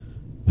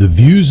The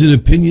views and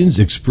opinions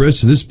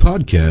expressed in this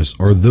podcast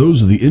are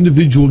those of the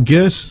individual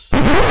guests.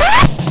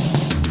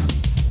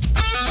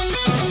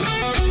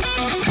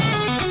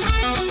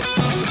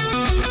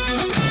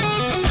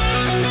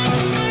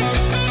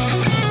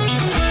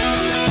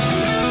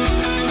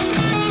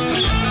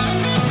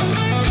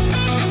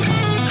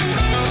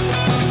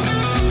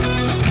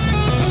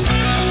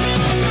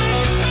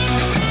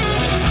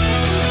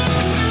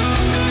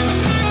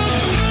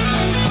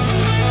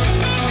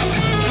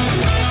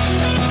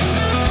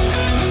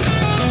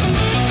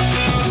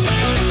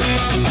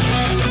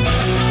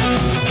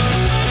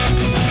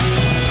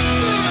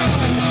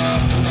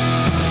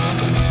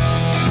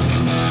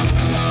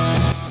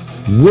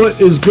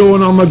 What is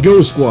going on, my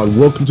Go Squad?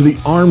 Welcome to the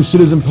Armed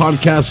Citizen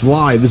Podcast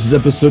Live. This is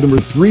episode number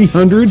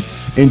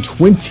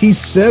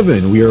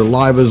 327. We are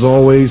live, as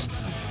always,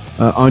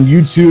 on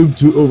YouTube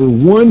to over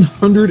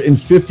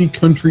 150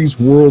 countries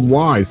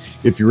worldwide.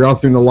 If you're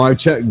out there in the live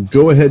chat,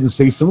 go ahead and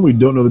say something. We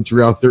don't know that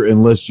you're out there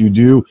unless you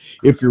do.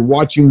 If you're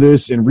watching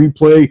this in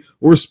replay,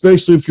 or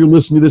especially if you're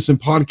listening to this in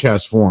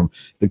podcast form,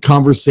 the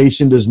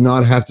conversation does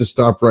not have to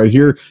stop right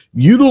here.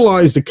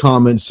 Utilize the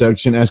comment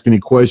section, ask any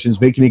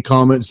questions, make any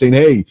comments saying,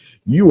 hey,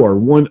 you are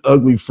one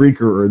ugly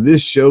freaker, or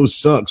this show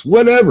sucks,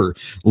 whatever.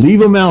 Leave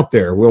them out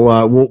there.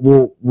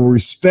 We'll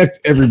respect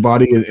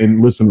everybody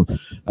and listen to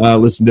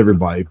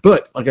everybody.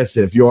 But like I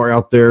said, if you are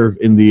out there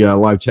in the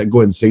live chat, go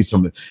ahead and say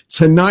something.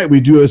 Tonight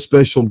we do have a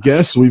special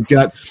guest. We've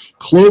got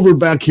Clover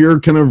back here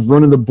kind of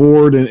running the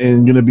board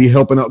and going to be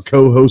helping out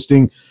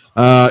co-hosting.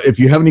 If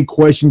you have any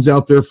questions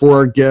out there for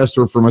our guest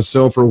or for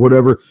myself or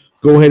whatever,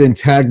 go ahead and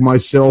tag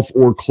myself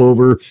or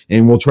Clover,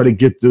 and we'll try to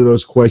get through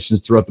those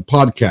questions throughout the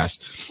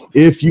podcast.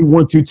 If you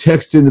want to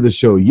text into the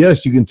show,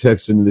 yes, you can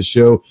text into the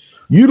show.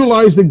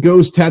 Utilize the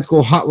Ghost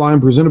Tactical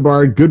Hotline presented by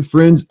our good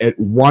friends at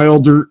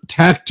Wilder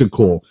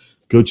Tactical.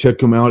 Go check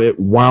them out at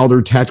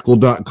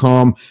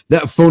wildertactical.com.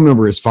 That phone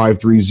number is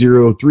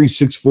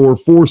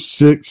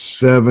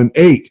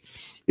 530-364-4678.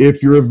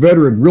 If you're a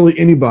veteran, really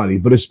anybody,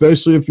 but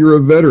especially if you're a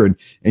veteran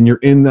and you're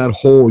in that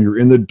hole, you're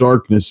in the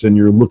darkness, and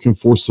you're looking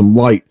for some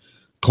light,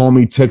 call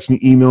me, text me,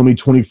 email me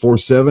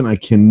 24/7. I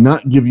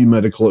cannot give you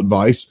medical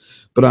advice,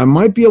 but I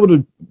might be able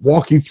to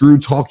walk you through,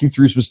 talk you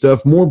through some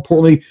stuff. More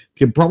importantly,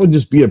 can probably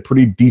just be a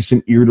pretty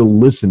decent ear to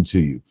listen to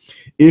you.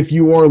 If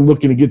you are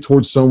looking to get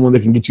towards someone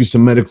that can get you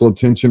some medical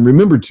attention,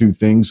 remember two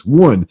things.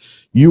 One,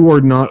 you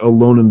are not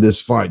alone in this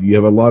fight. You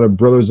have a lot of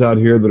brothers out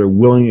here that are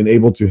willing and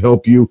able to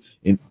help you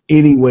in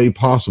any way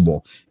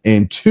possible.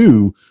 And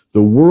two,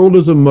 the world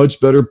is a much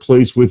better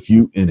place with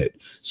you in it.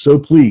 So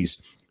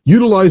please,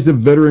 utilize the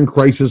Veteran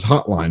Crisis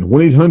Hotline,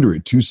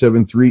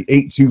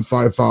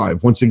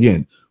 1-800-273-8255. Once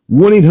again,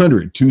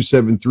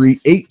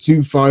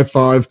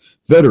 1-800-273-8255.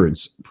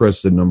 Veterans,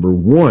 press the number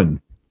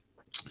 1.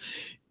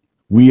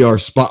 We are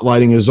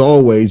spotlighting, as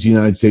always,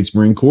 United States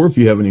Marine Corps. If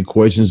you have any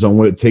questions on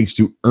what it takes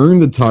to earn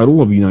the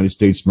title of United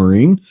States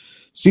Marine,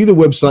 see the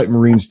website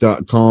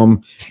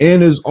marines.com.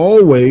 And as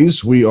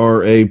always, we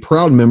are a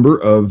proud member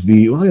of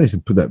the, well, I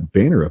should put that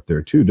banner up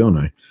there too, don't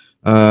I?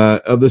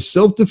 Of the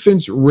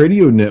Self-Defense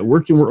Radio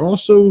Network, and we're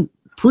also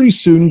pretty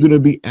soon going to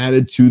be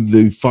added to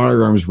the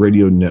Firearms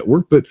Radio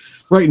Network. But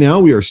right now,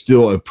 we are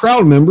still a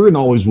proud member and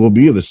always will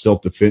be of the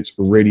Self-Defense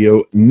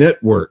Radio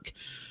Network.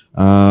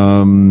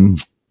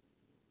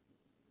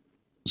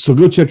 So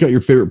go check out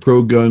your favorite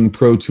Pro Gun,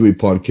 Pro 2A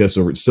podcast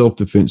over at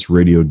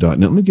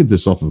selfdefenseradio.net. Let me get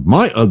this off of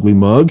my ugly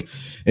mug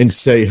and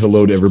say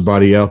hello to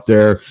everybody out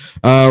there.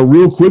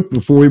 Real quick,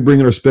 before we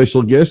bring in our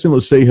special guest, and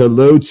let's say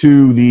hello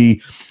to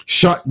the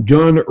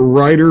shotgun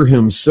writer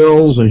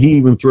himself. And he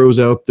even throws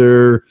out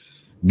there,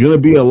 going to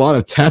be a lot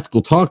of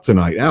tactical talk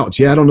tonight. Ouch.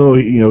 Yeah, I don't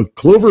know.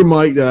 Clover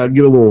might get a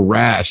little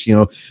rash.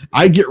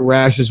 I get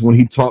rashes when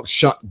he talks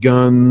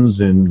shotguns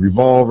and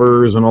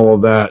revolvers and all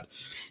of that.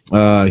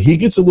 He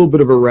gets a little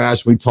bit of a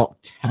rash when we talk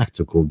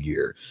tactical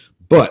gear.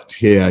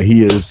 But, yeah,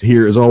 he is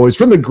here, as always,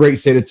 from the great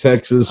state of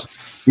Texas,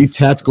 the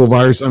tactical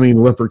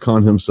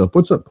leprechaun himself.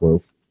 What's up,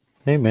 Clove?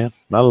 Hey, man.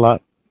 Not a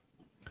lot.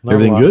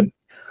 Everything good?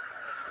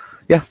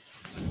 Yeah.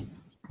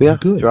 Yeah.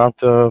 Good.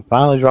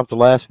 Finally dropped the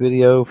last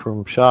video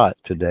from SHOT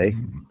today.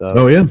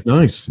 Oh, yeah.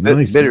 Nice.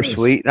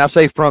 Bittersweet. Nice. And I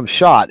say from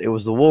SHOT, it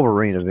was the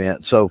Wolverine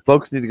event. So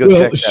folks need to go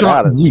check that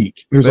SHOT out.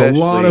 Week. There's a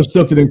lot of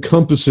stuff that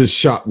encompasses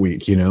SHOT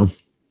Week,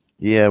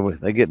 Yeah, when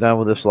they get done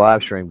with this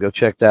live stream, go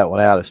check that one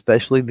out,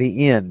 especially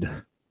the end.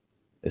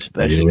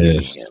 Especially the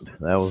end.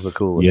 That was the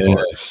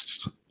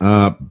coolest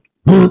part.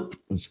 Burp.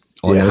 That's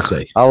all I gotta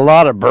say. A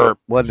lot of burp,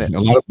 wasn't it? A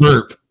lot of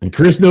burp. And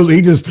Chris knows,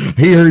 he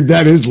heard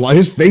that, his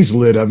face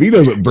lit up. He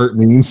knows what burp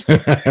means.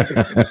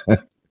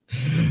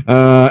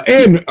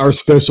 And our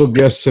special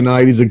guest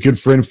tonight is a good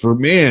friend for,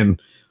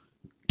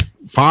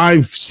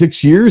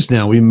 5-6 years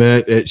now. We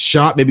met at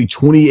SHOT, maybe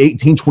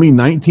 2018,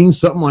 2019,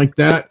 something like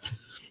that.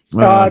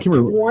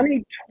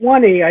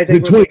 2020, I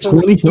think.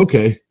 2020?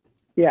 Okay.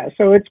 Yeah,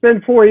 so it's been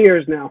 4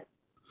 years now.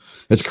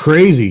 That's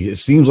crazy. It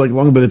seems like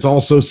long, but it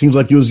also seems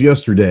like it was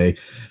yesterday.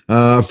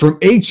 From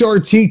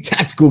HRT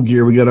Tactical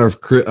Gear, we got our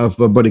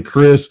buddy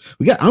Chris.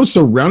 I'm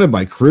surrounded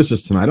by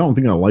Chris's tonight. I don't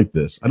think I like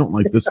this. I don't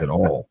like this at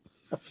all.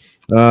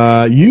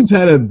 You've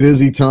had a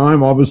busy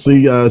time,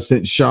 obviously,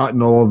 since SHOT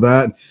and all of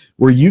that.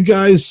 Were you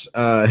guys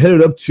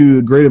headed up to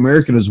the Great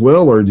American as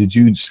well, or did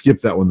you skip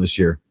that one this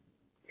year?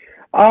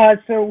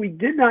 So we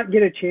did not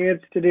get a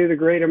chance to do the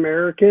Great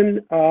American.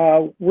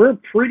 We're a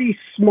pretty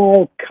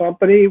small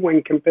company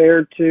when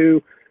compared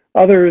to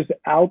others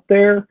out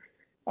there.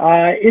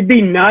 It'd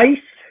be nice,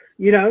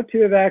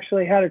 to have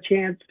actually had a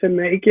chance to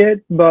make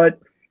it, but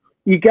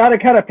you got to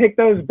kind of pick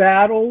those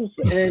battles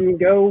and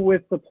go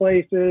with the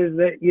places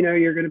that,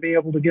 you're going to be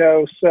able to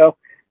go. So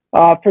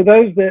for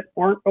those that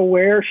aren't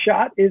aware,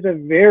 SHOT is a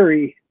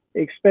very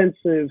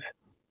expensive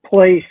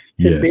place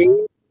to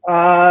be.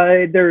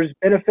 There's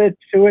benefits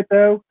to it,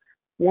 though.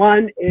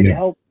 One, it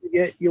helps to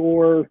get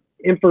your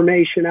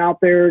information out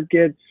there,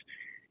 gets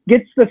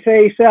the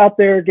face out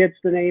there, gets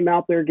the name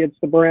out there, gets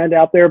the brand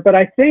out there. But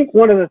I think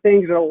one of the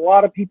things that a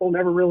lot of people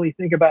never really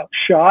think about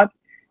SHOT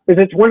is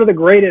it's one of the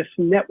greatest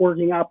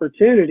networking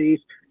opportunities.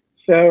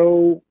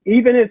 So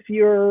even if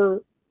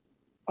you're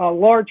a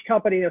large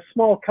company, a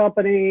small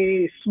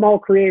company, small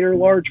creator,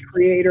 large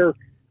creator,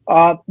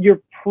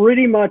 you're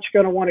pretty much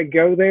going to want to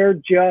go there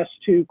just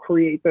to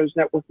create those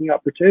networking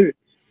opportunities.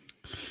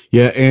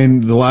 Yeah,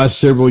 and the last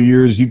several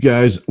years, you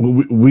guys,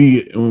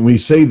 we when we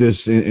say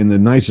this in the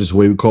nicest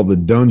way, we call it the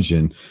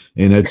dungeon,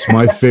 and it's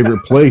my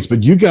favorite place.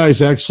 But you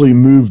guys actually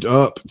moved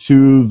up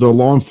to the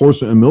law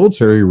enforcement and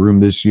military room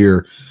this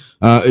year.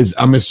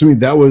 I'm assuming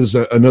that was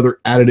another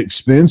added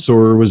expense,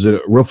 or was it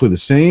roughly the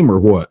same, or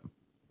what?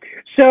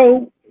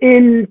 So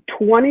in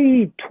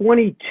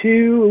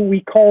 2022, we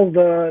call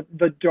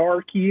the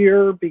dark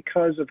year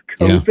because of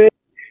COVID. Yeah.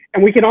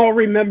 And we can all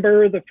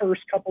remember the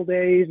first couple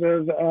days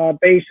of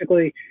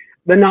basically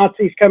the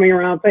Nazis coming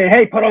around saying,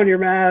 hey, put on your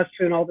masks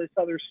and all this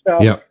other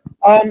stuff. Yep.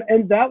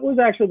 And that was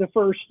actually the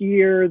first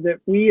year that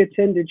we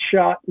attended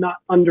SHOT not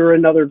under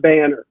another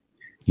banner.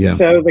 Yeah.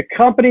 So the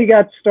company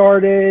got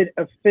started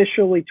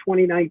officially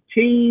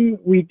 2019.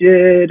 We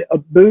did a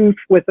booth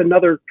with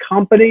another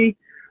company.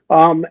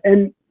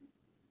 And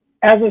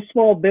as a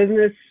small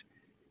business,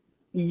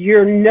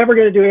 you're never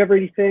going to do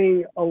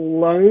everything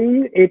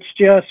alone. It's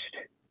just,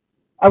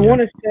 I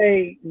want to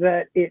say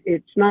that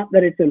it's not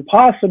that it's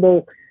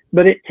impossible,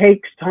 but it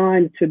takes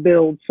time to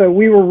build. So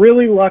we were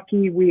really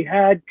lucky. We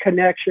had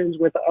connections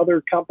with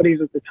other companies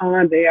at the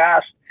time. They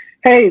asked,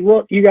 hey,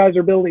 look, you guys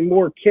are building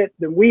more kit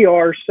than we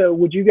are. So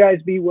would you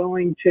guys be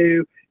willing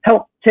to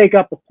help take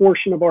up a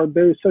portion of our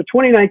booth? So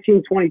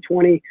 2019,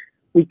 2020,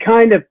 we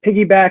kind of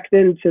piggybacked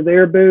into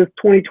their booth.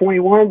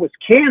 2021 was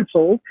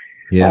canceled.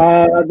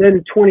 Yeah.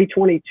 Then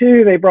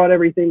 2022, they brought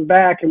everything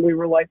back, and we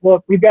were like,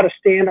 look, we've got to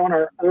stand on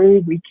our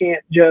own. We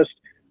can't just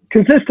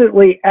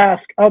consistently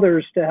ask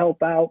others to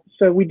help out.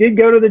 So we did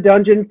go to the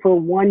dungeon for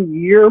 1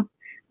 year.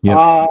 Yep.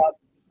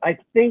 I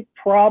think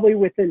probably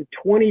within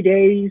 20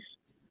 days,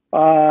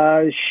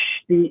 the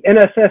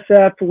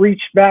NSSF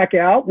reached back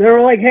out, and they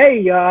were like,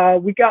 hey,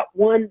 we got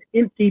one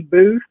empty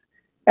booth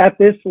at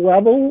this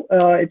level.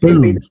 It's going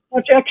to be this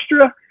much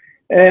extra.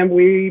 And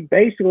we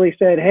basically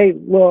said, hey,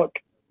 look,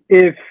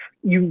 if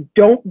you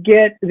don't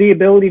get the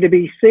ability to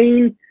be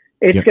seen,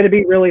 it's going to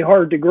be really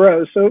hard to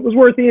grow. So it was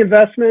worth the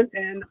investment,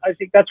 and I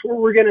think that's where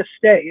we're going to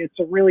stay. It's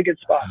a really good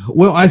spot.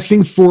 Well, I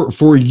think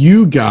for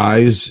you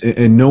guys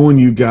and knowing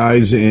you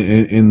guys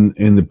and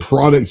the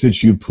products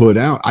that you put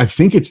out, I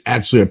think it's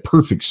actually a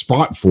perfect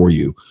spot for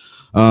you.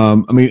 I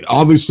mean,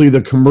 obviously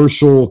the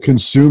commercial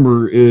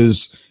consumer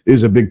is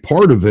a big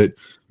part of it,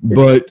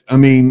 but I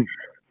mean,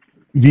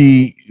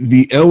 the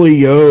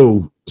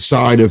LEO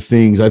side of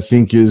things, I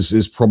think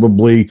is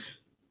probably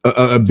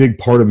a big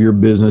part of your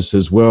business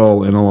as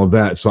well and all of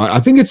that. So I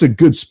think it's a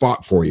good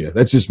spot for you.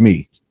 That's just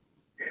me.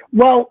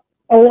 Well,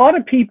 a lot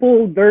of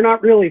people, they're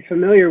not really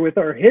familiar with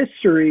our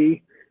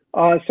history.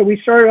 So we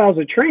started out as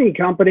a training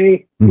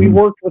company. Mm-hmm. We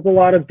worked with a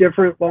lot of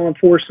different law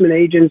enforcement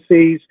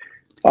agencies.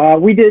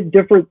 We did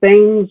different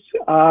things,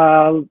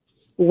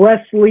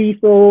 less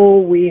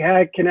lethal. We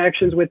had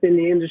connections within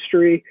the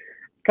industry.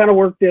 Kind of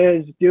worked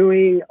as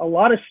doing a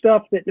lot of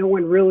stuff that no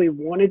one really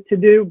wanted to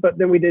do, but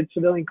then we did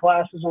civilian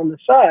classes on the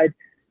side.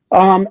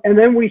 And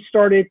then we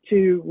started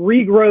to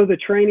regrow the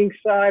training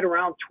side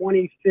around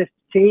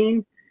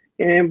 2015,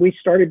 and we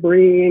started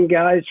bringing in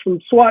guys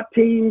from SWAT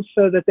teams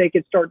so that they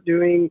could start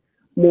doing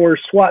more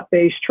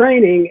SWAT-based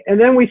training. And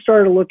then we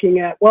started looking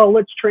at, well,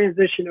 let's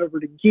transition over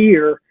to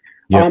gear.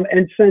 Yep.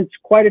 And since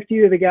quite a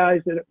few of the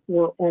guys that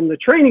were on the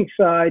training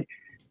side,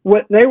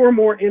 what they were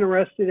more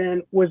interested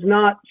in was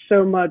not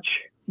so much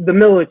the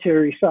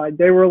military side.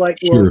 They were like,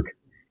 look,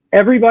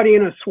 everybody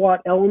in a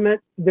SWAT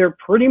element, they're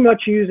pretty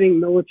much using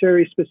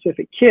military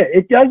specific kit.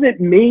 It doesn't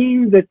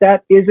mean that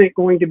that isn't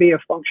going to be a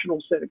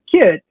functional set of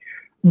kit,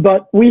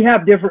 but we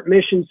have different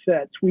mission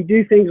sets. We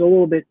do things a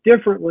little bit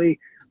differently.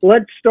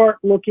 Let's start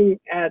looking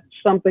at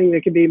something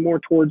that could be more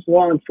towards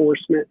law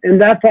enforcement. And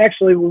that's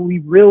actually when we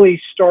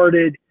really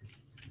started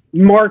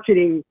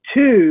marketing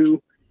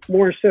to,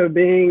 more so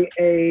being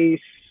a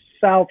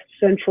South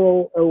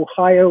Central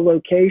Ohio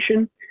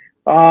location.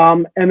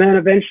 And then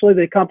eventually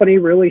the company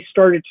really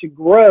started to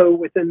grow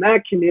within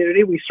that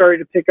community. We started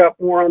to pick up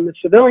more on the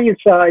civilian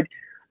side.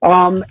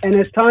 And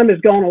as time has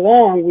gone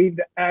along, we've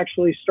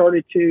actually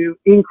started to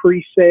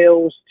increase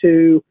sales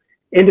to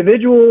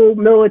individual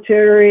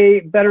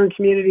military, veteran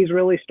communities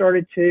really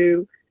started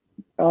to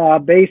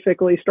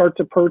basically start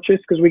to purchase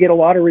because we get a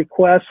lot of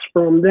requests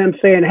from them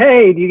saying,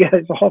 hey, do you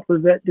guys offer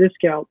vet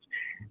discounts?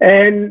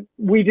 And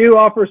we do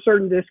offer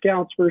certain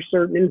discounts for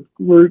certain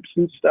groups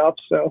and stuff.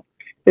 So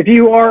if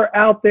you are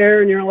out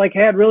there and you're like,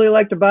 hey, I'd really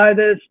like to buy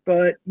this,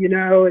 but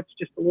it's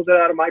just a little bit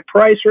out of my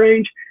price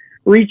range,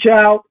 reach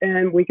out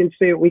and we can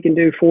see what we can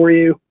do for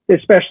you,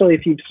 especially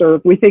if you've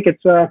served. We think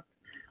it's a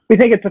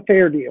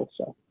fair deal.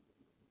 So.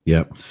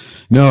 Yep.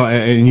 No,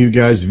 and you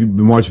guys, if you've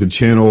been watching the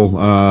channel,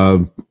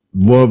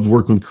 love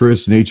working with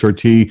Chris and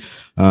HRT.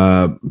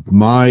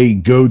 My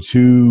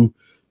go-to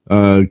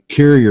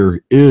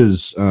carrier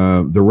is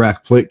the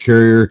rack plate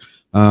carrier.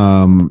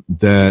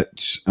 That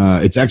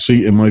it's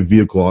actually in my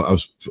vehicle. I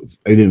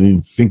didn't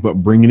even think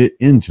about bringing it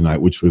in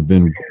tonight, which would have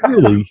been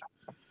really,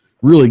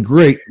 really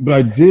great. But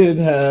I did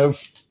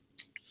have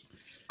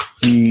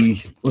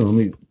let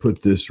me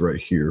put this right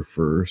here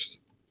first.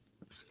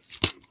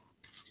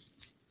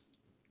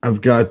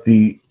 I've got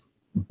the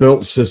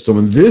belt system,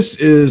 and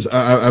this is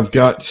I've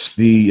got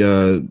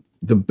the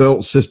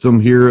belt system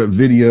here at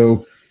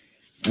video,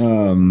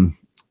 and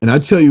I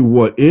tell you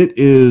what, it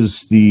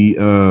is the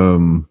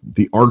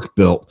arc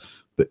belt,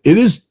 but it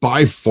is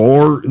by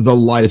far the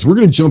lightest. We're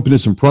going to jump into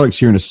some products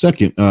here in a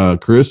second,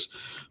 Chris,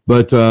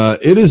 but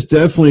it is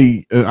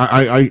definitely.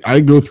 I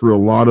go through a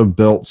lot of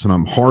belts, and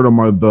I'm hard on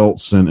my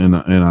belts, and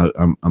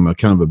I'm a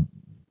kind of a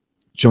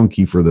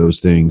junkie for those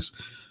things.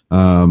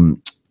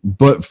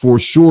 But for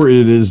sure,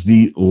 it is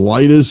the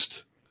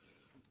lightest,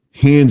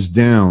 hands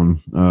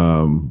down,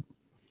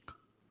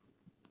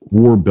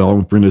 war belt. I'm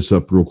going to bring this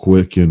up real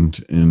quick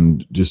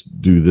and just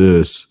do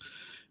this.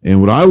 And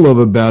what I love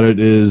about it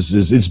is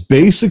it's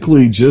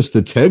basically just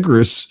the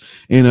Tegris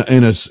in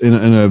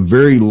a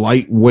very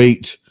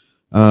lightweight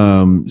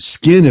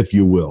skin, if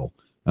you will.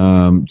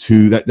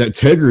 To that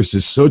Tegris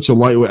is such a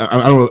lightweight.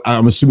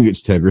 I'm assuming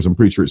it's Tegris. I'm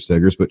pretty sure it's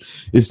Tegris, but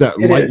it's that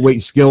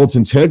lightweight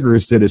skeleton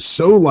Tegris that is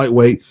so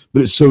lightweight,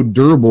 but it's so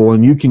durable,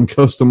 and you can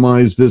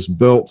customize this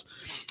belt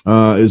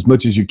as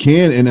much as you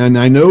can. And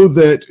I know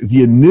that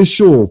the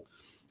initial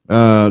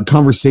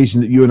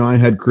conversation that you and I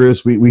had,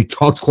 Chris, we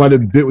talked quite a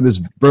bit when this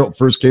belt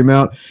first came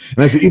out,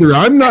 and I said either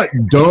I'm not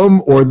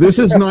dumb or this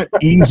is not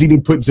easy to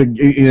put to,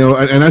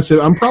 and I said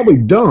I'm probably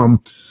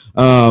dumb.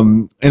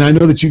 And I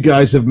know that you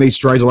guys have made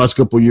strides the last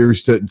couple of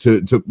years to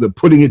the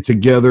putting it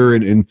together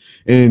and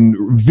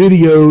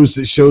videos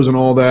that shows and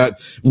all that.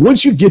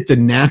 Once you get the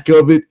knack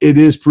of it, it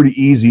is pretty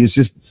easy. It's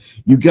just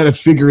you got to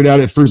figure it out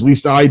at first. At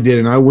least I did,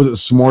 and I wasn't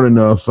smart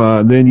enough.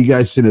 Then you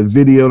guys sent a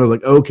video, and I was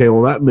like, okay,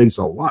 well that makes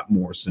a lot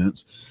more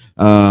sense.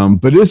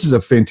 But this is a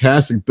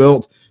fantastic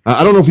belt.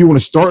 I don't know if you want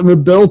to start in the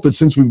belt, but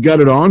since we've got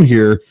it on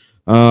here,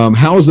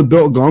 how has the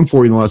belt gone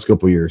for you in the last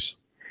couple of years?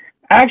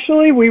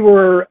 Actually, we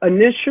were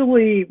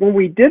initially, when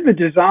we did the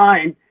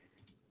design,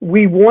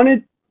 we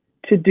wanted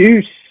to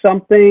do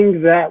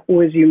something that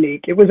was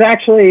unique. It was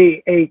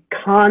actually a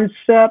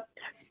concept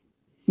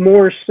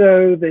more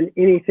so than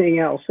anything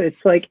else.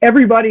 It's like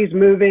everybody's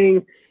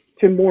moving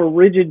to more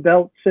rigid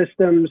belt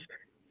systems.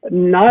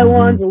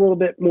 Nylon's a little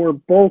bit more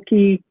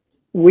bulky.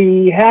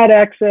 We had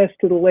access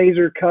to the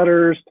laser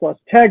cutters plus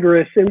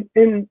Tegris,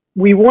 and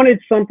we wanted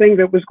something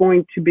that was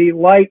going to be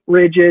light,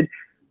 rigid,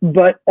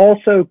 but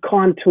also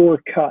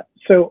contour cut.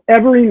 So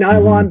every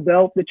nylon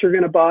belt that you're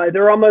going to buy,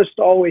 they're almost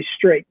always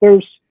straight.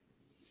 There's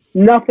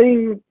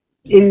nothing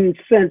in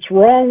sense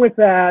wrong with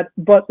that,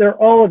 but they're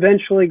all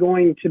eventually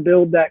going to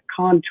build that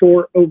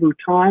contour over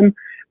time.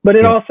 But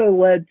it also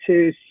led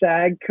to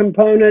sag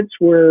components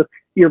where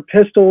your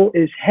pistol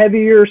is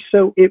heavier,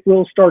 so it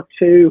will start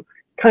to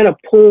kind of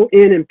pull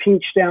in and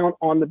pinch down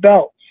on the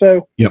belt.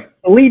 So the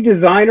lead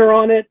designer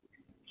on it,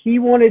 he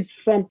wanted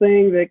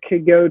something that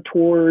could go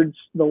towards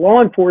the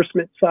law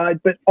enforcement side,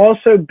 but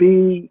also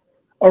be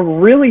a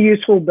really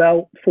useful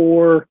belt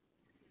for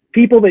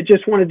people that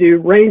just want to do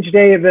range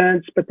day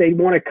events, but they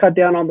want to cut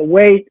down on the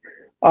weight.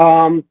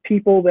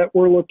 People that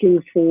were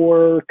looking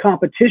for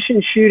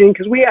competition shooting,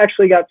 because we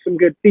actually got some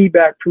good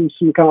feedback from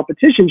some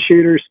competition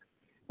shooters.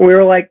 And we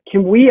were like,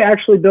 can we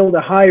actually build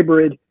a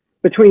hybrid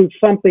between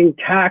something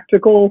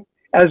tactical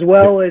as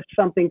well as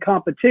something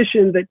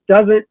competition that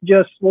doesn't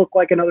just look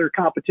like another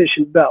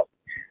competition belt?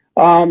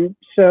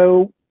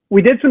 So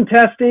we did some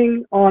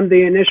testing on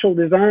the initial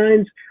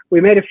designs.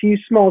 We made a few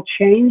small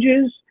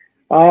changes,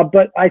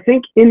 but I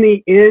think in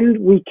the end,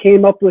 we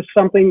came up with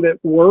something that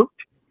worked.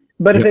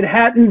 But if it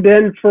hadn't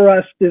been for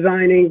us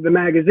designing the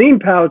magazine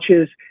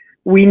pouches,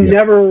 we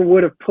never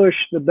would have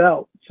pushed the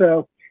belt.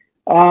 So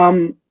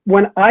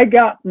when I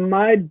got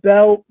my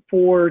belt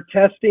for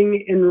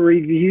testing and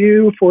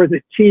review for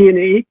the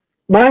T&E,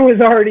 mine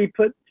was already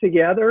put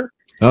together.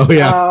 Oh,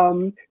 yeah.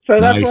 So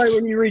that's why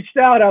when you reached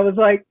out, I was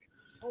like,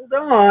 hold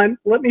on,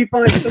 let me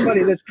find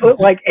somebody that's put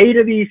like 8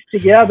 of these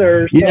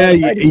together. Yeah,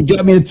 he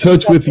got me in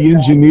touch with the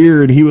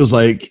engineer, and he was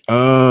like,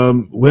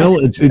 well,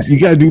 it's you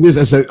got to do this.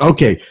 I said,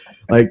 okay,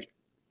 like,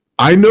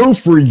 I know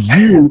for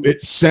you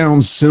it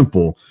sounds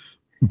simple,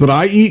 but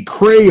I eat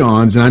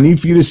crayons and I need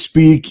for you to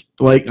speak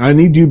like I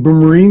need you to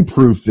marine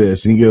proof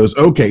this. And he goes,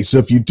 okay, so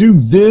if you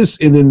do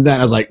this and then that,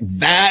 I was like,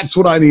 that's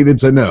what I needed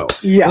to know.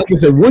 Yeah. Like I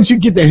said, once you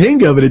get the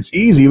hang of it, it's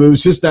easy. It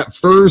was just that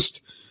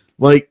first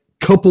like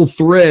couple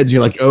threads.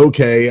 You're like,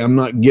 okay, I'm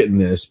not getting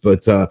this.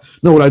 But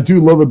no, what I do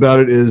love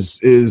about it is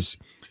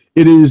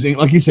it is,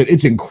 like you said,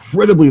 it's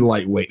incredibly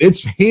lightweight.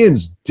 It's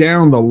hands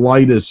down the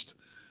lightest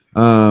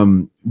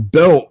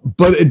belt,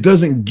 but it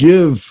doesn't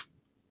give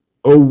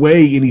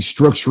away any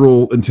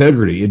structural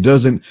integrity. It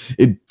doesn't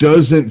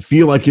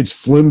feel like it's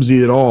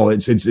flimsy at all.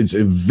 It's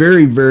a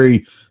very,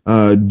 very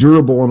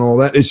durable and all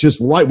that. It's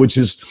just light, which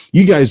is,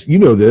 you guys, you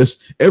know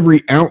this,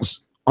 every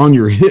ounce on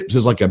your hips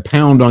is like a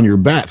pound on your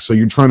back. So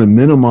you're trying to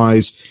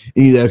minimize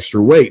any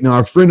extra weight. Now,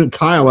 our friend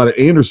Kyle out at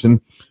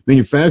Anderson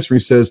Manufacturing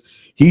says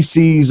he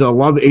sees a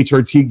lot of the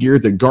HRT gear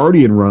that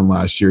Guardian run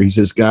last year. He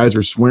says guys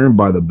are swearing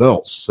by the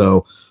belts.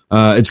 So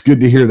it's good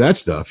to hear that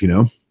stuff, you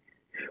know?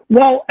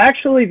 Well,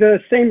 actually,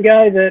 the same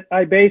guy that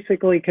I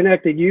basically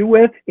connected you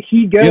with,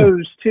 he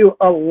goes to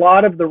a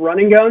lot of the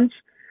running guns,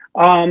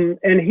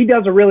 and he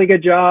does a really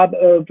good job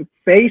of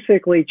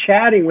basically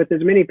chatting with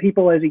as many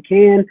people as he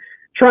can,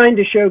 trying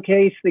to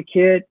showcase the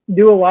kit,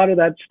 do a lot of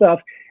that stuff.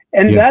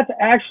 And that's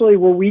actually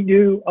where we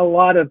do a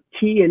lot of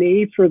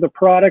T&E for the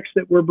products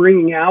that we're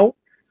bringing out,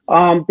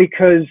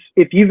 because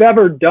if you've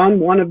ever done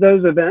one of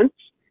those events,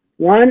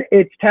 one,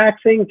 it's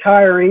taxing,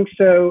 tiring.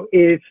 So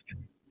if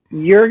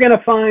you're going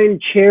to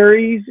find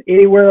cherries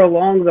anywhere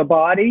along the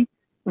body,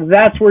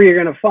 that's where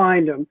you're going to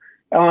find them.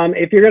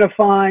 If you're going to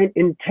find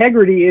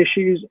integrity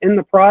issues in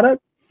the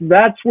product,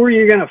 that's where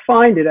you're going to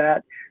find it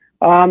at.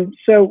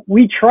 So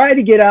we try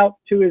to get out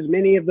to as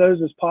many of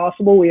those as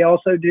possible. We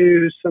also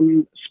do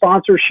some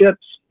sponsorships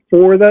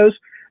for those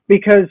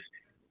because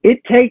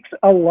it takes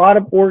a lot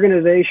of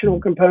organizational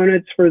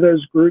components for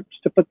those groups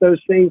to put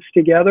those things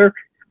together.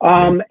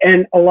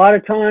 And a lot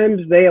of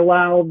times they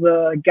allow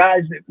the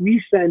guys that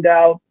we send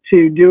out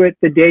to do it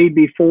the day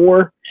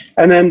before,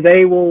 and then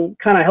they will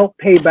kind of help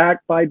pay back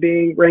by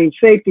being range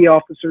safety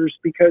officers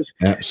because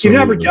you've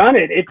never done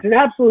it. It's an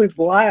absolute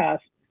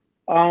blast.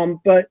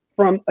 But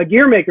from a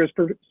gear maker's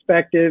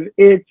perspective,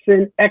 it's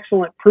an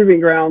excellent proving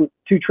ground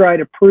to try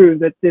to prove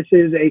that this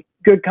is a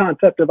good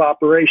concept of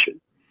operation.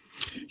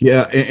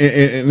 Yeah,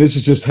 and this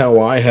is just how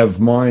I have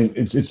mine.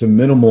 It's a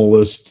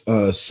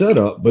minimalist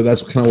setup, but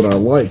that's kind of what I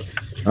like.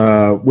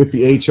 With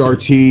the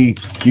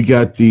HRT, you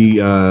got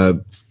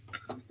the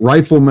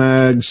rifle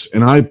mags,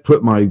 and I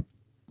put my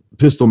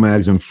pistol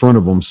mags in front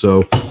of them.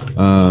 So,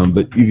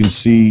 but you can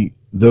see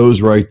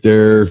those right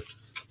there.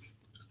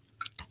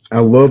 I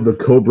love the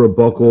Cobra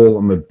buckle.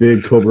 I'm a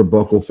big Cobra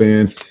buckle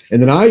fan.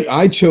 And then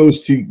I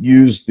chose to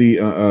use the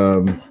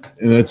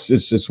and it's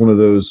just one of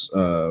those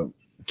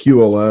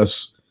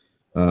QLS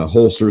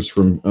holsters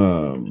from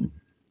what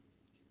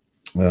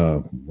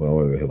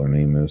the hell their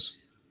name is.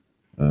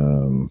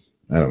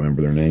 I don't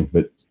remember their name,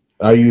 but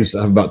I have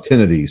about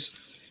 10 of these.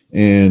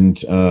 And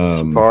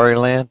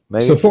Safariland,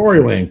 maybe?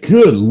 Safariland.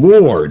 Good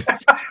Lord.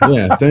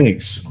 Yeah,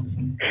 thanks.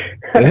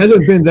 It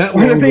hasn't been that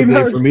long of a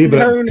day for me, but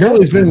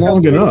apparently it's been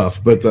long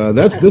enough. But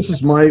this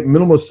is my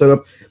minimalist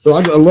setup.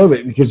 But I love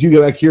it because you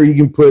go back here, you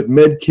can put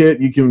med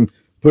kit, you can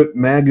put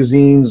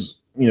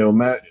magazines,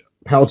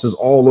 pouches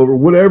all over,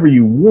 whatever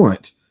you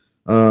want.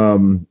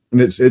 And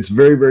it's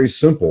very, very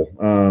simple.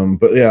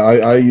 But yeah,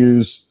 I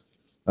use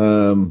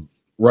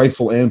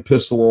rifle and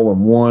pistol all in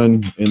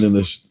one, and then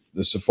the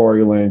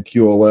Safariland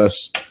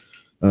QLS.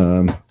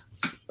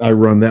 I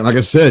run that. Like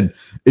I said,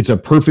 it's a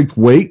perfect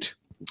weight.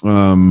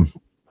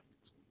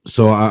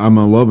 So I'm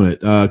loving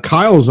it.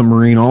 Kyle's a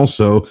Marine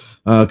also.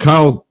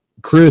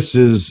 Chris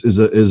is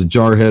a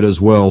jarhead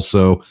as well.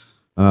 So,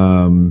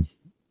 for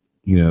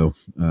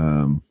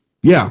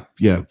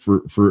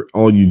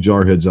all you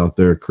jarheads out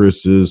there,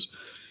 Chris is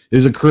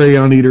a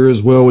crayon eater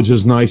as well, which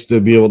is nice to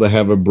be able to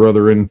have a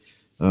brother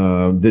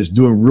that's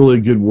doing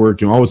really good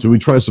work. And obviously we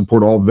try to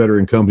support all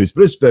veteran companies,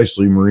 but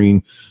especially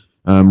Marine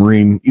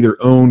either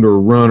owned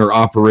or run or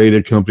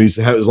operated companies.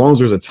 As long as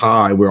there's a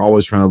tie, we're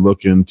always trying to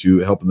look into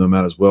helping them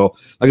out as well.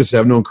 Like I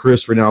said, I've known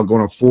Chris for now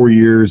going on 4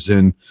 years,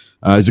 and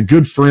he's a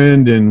good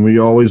friend, and we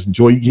always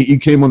enjoy. You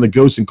came on the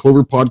Ghost and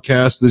Clover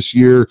podcast this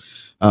year,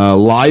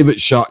 live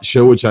at SHOT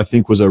Show, which I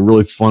think was a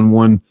really fun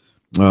one.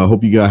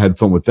 Hope you guys had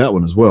fun with that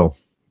one as well.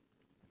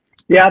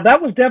 Yeah,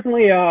 that was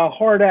definitely a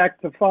hard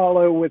act to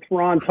follow with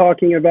Ron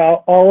talking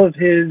about all of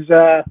his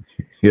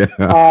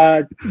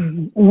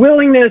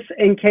willingness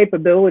and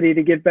capability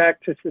to get back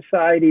to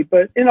society.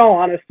 But in all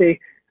honesty,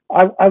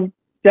 I've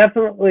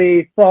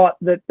definitely thought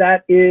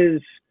that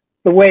is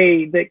the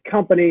way that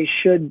companies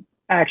should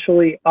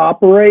actually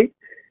operate.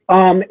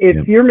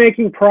 If you're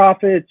making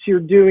profits, you're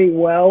doing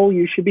well,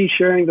 you should be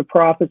sharing the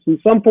profits in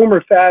some form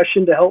or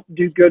fashion to help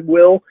do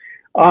goodwill.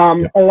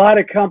 A lot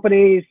of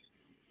companies,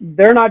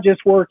 they're not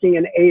just working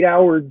an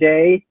 8-hour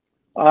day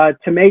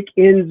to make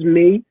ends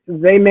meet.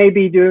 They may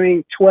be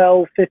doing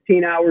 12,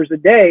 15 hours a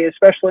day,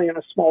 especially in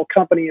a small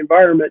company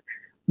environment.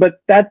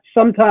 But that's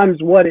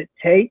sometimes what it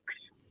takes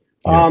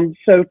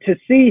So to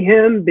see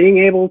him being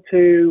able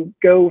to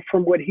go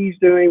from what he's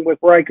doing with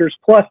Rikers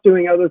plus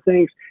doing other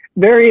things,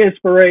 very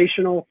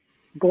inspirational.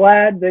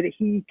 Glad that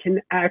he can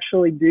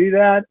actually do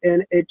that,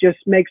 and it just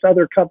makes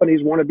other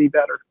companies want to be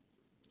better.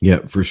 Yeah,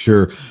 for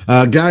sure.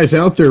 Guys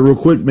out there, real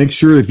quick, make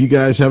sure if you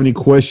guys have any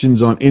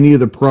questions on any of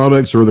the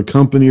products or the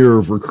company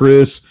or for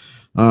Chris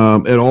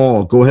at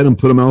all, go ahead and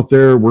put them out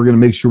there. We're going to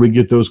make sure we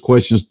get those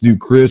questions to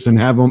Chris and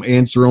have them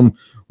answer them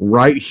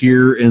right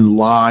here in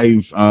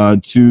live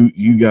to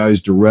you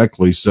guys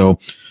directly. So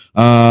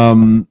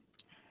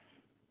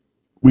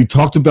we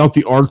talked about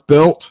the arc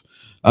belt.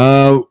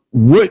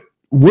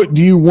 What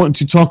do you want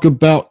to talk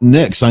about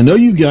next? I know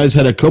you guys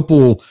had a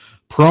couple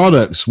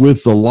products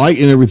with the light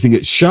and everything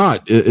at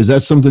SHOT. Is that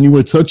something you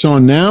want to touch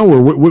on now,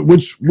 or where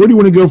do you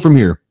want to go from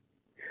here?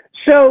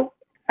 So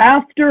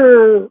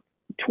after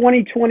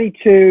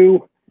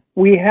 2022,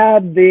 we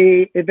had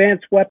the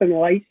Advanced Weapon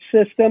Light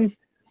System.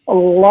 A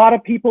lot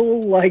of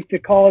people like to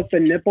call it the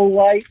nipple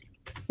light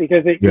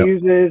because it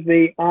uses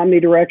the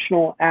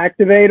omnidirectional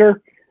activator.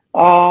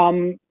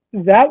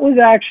 That was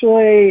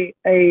actually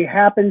a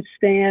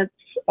happenstance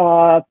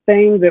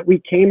thing that we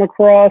came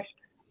across.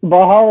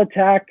 Valhalla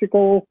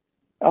Tactical,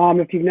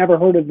 if you've never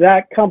heard of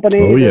that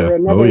company, they're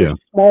another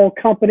small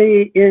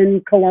company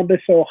in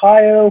Columbus,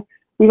 Ohio.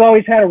 We've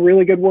always had a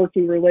really good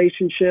working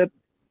relationship.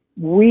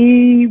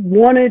 We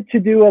wanted to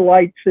do a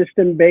light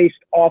system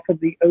based off of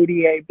the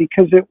ODA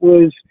because it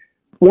was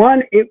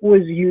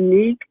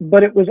unique,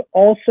 but it was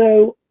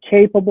also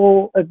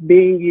capable of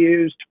being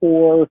used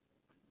for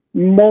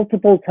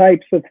multiple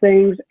types of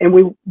things. And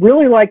we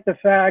really like the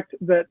fact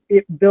that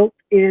it built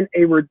in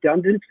a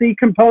redundancy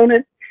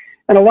component.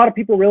 And a lot of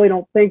people really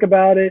don't think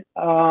about it.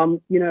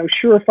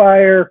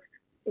 Surefire,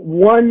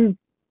 one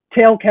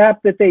tail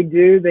cap that they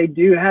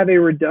do have a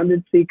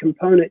redundancy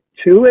component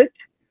to it,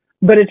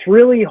 but it's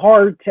really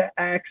hard to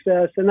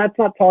access. And that's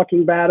not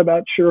talking bad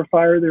about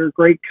Surefire. They're a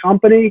great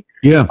company.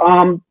 Yeah.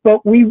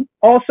 But we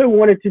also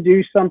wanted to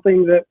do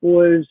something that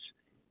was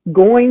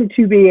going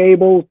to be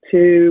able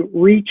to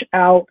reach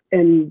out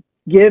and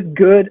give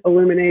good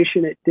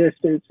illumination at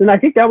distance. And I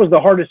think that was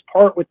the hardest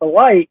part with the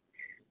light.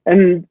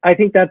 And I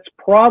think that's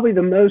probably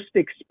the most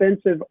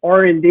expensive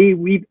R&D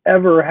we've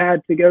ever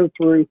had to go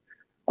through.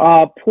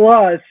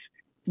 Plus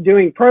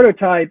doing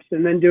prototypes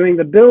and then doing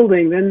the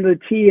building, then the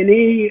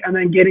T&E, and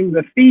then getting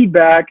the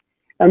feedback,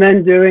 and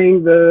then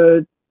doing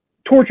the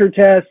torture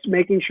tests,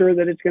 making sure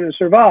that it's going to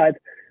survive.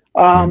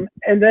 And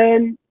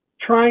then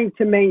trying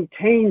to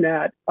maintain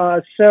that.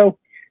 So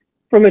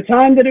from the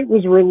time that it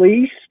was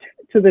released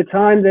to the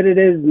time that it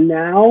is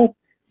now,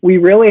 we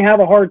really have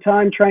a hard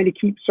time trying to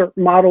keep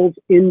certain models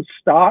in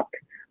stock.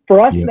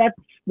 For us,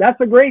 that's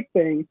a great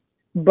thing.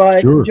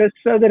 But just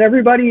so that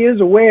everybody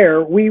is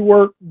aware, we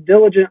work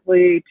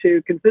diligently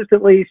to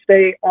consistently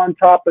stay on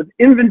top of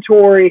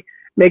inventory,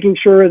 making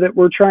sure that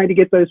we're trying to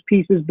get those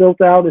pieces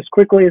built out as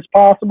quickly as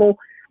possible.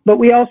 But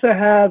we also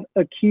have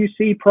a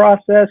QC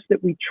process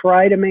that we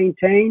try to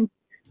maintain.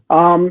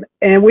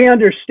 And we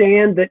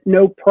understand that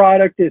no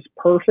product is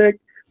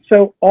perfect.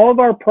 So all of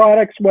our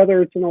products,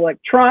 whether it's an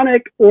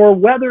electronic or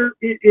whether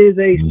it is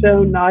a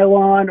sewn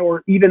nylon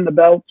or even the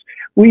belts,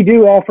 we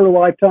do offer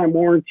lifetime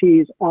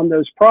warranties on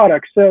those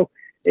products. So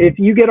if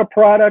you get a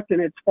product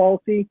and it's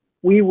faulty,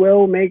 we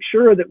will make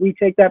sure that we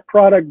take that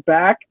product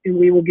back and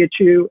we will get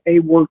you a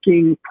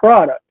working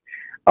product.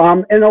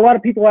 And a lot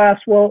of people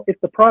ask, well, if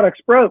the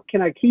product's broke,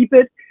 can I keep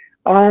it?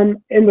 And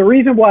the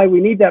reason why we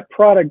need that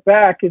product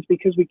back is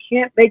because we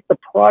can't make the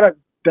product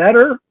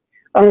better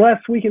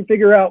unless we can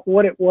figure out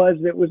what it was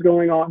that was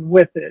going on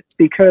with it.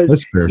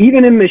 Because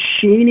even in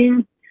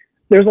machining,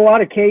 there's a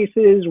lot of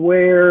cases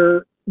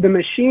where the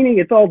machining,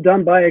 it's all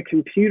done by a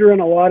computer in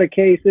a lot of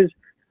cases,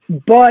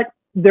 but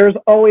there's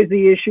always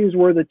the issues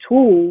where the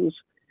tools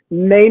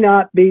may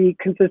not be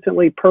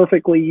consistently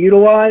perfectly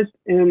utilized.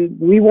 And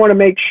we want to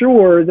make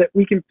sure that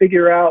we can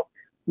figure out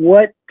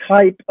what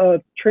type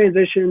of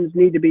transitions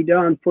need to be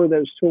done for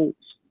those tools.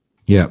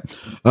 Yeah.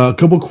 A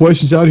couple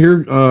questions out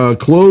here.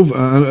 Clove,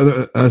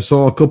 I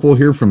saw a couple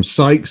here from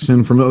Sykes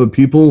and from other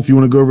people. If you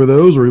want to go over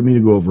those, or you want me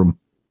to go over them?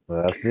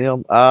 That's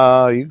them.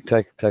 You can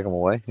take them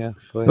away. Yeah.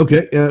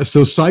 Okay.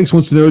 So Sykes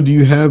wants to know, do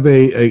you have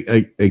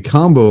a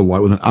combo light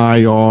with an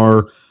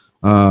IR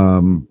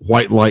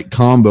white light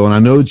combo? And I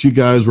know that you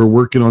guys were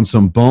working on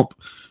some bump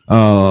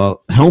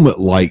helmet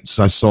lights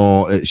I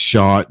saw at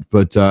SHOT,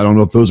 but I don't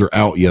know if those are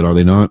out yet. Are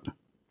they not?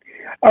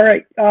 All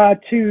right.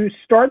 To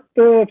start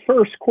the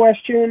first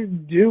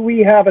question, do we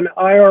have an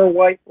IR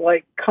white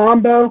light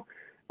combo?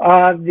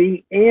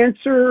 The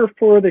answer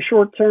for the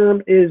short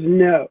term is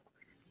no.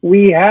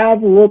 We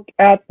have looked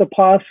at the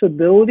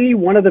possibility.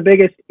 One of the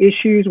biggest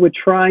issues with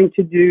trying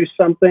to do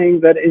something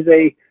that is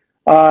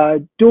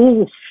a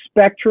dual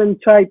spectrum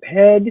type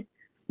head,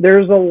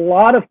 there's a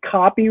lot of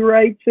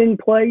copyrights in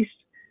place.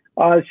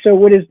 So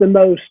what is the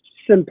most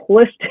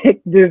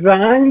simplistic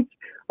designs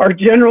are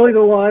generally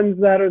the ones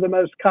that are the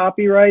most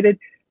copyrighted.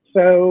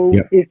 So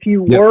if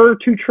you were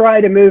to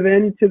try to move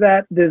into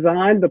that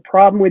design, the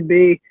problem would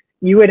be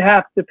you would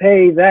have to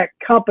pay that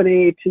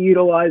company to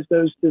utilize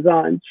those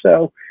designs.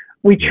 So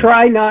we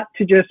try not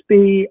to just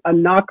be a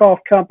knockoff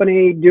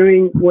company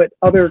doing what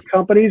other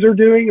companies are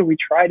doing, and we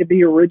try to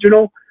be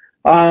original.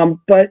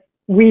 But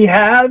we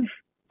have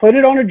put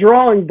it on a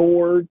drawing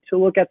board to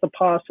look at the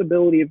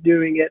possibility of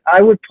doing it.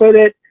 I would put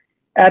it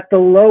at the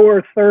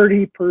lower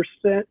 30%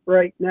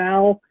 right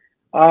now.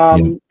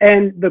 And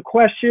the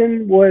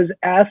question was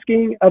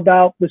asking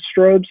about the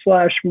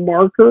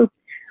strobe/marker.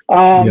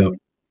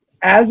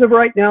 As of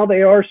right now,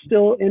 they are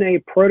still in a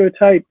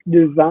prototype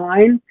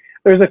design.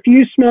 There's a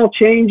few small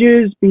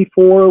changes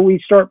before we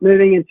start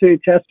moving into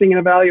testing and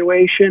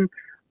evaluation.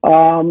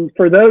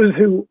 For those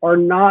who are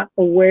not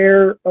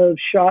aware of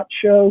SHOT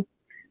Show,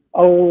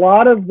 a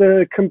lot of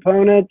the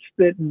components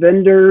that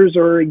vendors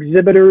or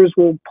exhibitors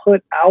will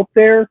put out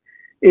there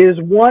is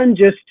one,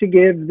 just to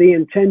give the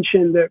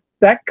intention that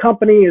that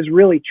company is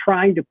really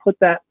trying to put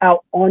that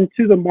out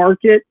onto the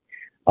market.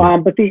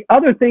 But the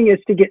other thing is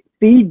to get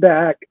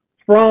feedback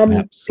from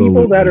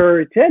people that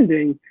are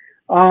attending.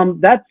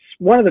 That's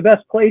one of the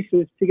best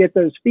places to get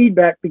those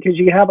feedback, because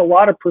you have a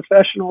lot of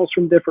professionals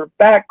from different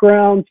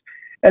backgrounds.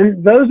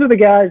 And those are the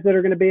guys that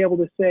are going to be able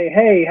to say,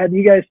 hey, have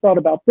you guys thought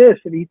about this?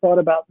 Have you thought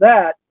about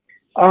that?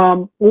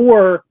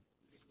 Or,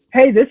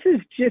 hey, this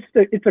is just,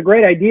 it's a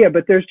great idea,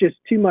 but there's just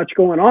too much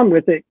going on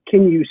with it.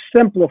 Can you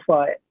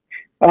simplify it?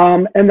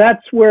 And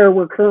that's where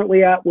we're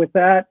currently at with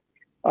that.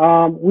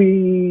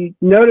 We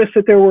noticed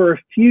that there were a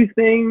few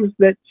things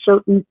that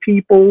certain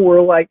people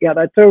were like, yeah,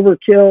 that's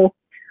overkill.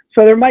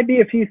 So there might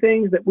be a few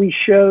things that we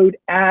showed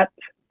at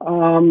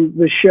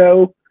the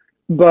show,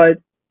 but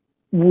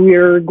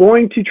we're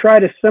going to try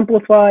to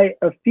simplify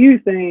a few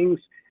things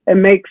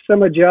and make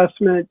some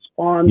adjustments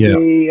on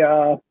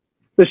the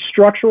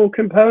structural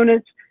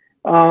components.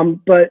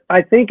 But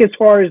I think as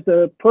far as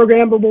the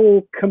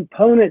programmable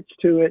components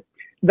to it,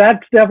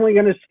 that's definitely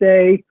going to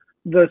stay.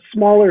 The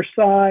smaller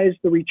size,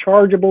 the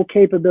rechargeable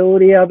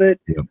capability of it,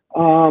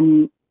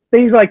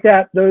 things like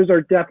that, those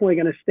are definitely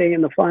going to stay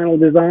in the final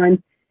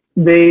design.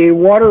 The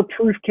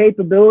waterproof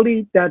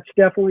capability, that's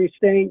definitely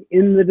staying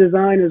in the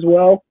design as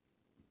well.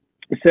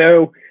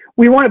 So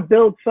we want to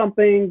build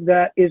something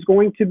that is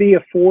going to be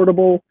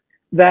affordable,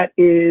 that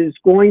is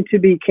going to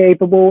be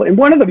capable. And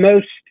one of the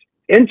most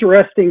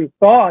interesting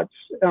thoughts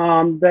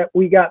that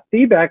we got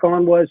feedback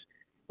on was,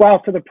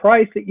 wow, for the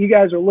price that you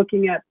guys are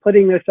looking at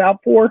putting this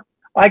out for,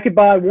 I could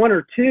buy one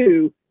or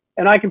two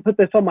and I can put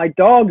this on my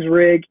dog's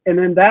rig. And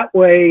then that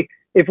way,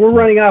 if we're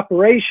running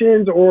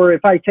operations or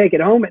if I take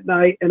it home at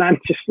night and I'm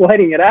just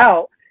letting it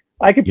out,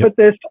 I can put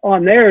this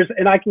on theirs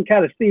and I can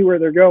kind of see where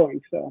they're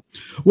going. So,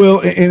 well,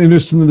 and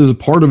there's a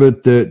part of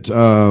it that,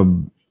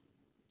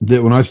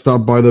 that when I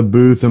stopped by the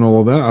booth and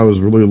all of that, I was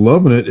really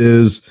loving it,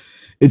 is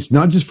it's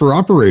not just for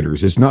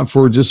operators. It's not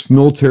for just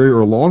military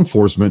or law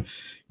enforcement.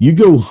 You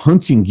go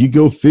hunting, you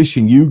go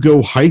fishing, you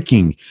go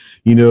hiking,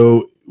 you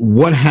know,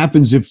 what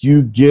happens if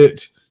you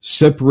get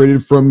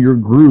separated from your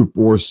group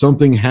or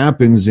something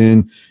happens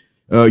and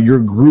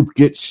your group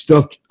gets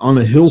stuck on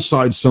a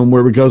hillside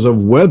somewhere because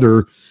of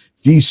weather?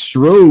 These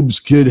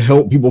strobes could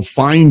help people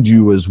find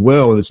you as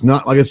well. And it's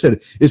not, like I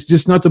said, it's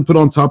just not to put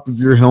on top of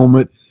your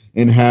helmet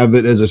and have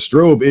it as a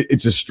strobe.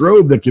 It's a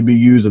strobe that can be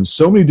used in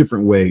so many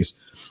different ways.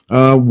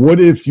 What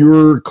if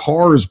your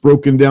car is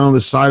broken down the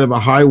side of a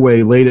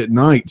highway late at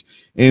night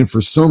and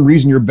for some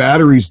reason your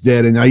battery's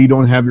dead and now you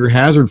don't have your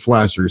hazard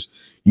flashers?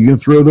 You can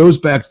throw those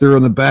back there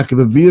on the back of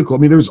the vehicle. I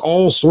mean, there's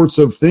all sorts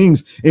of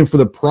things. And for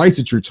the price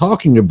that you're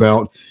talking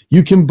about,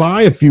 you can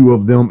buy a few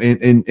of them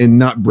and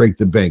not break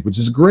the bank, which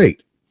is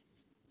great.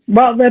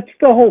 Well, that's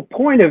the whole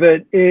point of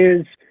it.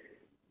 Is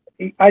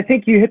I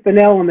think you hit the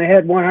nail on the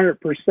head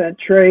 100%,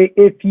 Trey.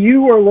 If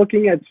you are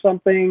looking at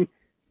something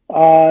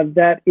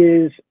that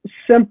is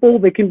simple,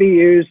 that can be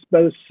used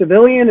both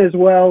civilian as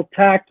well,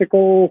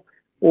 tactical,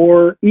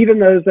 or even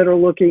those that are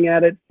looking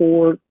at it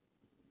for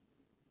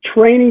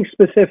training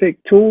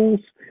specific tools.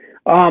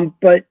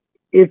 But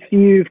if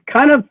you've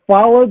kind of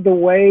followed the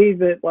way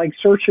that like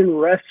search and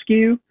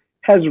rescue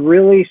has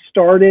really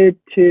started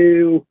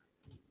to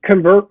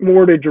convert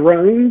more to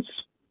drones,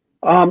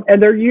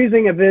 and they're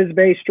using a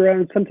vis-based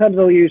drone. Sometimes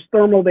they'll use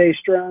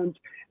thermal-based drones,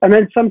 and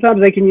then sometimes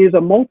they can use a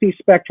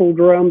multispectral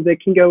drone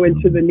that can go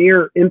into the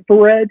near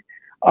infrared.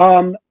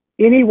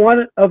 Any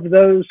one of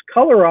those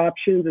color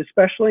options,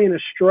 especially in a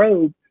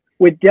strobe,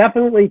 would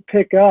definitely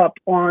pick up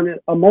on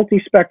a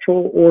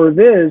multispectral or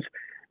vis.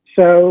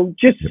 So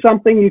just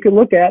something you can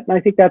look at, and I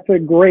think that's a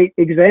great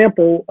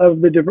example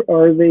of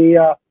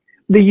the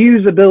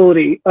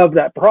usability of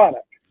that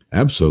product.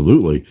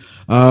 Absolutely.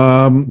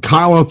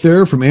 Kyle out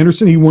there from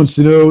Anderson, he wants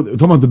to know,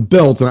 talking about the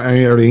belt, and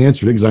I already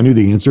answered it because I knew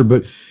the answer,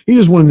 but he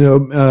just wanted to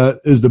know,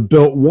 is the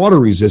belt water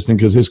resistant?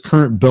 Because his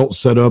current belt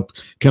setup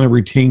kind of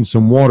retains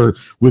some water.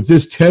 With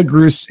this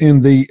Tegris in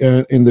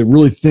the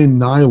really thin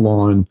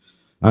nylon,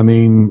 I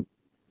mean,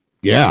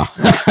 yeah.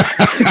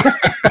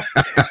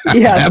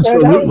 Yeah,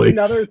 absolutely. So that was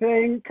another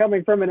thing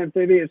coming from an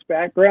amphibious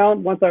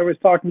background. Once I was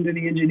talking to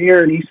the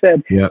engineer and he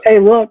said, hey,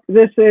 look,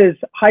 this is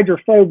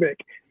hydrophobic.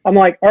 I'm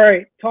like, all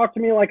right, talk to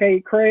me like I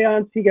eat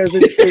crayons. He goes,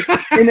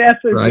 it's in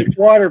essence, Right. it's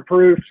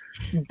waterproof,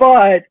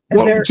 but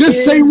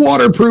just say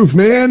waterproof,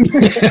 man.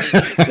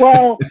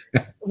 Well,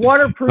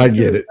 waterproof I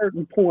get to a it.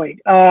 certain point.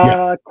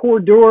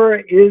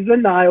 Cordura is a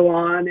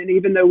nylon, and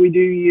even though we do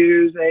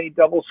use a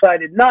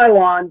double-sided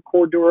nylon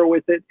Cordura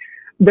with it,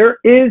 there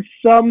is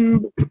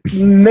some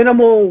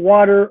minimal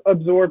water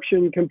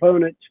absorption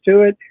components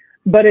to it,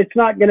 but it's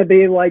not going to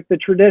be like the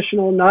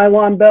traditional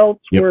nylon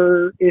belts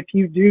where if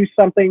you do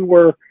something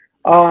where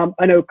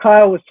I know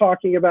Kyle was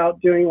talking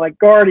about doing like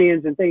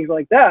Guardians and things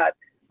like that.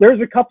 There's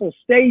a couple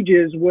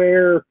stages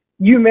where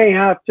you may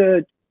have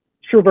to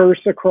traverse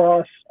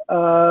across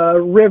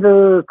a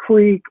river,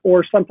 creek,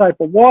 or some type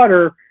of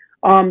water.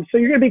 So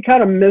you're going to be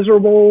kind of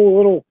miserable, a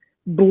little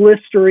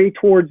blistery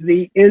towards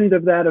the end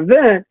of that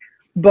event,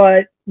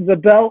 but the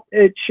belt,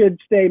 it should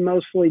stay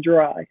mostly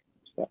dry.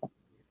 So.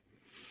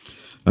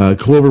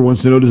 Clover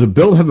wants to know, does a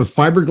belt have a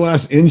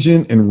fiberglass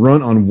engine and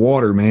run on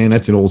water, man?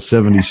 That's an old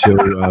 70s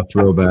show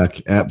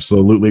throwback.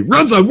 Absolutely.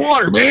 Runs on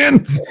water,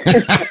 man.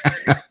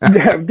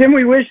 Didn't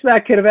we wish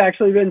that could have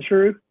actually been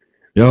true?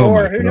 Oh,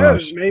 or my who gosh.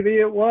 knows? Maybe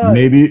it was.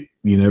 Maybe.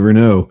 You never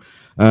know.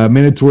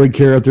 Mandatory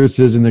Care out there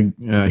says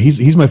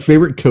he's my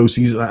favorite coast.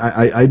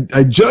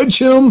 I judge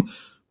him,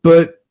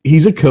 but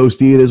he's a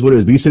coastie. It is what it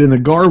is. But he said in the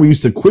GAR, we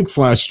used to quick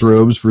flash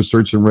strobes for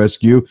search and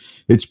rescue.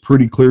 It's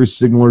pretty clear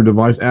signaler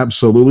device.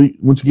 Absolutely.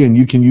 Once again,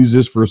 you can use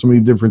this for so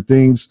many different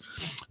things.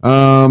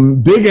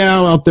 Big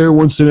Al out there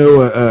wants to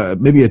know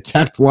maybe a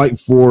tact light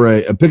for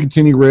a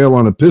Picatinny rail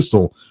on a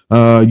pistol.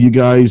 You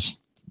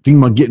guys think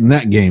about getting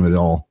that game at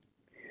all?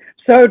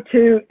 So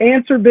to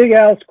answer Big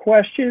Al's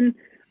question,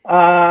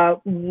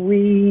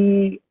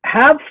 we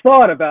have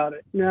thought about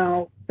it.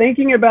 Now,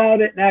 thinking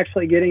about it and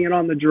actually getting it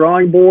on the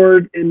drawing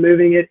board and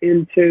moving it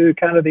into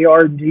kind of the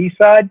R&D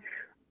side,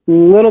 a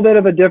little bit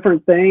of a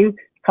different thing.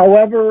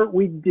 However,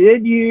 we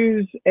did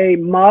use a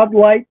mod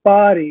light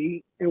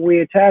body and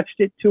we attached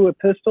it to a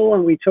pistol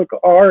and we took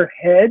our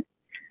head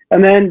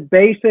and then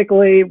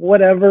basically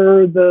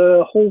whatever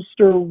the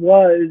holster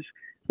was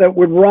that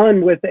would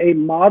run with a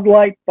mod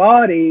light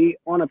body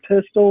on a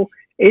pistol,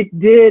 it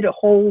did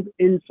hold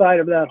inside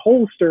of that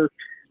holster.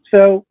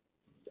 So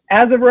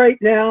as of right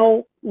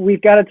now,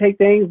 we've got to take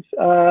things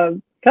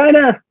kind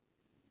of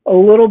a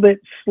little bit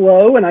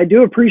slow. And I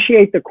do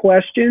appreciate the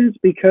questions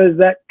because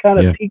that kind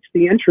of piques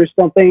the interest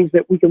on things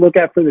that we can look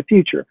at for the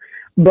future.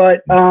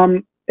 But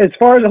as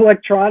far as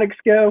electronics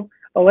go,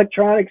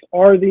 electronics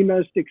are the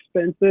most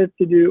expensive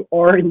to do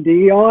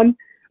R&D on.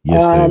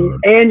 Yes, they are.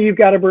 And you've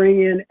got to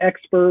bring in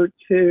experts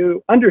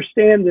who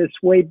understand this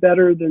way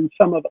better than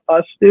some of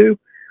us do.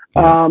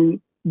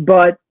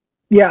 But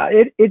yeah,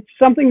 it's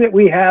something that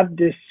we have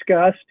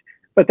discussed,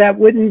 but that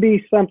wouldn't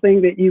be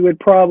something that you would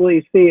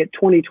probably see at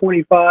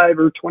 2025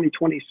 or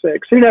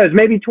 2026. Who knows?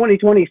 Maybe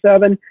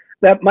 2027,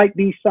 that might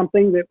be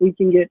something that we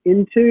can get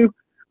into.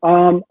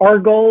 Our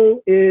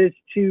goal is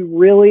to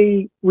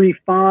really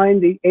refine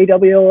the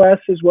AWLS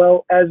as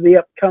well as the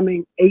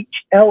upcoming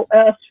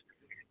HLS.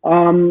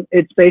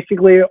 It's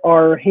basically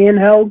our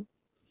handheld.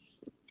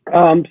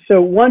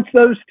 So once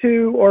those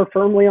two are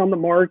firmly on the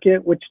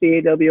market, which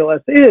the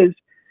AWLS is,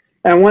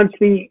 and once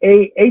the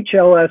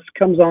HLS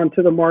comes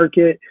onto the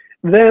market,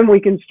 then we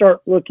can start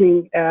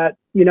looking at,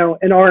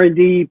 an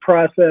R&D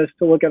process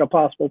to look at a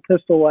possible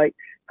pistol light.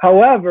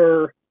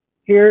 However,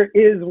 here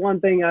is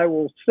one thing I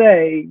will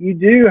say. You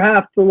do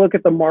have to look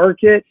at the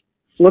market,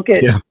 look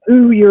at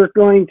who you're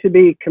going to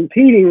be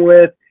competing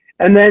with,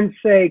 and then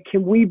say,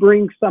 can we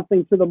bring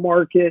something to the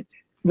market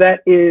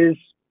that is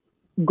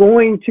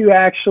going to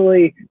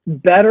actually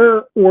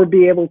better or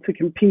be able to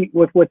compete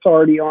with what's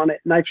already on it?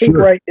 And I think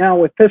right now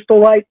with pistol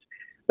lights,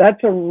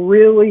 that's a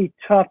really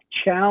tough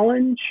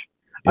challenge.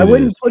 I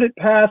wouldn't put it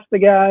past the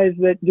guys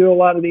that do a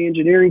lot of the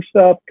engineering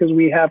stuff because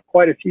we have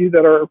quite a few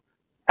that are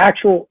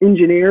actual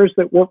engineers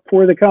that work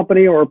for the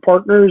company or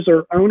partners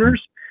or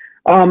owners.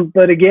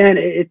 But again,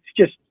 it's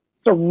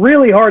a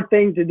really hard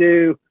thing to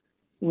do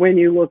when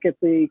you look at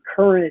the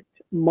current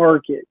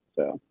market.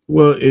 So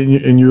well,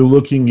 and you're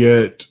looking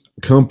at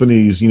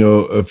companies,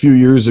 a few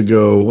years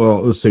ago,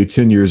 well, let's say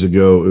 10 years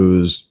ago, it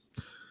was,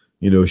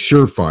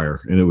 Surefire,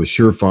 and it was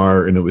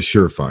Surefire, and it was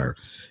Surefire.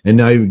 And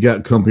now you've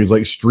got companies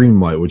like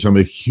Streamlight, which I'm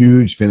a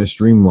huge fan of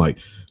Streamlight,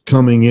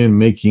 coming in,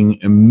 making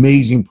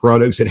amazing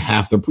products at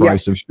half the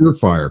price of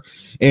Surefire.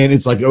 And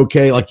it's like,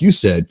 okay, like you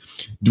said,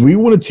 do we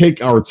want to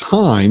take our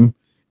time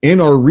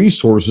and our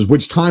resources,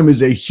 which time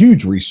is a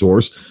huge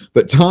resource,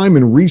 but time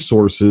and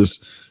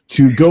resources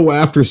to go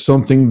after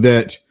something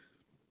that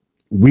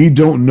we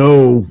don't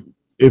know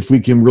if we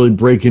can really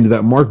break into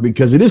that market,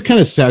 because it is kind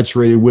of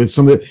saturated with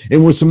some of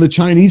the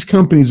Chinese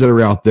companies that are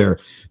out there.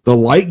 The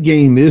light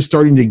game is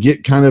starting to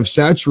get kind of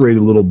saturated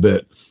a little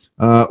bit.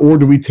 Or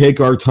do we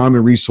take our time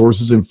and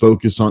resources and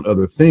focus on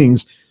other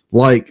things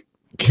like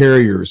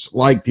carriers,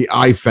 like the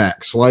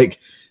IFACs, like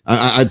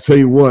I tell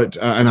you what,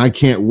 and I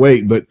can't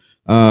wait, but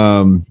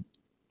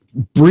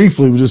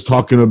briefly, we're just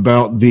talking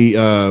about the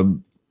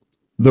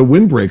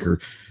windbreaker.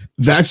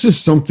 that's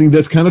just something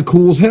that's kind of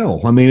cool as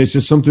hell. I mean, it's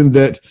just something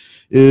that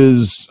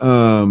is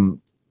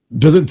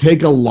doesn't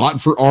take a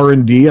lot for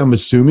R&D, I'm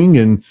assuming.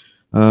 And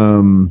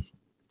I'm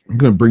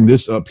going to bring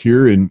this up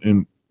here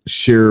and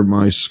share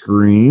my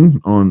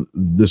screen on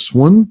this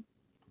one.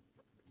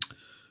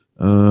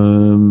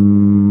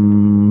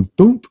 Boom,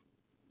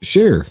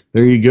 share.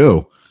 There you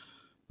go.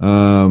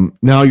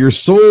 Now you're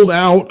sold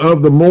out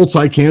of the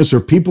multicams. There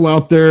are people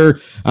out there.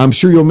 I'm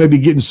sure you'll maybe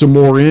getting some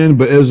more in,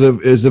 but as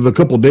of a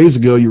couple of days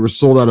ago, you were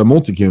sold out of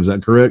multicam. Is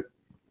that correct?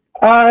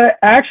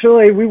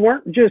 Actually, we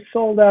weren't just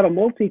sold out of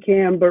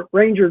multicam, but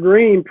Ranger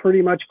Green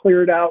pretty much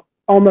cleared out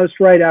almost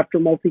right after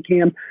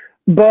multicam.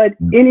 But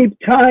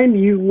anytime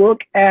you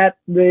look at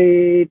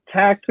the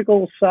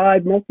tactical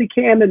side,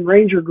 multicam and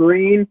Ranger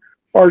Green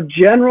are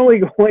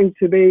generally going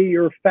to be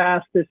your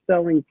fastest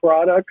selling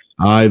products.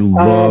 I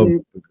love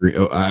the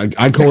green.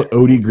 I call it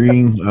Odie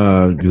green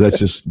because that's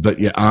just, but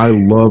yeah, I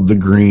love the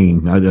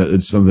green.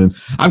 It's something,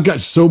 I've got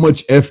so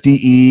much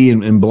FDE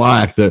and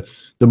black that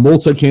the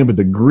multicam, but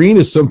the green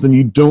is something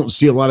you don't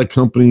see a lot of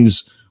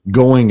companies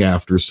going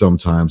after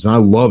sometimes. And I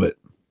love it.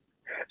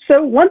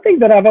 So one thing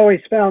that I've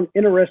always found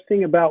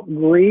interesting about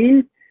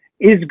green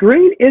is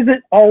green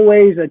isn't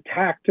always a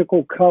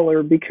tactical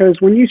color,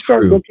 because when you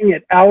start looking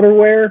at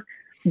outerwear,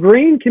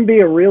 green can be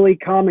a really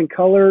common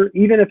color.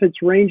 Even if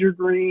it's Ranger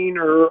Green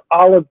or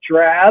olive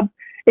drab,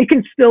 it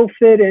can still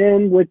fit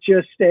in with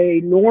just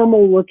a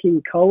normal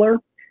looking color.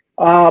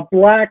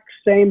 Black,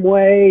 same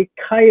way.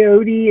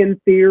 Coyote, in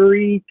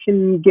theory,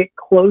 can get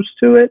close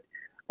to it.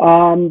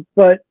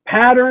 But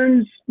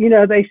patterns,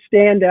 they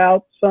stand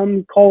out.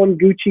 Some call them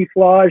Gucci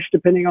flage,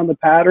 depending on the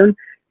pattern.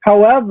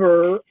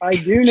 However, I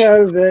do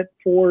know that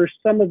for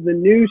some of the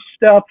new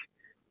stuff,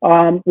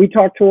 we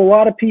talked to a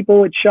lot of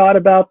people at SHOT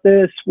about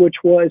this, which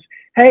was,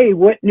 hey,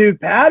 what new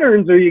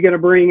patterns are you going to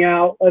bring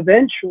out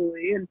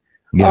eventually?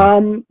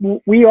 And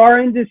we are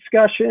in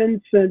discussion,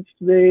 since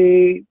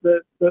the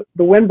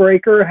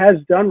windbreaker has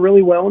done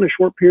really well in a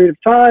short period of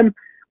time.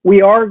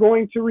 We are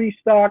going to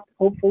restock,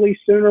 hopefully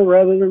sooner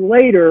rather than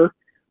later.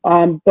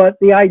 But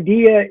the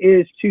idea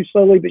is to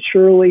slowly but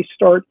surely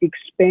start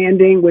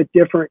expanding with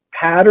different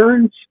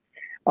patterns.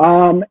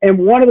 And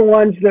one of the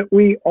ones that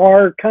we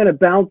are kind of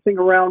bouncing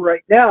around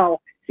right now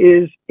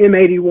is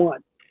M81.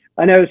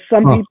 I know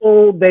some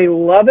people, they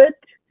love it.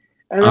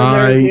 And then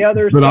there's the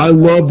other but I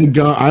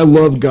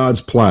love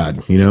God's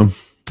plaid,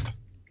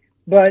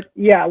 But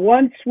yeah,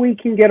 once we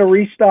can get a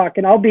restock,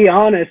 and I'll be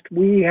honest,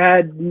 we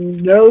had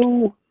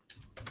no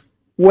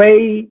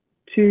way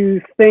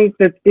to think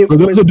that it for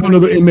those was. who don't know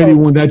the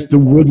M81, that's the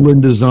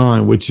woodland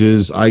design, which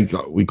is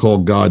we call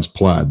God's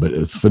plaid, but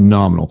it's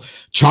phenomenal.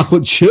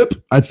 Chocolate chip,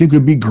 I think,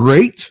 would be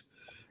great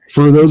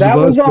for those of us. That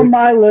was on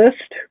my list.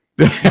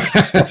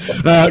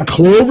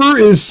 Clover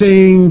is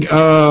saying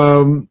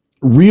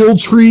real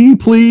tree,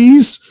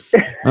 please.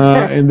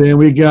 And then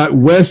we got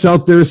Wes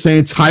out there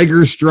saying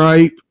tiger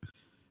stripe.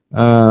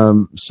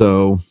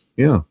 So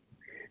yeah.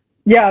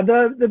 Yeah,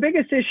 the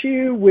biggest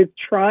issue with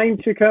trying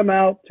to come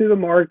out to the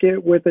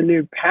market with a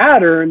new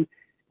pattern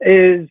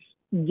is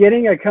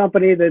getting a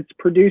company that's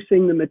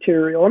producing the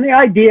material. And the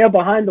idea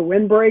behind the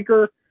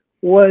windbreaker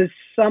was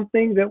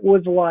something that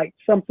was light,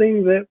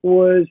 something that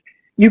was,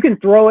 you can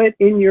throw it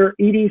in your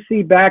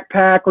EDC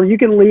backpack or you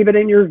can leave it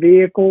in your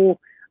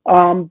vehicle.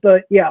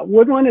 But yeah,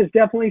 woodland is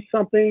definitely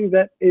something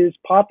that is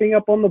popping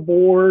up on the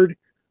board.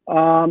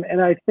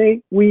 And I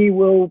think we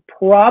will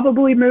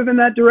probably move in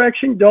that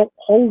direction. Don't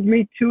hold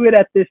me to it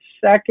at this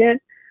second.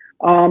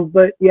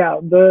 But yeah,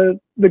 the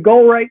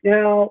goal right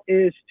now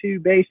is to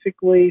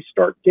basically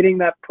start getting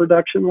that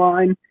production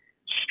line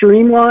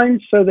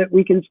streamlined so that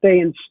we can stay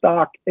in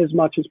stock as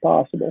much as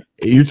possible.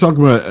 You're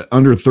talking about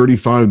under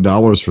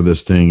 $35 for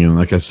this thing. And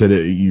like I said,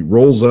 it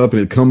rolls up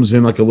and it comes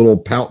in like a little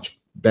pouch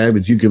bag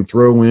that you can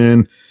throw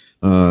in.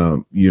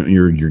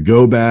 Your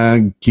go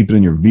bag, keep it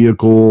in your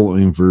vehicle. I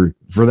mean, for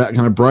that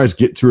kind of price,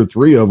 get 2 or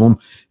 3 of them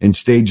and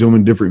stage them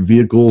in different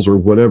vehicles or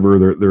whatever.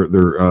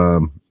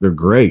 They're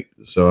great.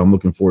 So I'm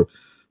looking for,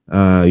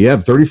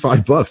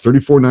 $35,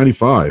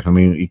 $34.95. I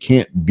mean, you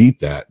can't beat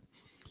that.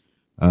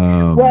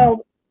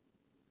 Well,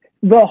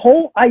 the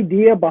whole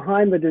idea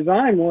behind the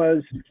design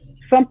was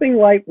something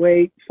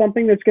lightweight,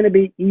 something that's going to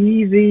be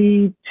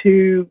easy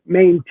to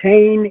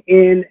maintain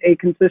in a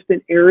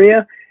consistent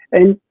area.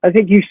 And I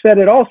think you said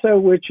it also,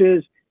 which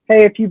is,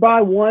 hey, if you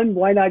buy one,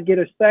 why not get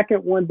a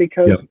second one?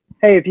 Because,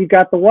 hey, if you've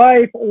got the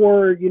wife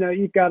or,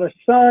 you've got a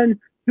son,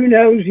 who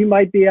knows, you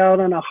might be out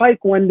on a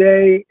hike one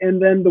day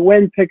and then the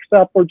wind picks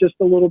up or just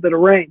a little bit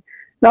of rain.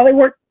 Now, they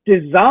weren't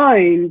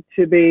designed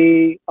to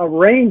be a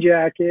rain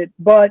jacket,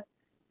 but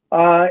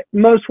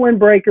most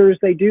windbreakers,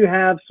 they do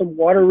have some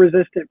water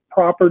resistant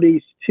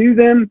properties to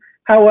them.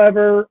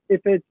 However,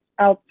 if it's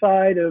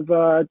outside of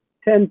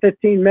 10,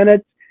 15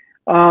 minutes,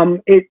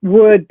 it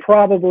would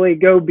probably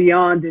go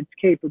beyond its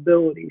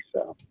capability.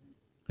 So,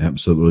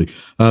 absolutely.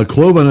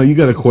 Clove, I know you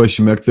got a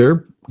question back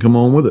there. Come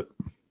on with it.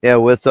 Yeah,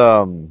 with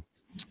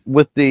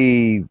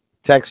the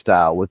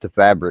textile, with the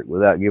fabric,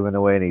 without giving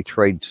away any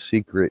trade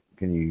secret,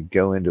 can you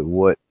go into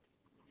what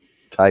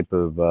type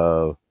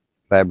of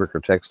fabric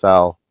or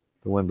textile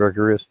the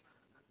windbreaker is?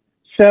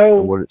 So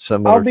Or what it's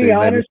similar I'll be to,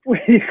 honest maybe?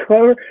 with you,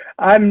 Clover.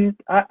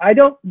 I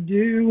don't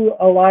do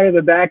a lot of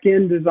the back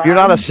end You're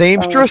not a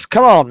design. seamstress?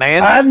 Come on,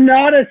 man. I'm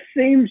not a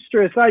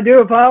seamstress. I do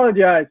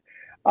apologize.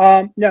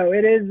 No,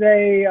 it is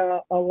a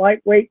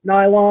lightweight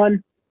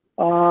nylon.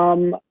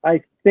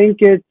 I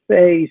think it's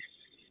a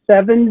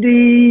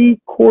 70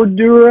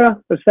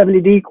 Cordura, a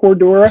 70D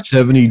Cordura.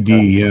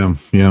 70D, yeah.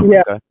 Yeah.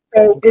 Okay.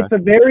 So Okay. it's a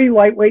very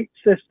lightweight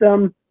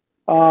system.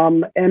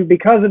 And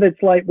because of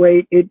its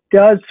lightweight, it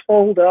does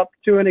fold up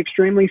to an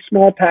extremely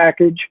small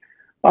package.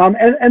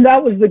 And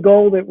that was the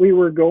goal that we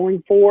were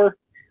going for.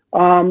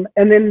 And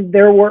then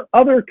there were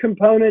other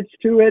components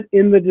to it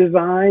in the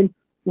design.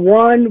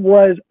 One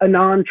was a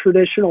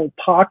non-traditional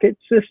pocket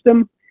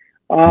system.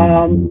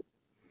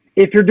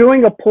 If you're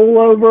doing a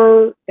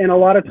pullover, and a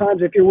lot of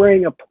times if you're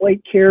wearing a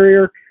plate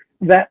carrier,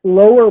 that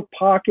lower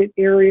pocket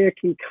area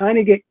can kind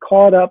of get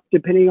caught up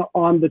depending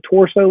on the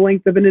torso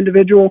length of an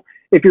individual.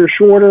 If you're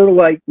shorter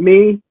like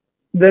me,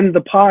 then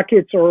the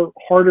pockets are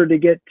harder to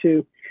get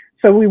to.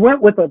 So we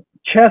went with a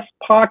chest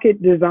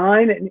pocket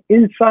design, and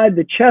inside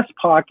the chest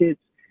pockets,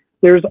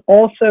 there's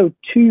also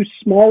two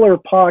smaller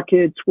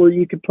pockets where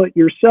you could put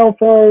your cell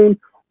phone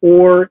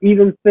or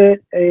even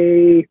fit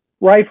a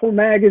rifle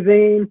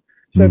magazine.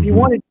 So if you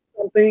wanted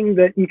something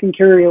that you can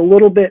carry a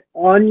little bit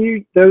on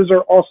you, those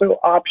are also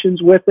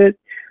options with it.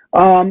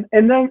 And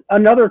then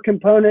another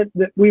component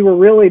that we were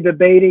really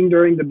debating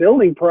during the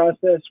building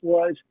process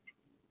was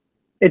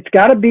it's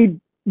got to be,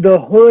 the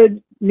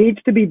hood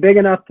needs to be big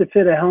enough to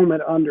fit a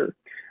helmet under.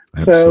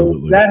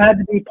 Absolutely. So that had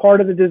to be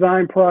part of the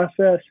design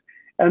process.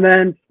 And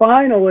then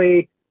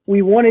finally,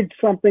 we wanted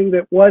something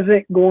that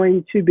wasn't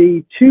going to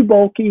be too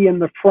bulky in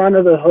the front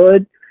of the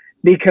hood,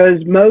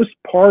 because most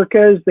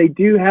parkas, they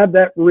do have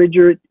that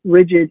rigid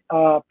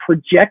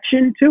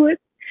projection to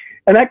it.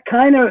 And that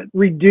kind of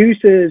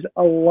reduces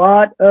a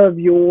lot of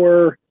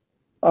your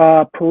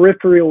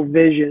peripheral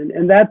vision.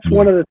 And that's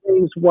one of the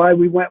things why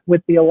we went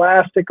with the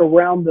elastic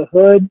around the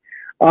hood.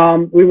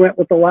 We went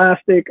with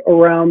elastic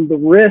around the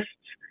wrists.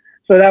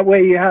 So that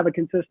way you have a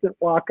consistent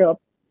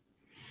lockup.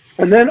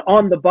 And then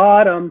on the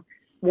bottom,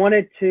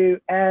 wanted to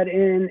add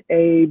in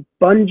a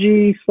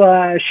bungee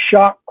 /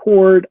 shock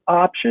cord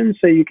option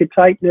so you could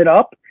tighten it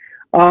up,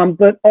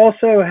 but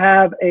also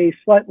have a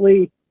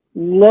slightly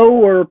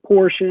lower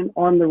portion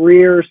on the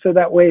rear, so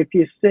that way if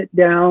you sit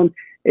down,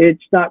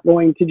 it's not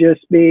going to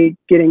just be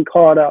getting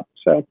caught up.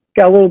 So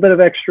got a little bit of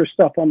extra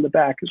stuff on the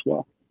back as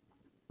well.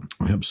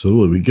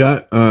 Absolutely. We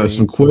got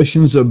some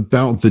questions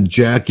about the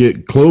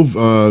jacket. Clove,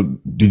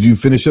 did you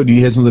finish up? Do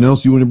you have something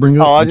else you want to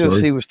bring up? Oh,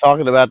 he was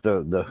talking about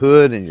the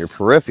hood and your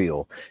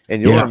peripheral, and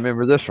you'll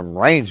remember this from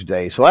range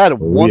day. So I had a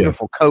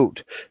wonderful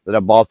coat that I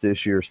bought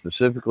this year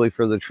specifically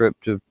for the trip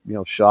to,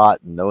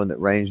 shot, and knowing that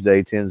range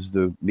day tends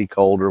to be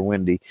cold or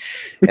windy.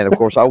 And of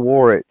course I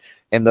wore it,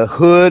 and the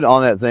hood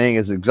on that thing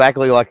is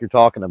exactly like you're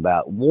talking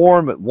about.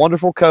 Warm,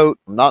 wonderful coat.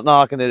 I'm not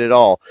knocking it at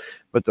all,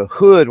 but the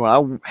hood, when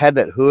I had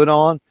that hood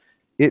on,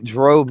 it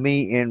drove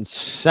me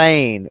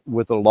insane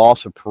with the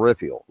loss of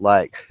peripheral.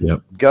 Like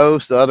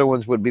Ghost, the other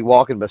ones would be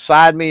walking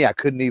beside me. I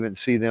couldn't even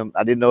see them.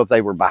 I didn't know if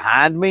they were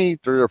behind me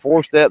 3 or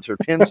 4 steps or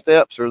 10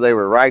 steps, or they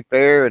were right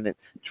there, and it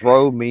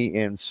drove me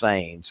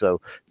insane.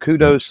 So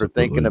kudos for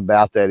thinking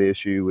about that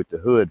issue with the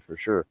hood for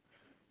sure.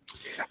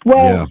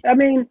 Well, I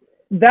mean,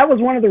 that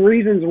was one of the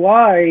reasons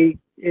why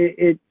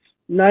it's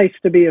nice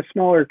to be a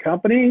smaller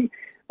company.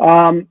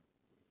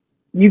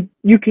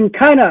 You can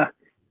kind of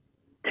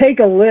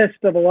take a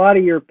list of a lot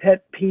of your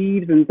pet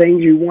peeves and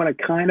things you want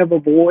to kind of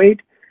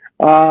avoid.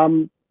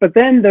 But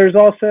then there's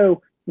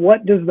also,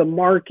 what does the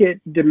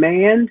market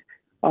demand?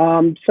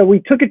 So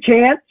we took a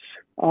chance.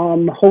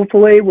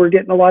 Hopefully we're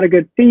getting a lot of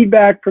good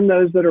feedback from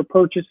those that are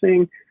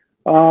purchasing.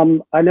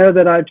 I know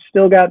that I've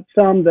still got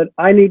some that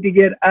I need to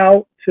get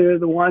out to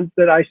the ones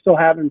that I still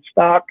have in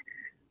stock.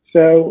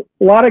 So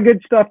a lot of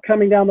good stuff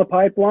coming down the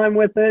pipeline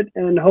with it,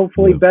 and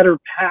hopefully better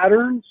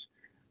patterns.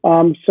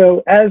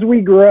 So as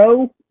we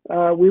grow,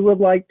 we would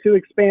like to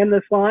expand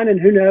this line, and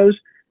who knows,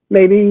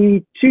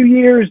 maybe 2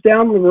 years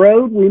down the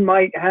road, we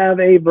might have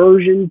a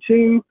version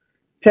 2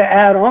 to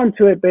add on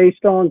to it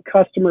based on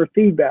customer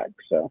feedback.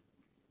 So,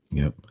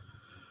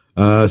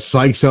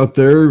 Sykes out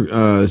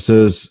there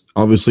says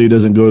obviously he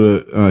doesn't go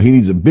to, he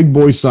needs a big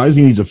boy size.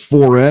 He needs a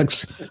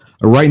 4X.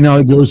 Right now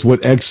it goes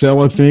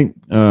XL, I think,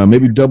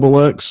 maybe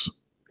XX.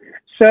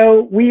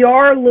 So we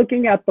are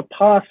looking at the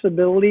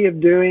possibility of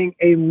doing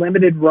a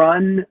limited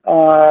run,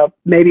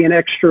 maybe an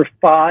extra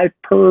 5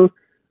 per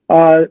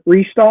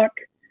restock.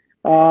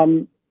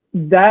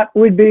 That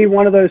would be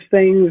one of those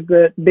things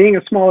that, being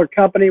a smaller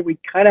company, we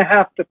kind of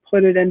have to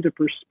put it into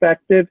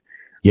perspective.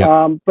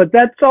 But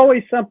that's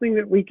always something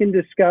that we can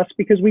discuss,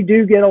 because we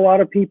do get a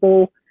lot of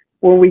people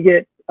when we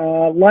get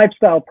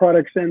lifestyle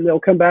products in, they'll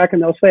come back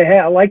and they'll say, hey,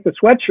 I like the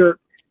sweatshirt.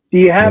 Do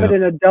you have it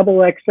in a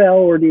XXL,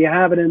 or do you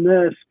have it in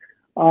this?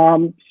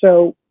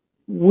 So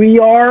we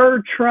are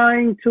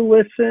trying to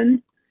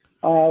listen.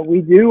 We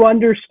do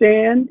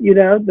understand,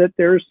 that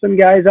there's some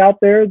guys out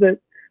there that,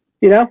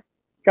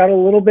 got a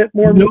little bit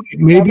more.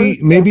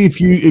 Maybe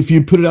if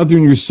you put it out there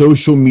in your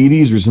social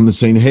medias or something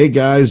saying, hey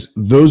guys,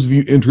 those of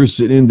you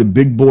interested in the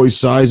big boy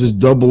sizes,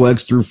 double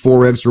X through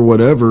 4X or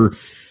whatever,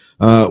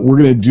 we're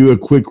going to do a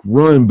quick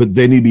run, but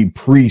they need to be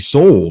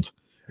pre-sold.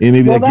 And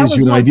maybe that gives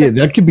you an idea.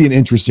 That could be an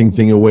interesting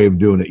thing, a way of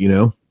doing it, you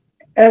know?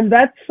 And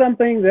that's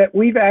something that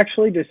we've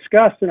actually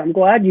discussed, and I'm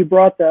glad you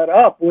brought that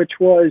up, which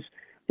was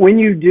when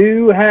you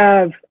do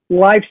have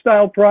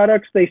lifestyle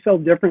products, they sell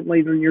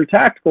differently than your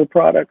tactical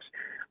products.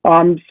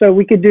 So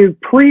we could do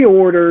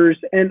pre-orders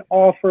and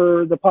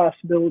offer the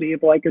possibility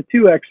of like a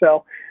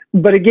 2XL.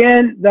 But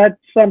again, that's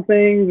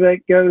something that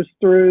goes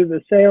through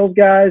the sales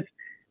guys.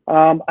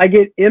 I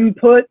get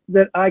input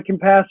that I can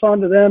pass on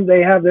to them.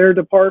 They have their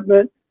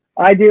department.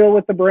 I deal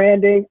with the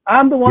branding.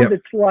 I'm the one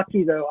that's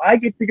lucky, though. I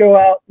get to go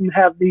out and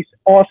have these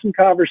awesome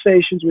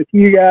conversations with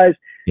you guys,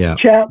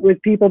 chat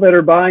with people that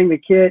are buying the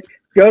kit,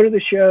 go to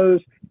the shows,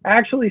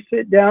 actually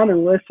sit down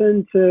and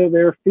listen to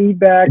their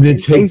feedback. And then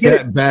take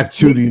that back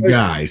to the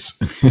guys.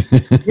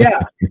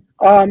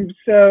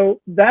 So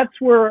that's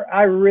where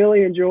I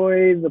really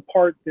enjoy the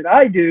part that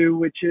I do,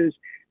 which is,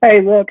 hey,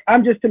 look,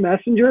 I'm just a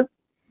messenger.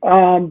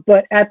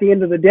 But at the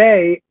end of the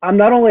day, I'm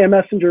not only a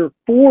messenger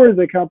for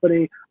the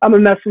company, I'm a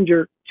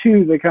messenger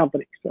to the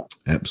company. So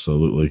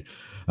absolutely.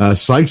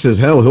 Sykes says,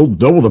 hell, he'll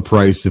double the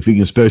price if he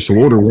can special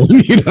order one,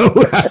 you know.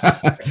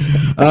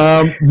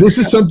 This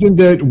is something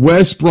that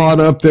Wes brought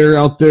up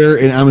out there,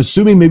 and I'm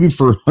assuming maybe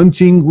for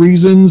hunting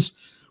reasons,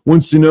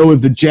 wants to know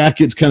if the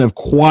jacket's kind of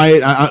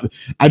quiet.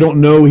 I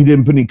don't know. He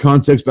didn't put any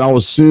context, but I'll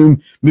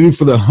assume maybe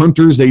for the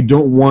hunters, they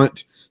don't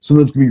want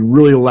something that's going to be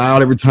really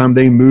loud every time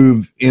they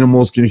move.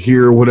 Animals can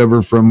hear or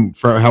whatever from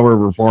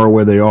however far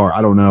away they are.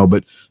 I don't know,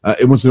 but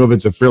it wants to know if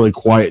it's a fairly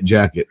quiet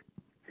jacket.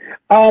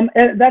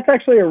 And that's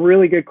actually a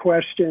really good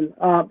question,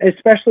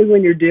 especially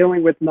when you're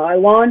dealing with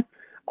nylon.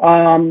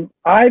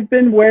 I've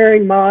been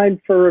wearing mine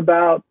for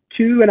about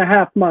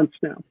 2.5 months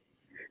now.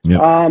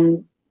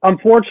 Yep.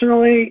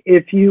 Unfortunately,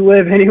 if you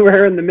live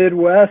anywhere in the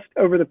Midwest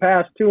over the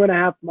past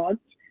 2.5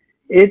 months,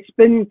 it's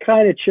been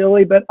kind of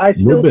chilly, but I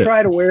still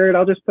try to wear it.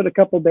 I'll just put a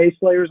couple base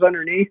layers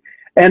underneath.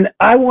 And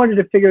I wanted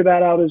to figure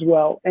that out as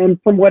well. And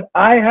from what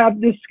I have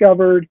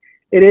discovered,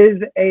 it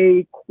is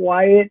a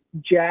quiet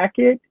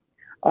jacket.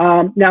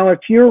 Now,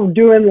 if you're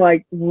doing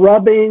like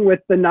rubbing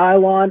with the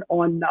nylon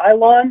on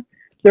nylon,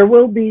 there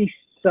will be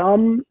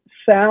some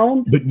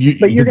sound. But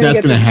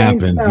that's going to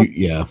happen. That's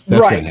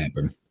going to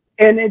happen.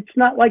 And it's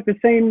not like the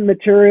same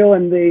material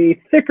in the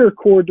thicker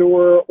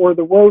corridor or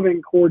the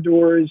woven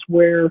corridors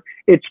where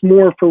it's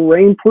more for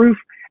rainproof.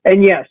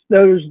 And yes,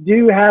 those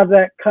do have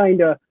that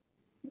kind of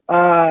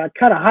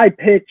high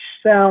pitched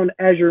sound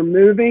as you're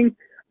moving.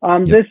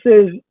 This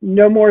is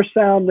no more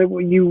sound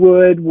than you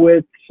would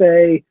with,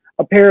 say,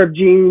 a pair of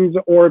jeans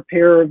or a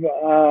pair of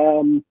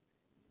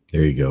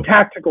there you go,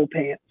 tactical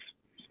pants.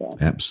 So.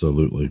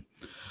 Absolutely.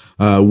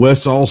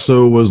 Wes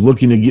also was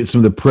looking to get some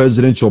of the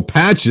presidential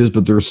patches,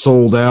 but they're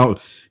sold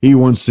out. He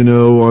wants to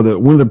know,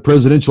 when are the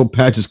presidential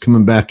patches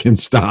coming back in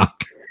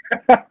stock?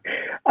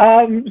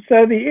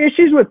 So the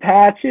issues with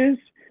patches,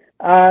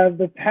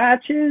 the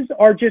patches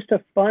are just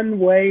a fun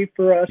way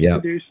for us to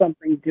do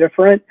something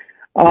different.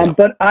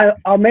 But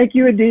I'll make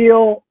you a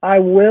deal. I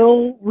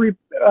will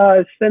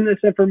send this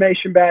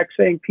information back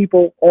saying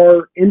people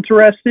are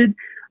interested.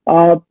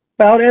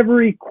 About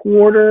every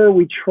quarter,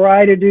 we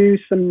try to do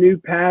some new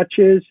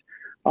patches.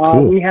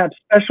 Cool. We have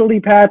specialty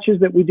patches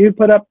that we do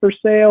put up for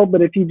sale,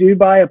 but if you do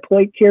buy a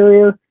plate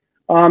carrier,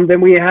 then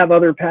we have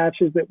other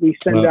patches that we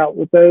send out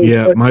with those.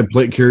 Yeah, but my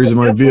plate carrier's in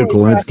my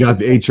vehicle, and it's got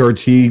the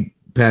HRT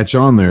patch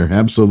on there.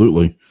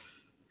 Absolutely.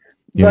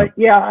 But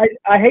I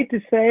hate to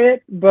say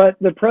it, but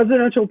the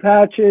presidential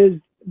patches,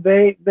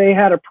 they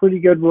had a pretty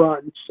good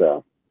run.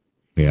 So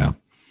yeah.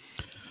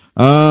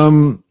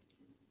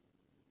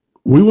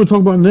 We want to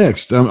talk about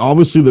next.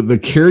 Obviously, the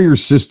carrier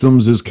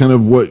systems is kind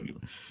of what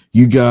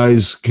you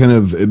guys kind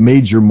of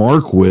made your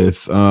mark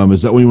with.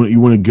 Is that what you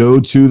want to go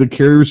to, the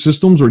carrier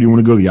systems, or do you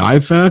want to go to the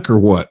IFAC, or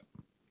what?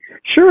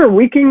 Sure,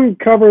 we can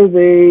cover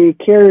the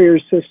carrier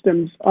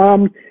systems.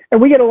 And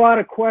we get a lot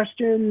of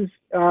questions,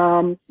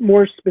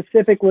 more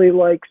specifically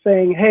like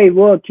saying, hey,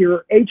 look,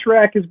 your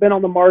HRAC has been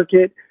on the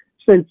market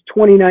since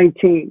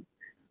 2019.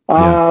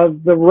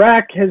 The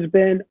rack has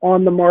been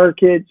on the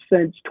market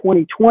since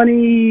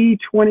 2020.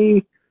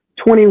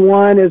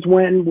 2021 is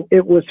when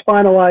it was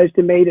finalized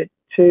and made it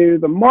to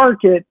the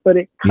market, but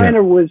it kind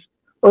of was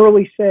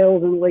early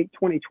sales in late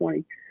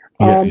 2020.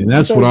 And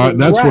that's what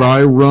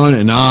I run,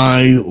 and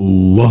I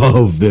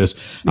love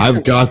this.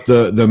 I've got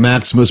the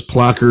Maximus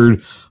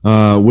placard,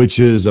 which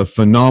is a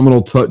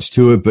phenomenal touch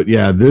to it. But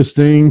yeah, this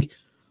thing,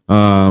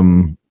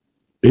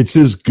 it's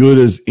as good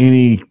as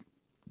any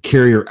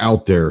carrier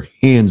out there,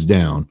 hands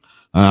down.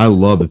 I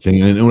love the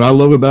thing, and what I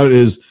love about it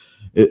is,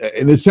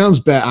 and it sounds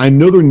bad, I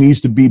know there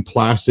needs to be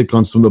plastic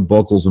on some of the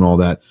buckles and all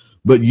that,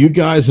 but you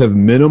guys have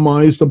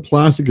minimized the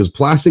plastic because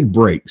plastic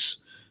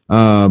breaks.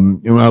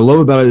 And what I love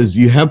about it is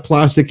you have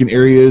plastic in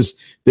areas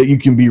that you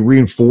can be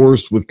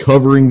reinforced with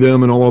covering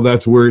them and all of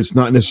that to where it's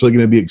not necessarily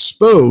going to be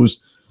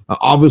exposed.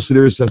 Obviously,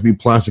 there has to be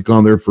plastic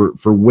on there for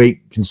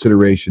weight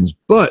considerations.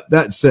 But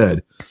that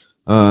said,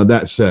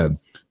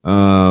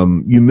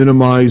 you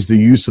minimize the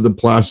use of the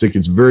plastic.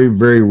 It's very,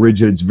 very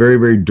rigid. It's very,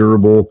 very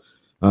durable.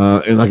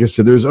 And like I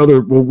said, there's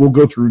other. We'll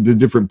go through the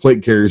different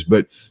plate carriers,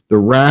 but the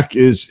rack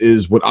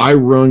is what I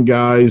run,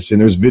 guys. And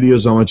there's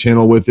videos on my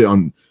channel with it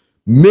on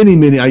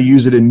many. I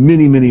use it in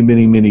many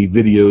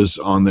videos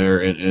on there,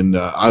 and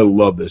I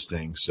love this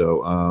thing.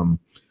 So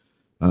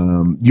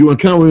you want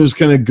to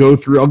kind of go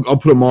through. I'll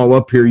put them all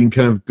up here. You can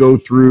kind of go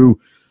through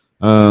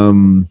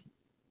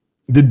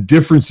the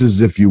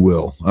differences, if you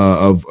will,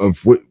 of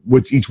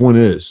what each one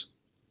is.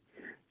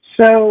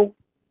 So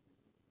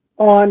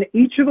on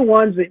each of the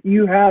ones that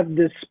you have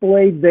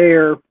displayed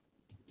there,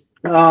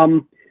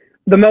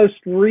 the most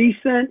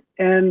recent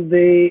and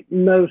the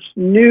most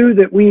new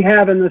that we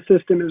have in the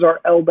system is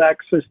our LBAC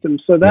system.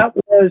 So that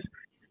was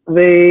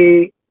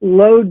the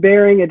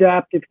load-bearing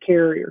adaptive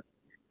carrier.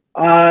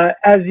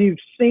 As you've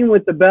seen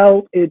with the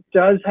belt, it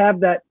does have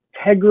that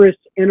Tegris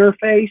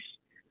interface.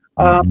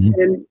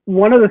 And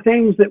one of the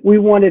things that we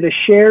wanted a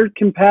shared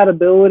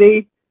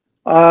compatibility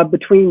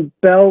between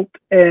belt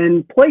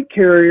and plate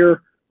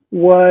carrier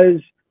was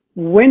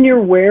when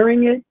you're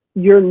wearing it,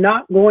 you're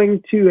not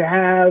going to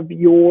have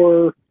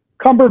your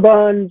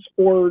cummerbunds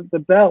or the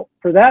belt,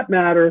 for that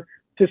matter,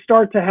 to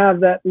start to have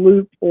that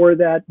loop or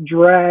that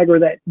drag or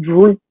that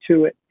droop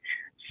to it.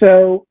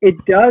 So it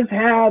does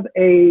have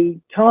a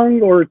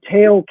tongue or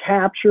tail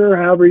capture,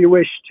 however you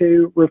wish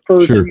to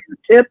refer to your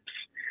tips.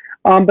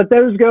 But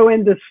those go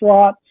into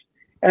slots,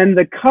 and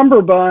the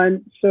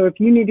cummerbund. So if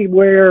you need to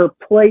wear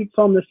plates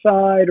on the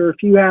side, or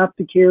if you have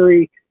to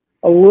carry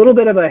a little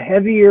bit of a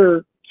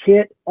heavier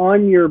kit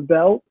on your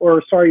belt,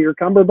 or your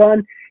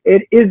cummerbund,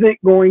 it isn't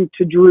going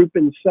to droop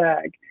and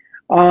sag.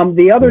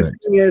 The other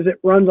thing is it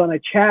runs on a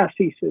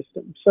chassis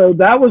system. So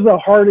that was the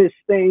hardest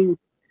thing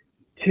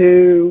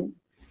to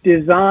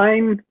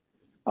design.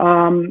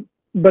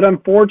 But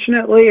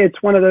unfortunately,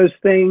 it's one of those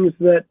things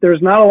that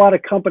there's not a lot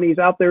of companies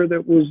out there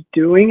that was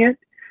doing it.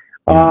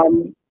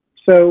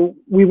 So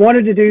we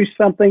wanted to do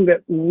something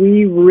that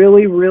we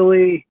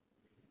really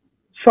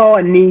saw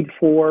a need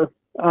for.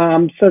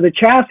 So the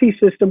chassis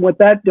system, what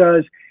that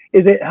does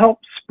is it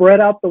helps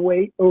spread out the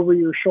weight over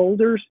your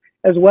shoulders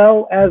as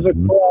well as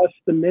across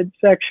the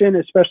midsection,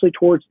 especially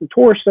towards the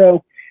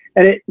torso.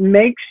 And it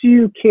makes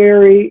you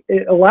carry,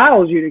 it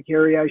allows you to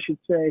carry, I should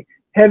say,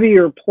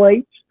 heavier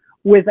plates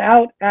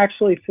without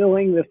actually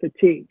feeling the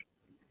fatigue.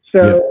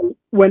 So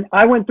when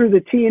I went through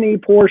the T&E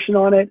portion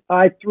on it,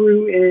 I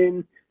threw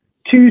in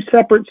 2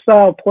 separate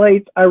style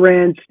plates. I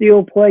ran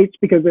steel plates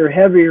because they're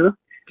heavier.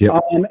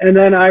 And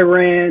then I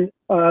ran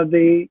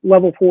the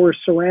level 4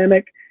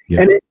 ceramic.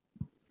 And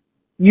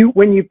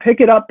when you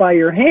pick it up by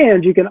your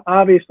hand, you can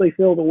obviously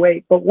feel the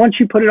weight. But once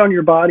you put it on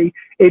your body,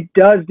 it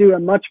does do a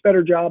much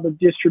better job of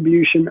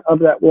distribution of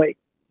that weight.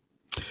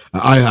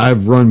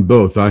 I've run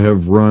both. I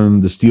have run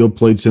the steel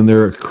plates in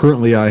there.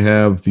 Currently, I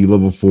have the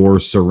level 4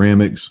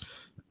 ceramics.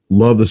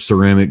 Love the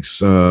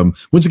ceramics.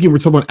 Once again, we're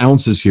talking about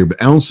ounces here,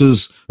 but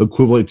ounces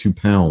equivalent to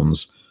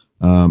pounds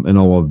and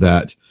all of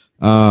that.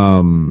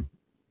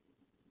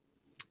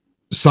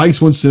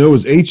 Sykes wants to know,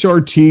 is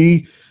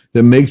HRT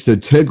that makes the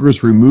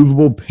Tegris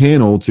removable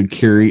panel to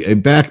carry a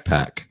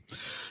backpack?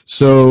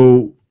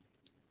 So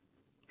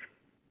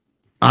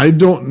I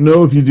don't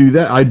know if you do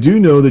that. I do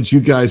know that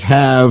you guys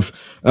have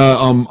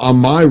on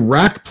my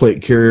rack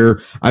plate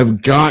carrier,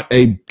 I've got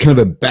a kind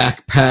of a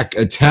backpack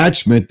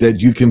attachment that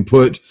you can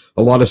put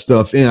a lot of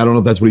stuff in. I don't know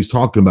if that's what he's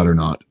talking about or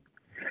not.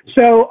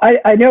 So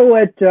I know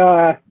what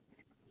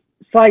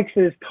Sykes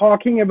is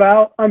talking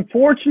about.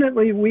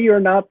 Unfortunately, we are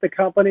not the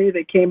company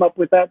that came up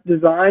with that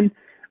design.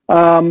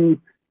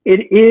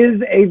 It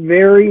is a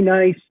very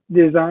nice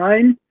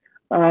design,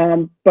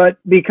 but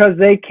because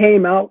they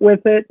came out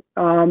with it,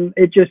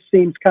 it just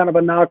seems kind of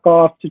a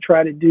knockoff to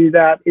try to do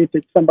that if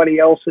it's somebody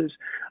else's.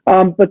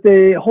 But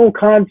the whole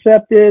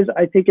concept is,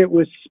 I think it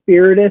was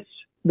Spiritus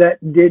that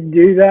did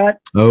do that.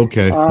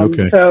 Okay.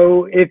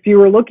 So if you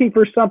were looking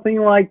for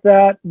something like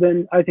that,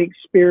 then I think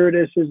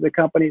Spiritus is the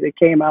company that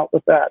came out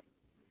with that.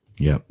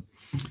 Yep.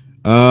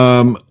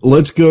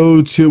 Let's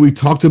go to, we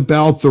talked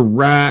about the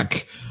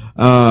rack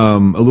a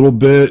little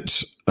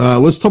bit.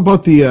 Let's talk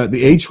about the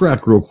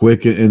HRAC real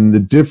quick and the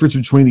difference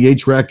between the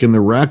HRAC and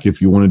the rack,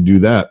 if you want to do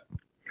that.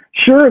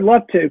 Sure, I'd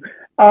love to.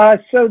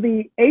 So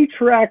the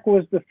HRAC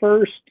was the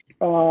first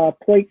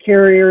plate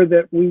carrier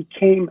that we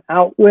came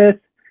out with.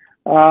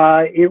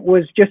 It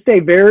was just a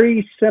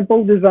very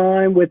simple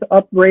design with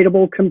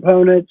upgradable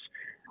components,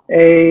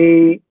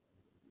 a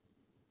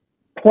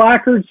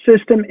placard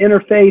system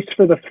interface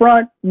for the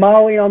front,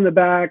 Molly on the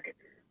back.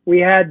 We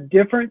had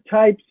different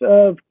types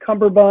of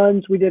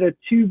cummerbunds. We did a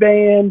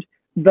 2-band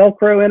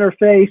Velcro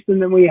interface, and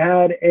then we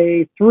had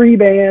a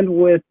 3-band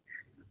with,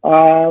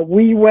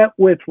 we went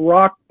with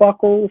rock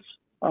buckles.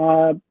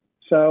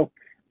 So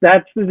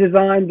that's the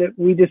design that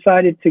we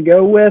decided to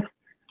go with.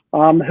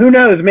 Who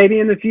knows, maybe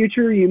in the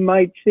future you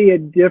might see a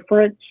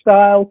different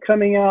style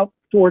coming out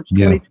towards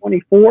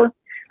 2024.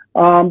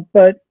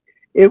 But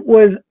It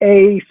was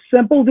a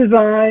simple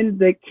design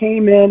that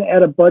came in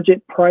at a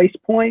budget price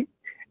point,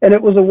 and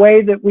it was a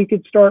way that we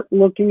could start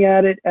looking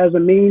at it as a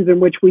means in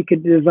which we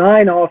could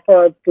design off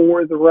of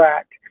for the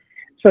rack.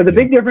 So the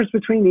big difference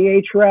between the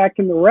H rack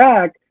and the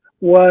rack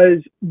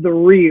was the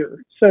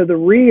rear. So the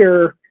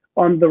rear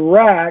on the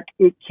rack,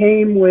 it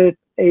came with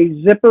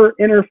a zipper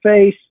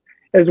interface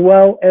as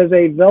well as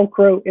a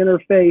Velcro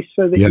interface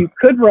so that you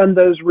could run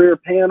those rear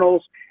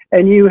panels,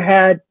 and you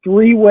had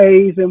 3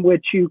 ways in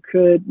which you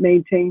could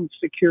maintain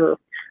secure.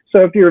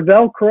 So if your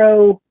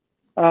Velcro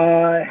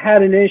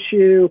had an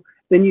issue,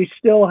 then you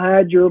still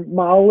had your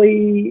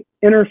MOLLE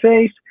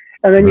interface,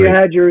 and then you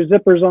had your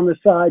zippers on the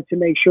side to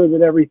make sure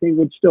that everything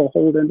would still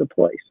hold into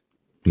place.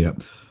 Yeah.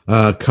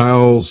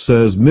 Kyle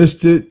says,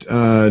 missed it.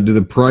 Does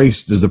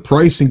the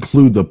price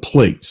include the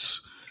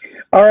plates?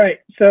 All right.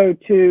 So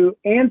to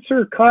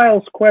answer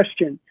Kyle's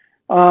question,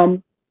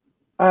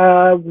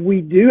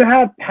 we do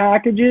have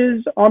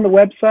packages on the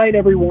website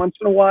every once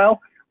in a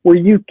while where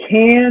you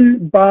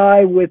can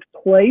buy with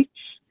plates.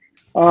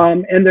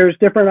 And there's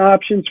different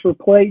options for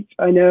plates.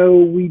 I know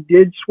we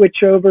did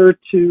switch over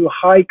to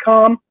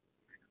HiCom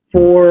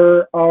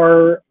for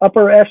our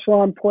upper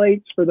echelon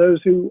plates. For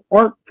those who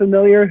aren't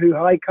familiar who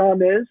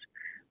HiCom is,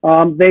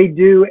 they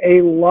do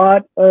a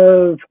lot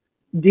of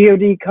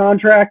DoD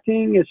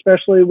contracting,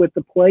 especially with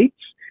the plates.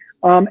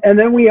 And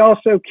then we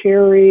also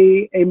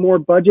carry a more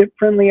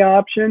budget-friendly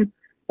option,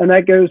 and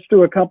that goes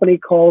through a company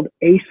called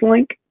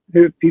AceLink.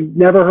 If you've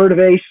never heard of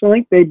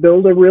AceLink, they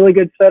build a really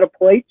good set of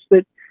plates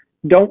that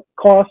don't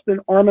cost an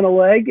arm and a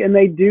leg, and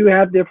they do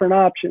have different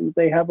options.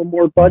 They have a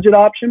more budget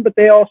option, but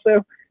they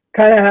also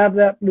kind of have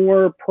that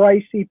more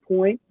pricey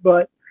point.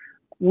 But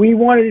we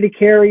wanted to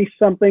carry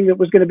something that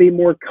was going to be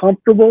more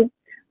comfortable.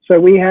 So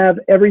we have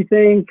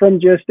everything from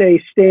just a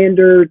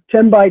standard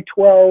 10 by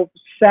 12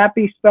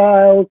 SAPI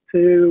style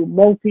to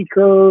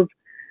multi-curve.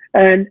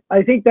 And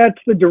I think that's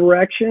the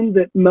direction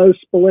that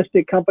most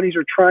ballistic companies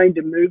are trying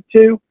to move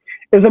to,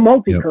 is a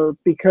multi-curve,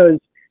 because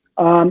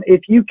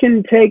if you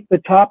can take the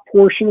top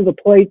portion of the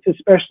plates,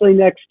 especially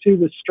next to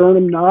the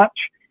sternum notch,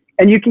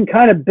 and you can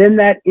kind of bend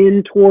that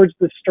in towards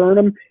the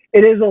sternum,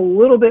 it is a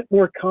little bit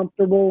more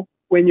comfortable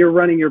when you're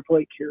running your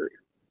plate carrier.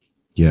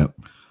 Yeah.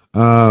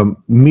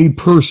 Me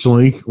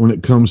personally, when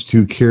it comes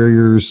to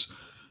carriers,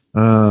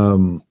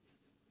 there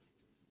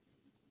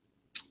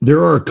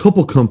are a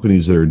couple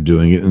companies that are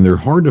doing it, and they're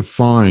hard to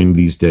find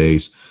these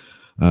days.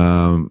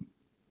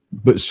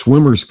 But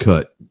swimmer's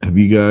cut. Have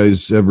you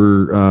guys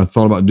ever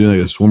thought about doing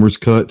like a swimmer's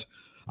cut?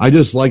 I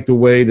just like the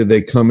way that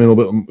they come in a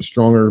little bit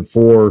stronger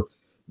for.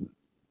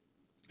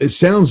 It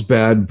sounds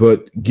bad,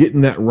 but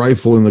getting that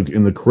rifle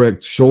in the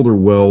correct shoulder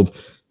weld,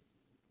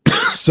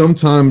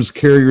 sometimes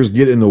carriers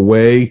get in the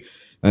way,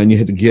 and you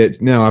have to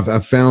get. Now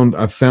I've found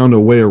a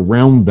way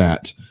around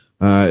that.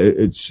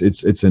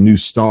 It's a new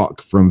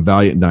stock from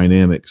Valiant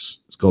Dynamics.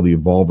 It's called the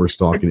Evolver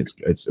stock, and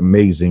it's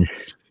amazing.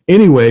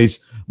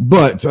 Anyways,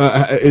 but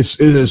is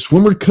a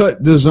swimmer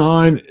cut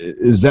design,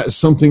 is that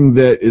something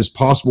that is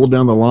possible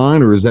down the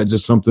line, or is that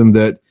just something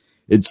that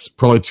it's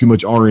probably too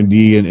much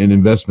R&D and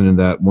investment in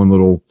that one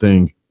little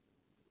thing?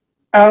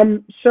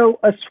 So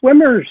a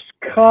swimmer's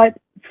cut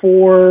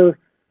for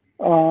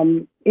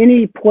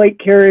any plate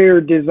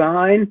carrier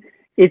design,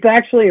 it's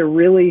actually a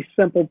really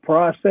simple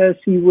process.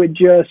 You would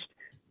just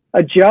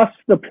adjust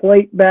the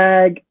plate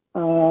bag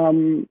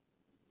dimensions,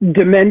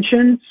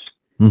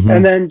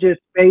 and then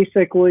just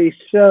basically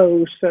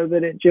sew so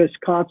that it just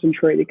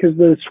concentrated, because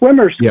the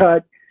swimmer's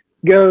cut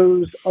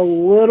goes a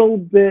little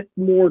bit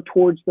more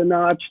towards the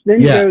notch, then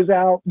goes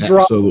out,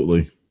 drops,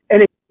 and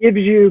it gives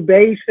you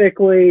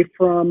basically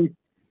from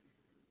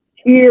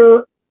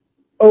here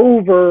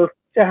over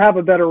to have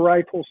a better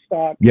rifle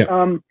stock.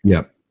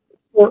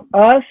 For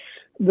us,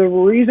 the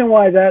reason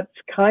why that's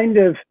kind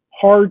of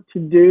hard to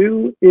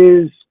do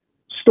is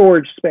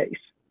storage space.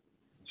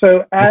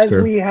 So as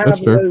we have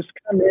those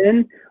come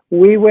in,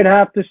 we would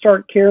have to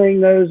start carrying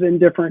those in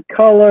different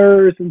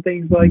colors and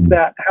things like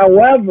that.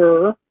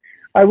 However,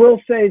 I will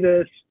say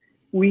this,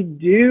 we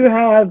do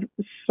have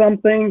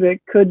something that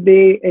could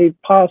be a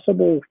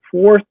possible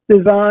fourth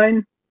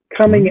design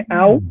coming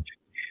out.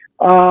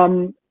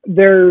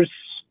 There's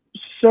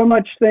so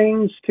much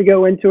things to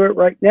go into it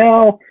right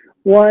now.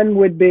 One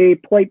would be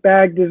plate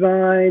bag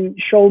design,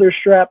 shoulder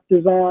strap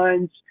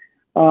designs,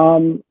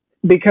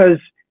 because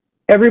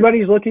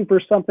everybody's looking for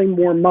something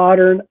more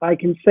modern. I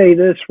can say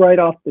this right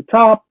off the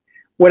top.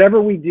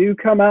 Whatever we do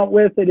come out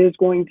with, it is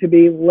going to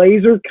be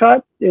laser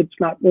cut. It's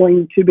not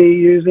going to be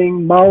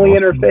using MOLLE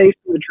interface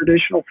in the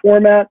traditional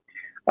format.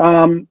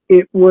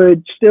 It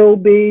would still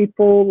be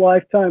full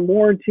lifetime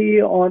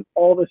warranty on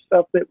all the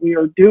stuff that we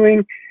are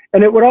doing.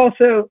 And it would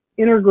also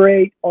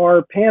integrate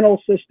our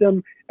panel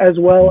system as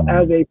well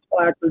as a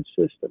placard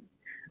system.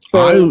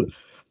 So,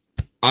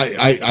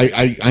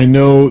 I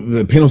know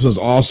the panel is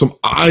awesome.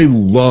 I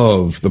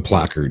love the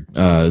placard.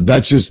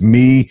 That's just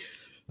me.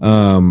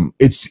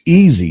 It's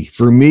easy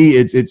for me.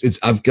 It's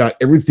I've got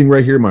everything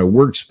right here in my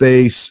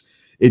workspace.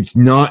 It's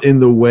not in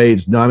the way.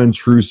 It's not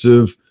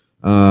intrusive.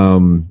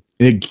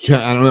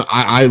 I don't know.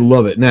 I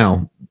love it.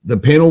 Now the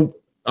panel,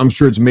 I'm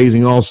sure it's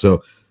amazing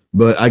also,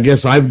 but I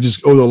guess I've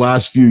just over the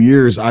last few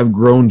years I've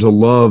grown to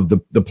love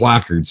the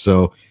placard.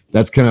 So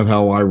that's kind of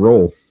how I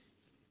roll.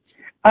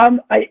 And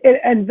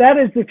that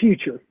is the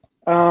future.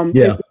 Yeah.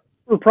 It's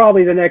for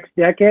probably the next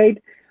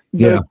decade.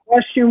 The Yeah.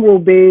 question will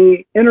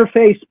be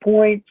interface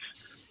points.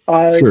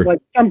 Sure. Like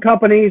some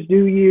companies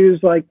do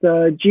use like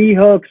the G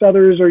hooks,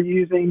 others are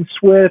using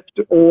Swift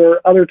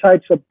or other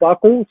types of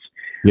buckles.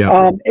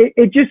 Yeah.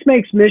 It just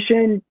makes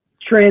mission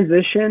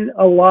transition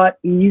a lot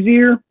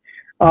easier.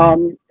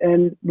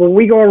 And when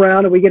we go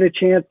around and we get a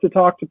chance to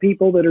talk to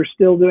people that are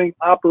still doing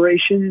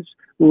operations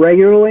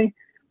regularly,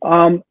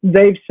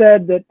 they've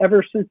said that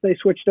ever since they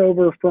switched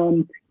over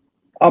from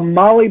a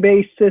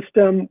Molly-based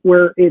system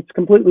where it's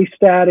completely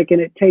static and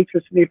it takes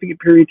a significant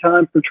period of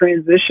time for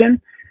transition,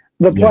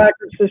 the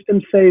placard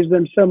system saves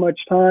them so much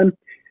time.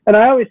 And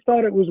I always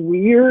thought it was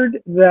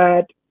weird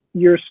that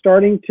you're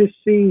starting to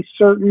see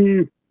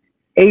certain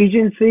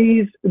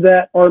agencies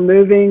that are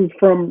moving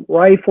from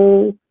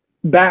rifle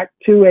back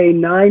to a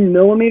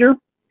 9mm,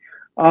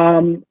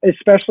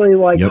 especially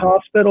like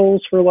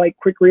hospitals for like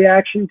quick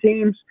reaction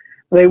teams.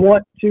 They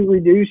want to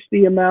reduce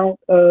the amount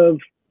of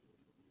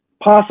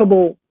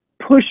possible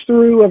push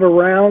through of a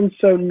round.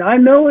 So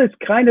 9mm is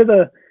kind of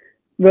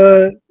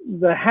the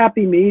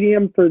happy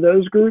medium for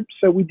those groups.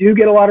 So we do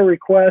get a lot of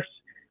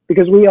requests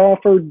because we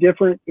offer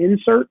different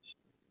inserts.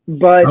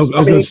 But I was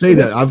going to say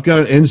that I've got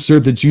an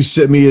insert that you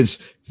sent me.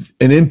 It's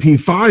an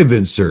MP5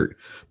 insert,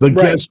 but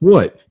guess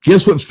what?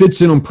 Guess what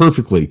fits in them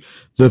perfectly?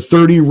 The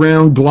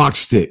 30-round Glock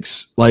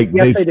sticks. Like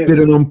they fit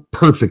in them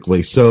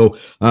perfectly. So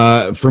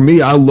for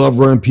me, I love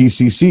running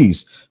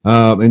PCCs,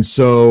 and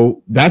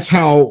so that's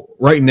how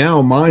right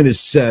now mine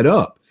is set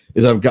up.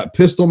 Is I've got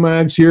pistol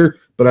mags here,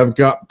 but I've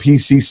got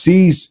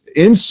PCCs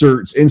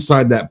inserts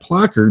inside that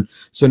placard.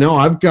 So now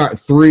I've got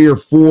 3 or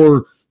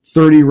 4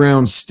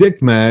 30-round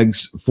stick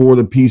mags for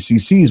the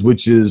PCCs,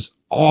 which is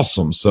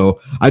awesome. So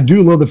I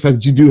do love the fact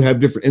that you do have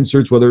different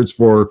inserts, whether it's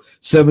for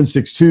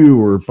 7.62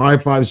 or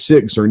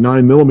 5.56 or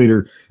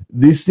 9mm.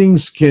 These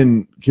things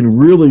can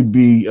really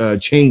be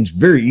changed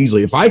very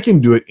easily. If I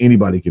can do it,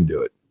 anybody can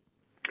do it.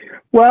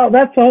 Well,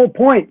 that's the whole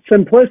point,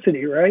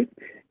 simplicity, right?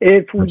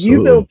 If Absolutely.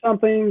 You build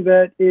something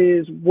that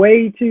is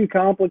way too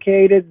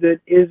complicated, that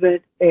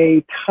isn't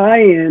a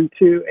tie-in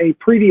to a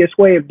previous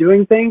way of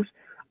doing things,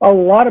 a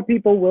lot of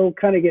people will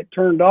kind of get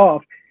turned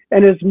off.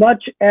 And as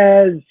much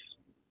as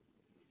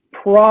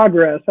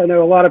progress, I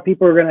know a lot of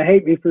people are going to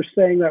hate me for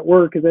saying that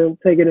word because they'll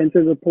take it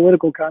into the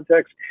political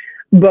context.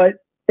 But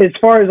as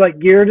far as like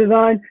gear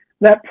design,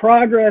 that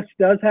progress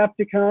does have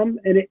to come,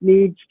 and it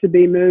needs to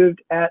be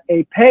moved at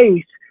a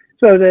pace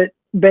so that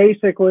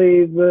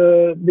basically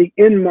the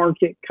end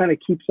market kind of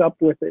keeps up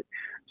with it.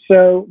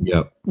 So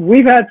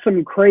we've had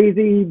some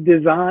crazy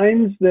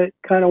designs that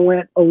kind of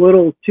went a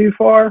little too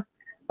far.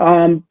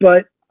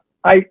 But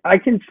I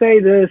can say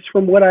this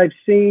from what I've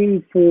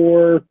seen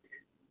for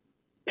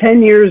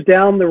 10 years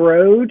down the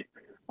road,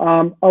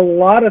 a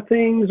lot of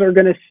things are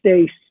going to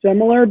stay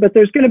similar, but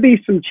there's going to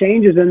be some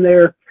changes in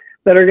there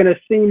that are going to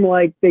seem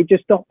like they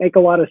just don't make a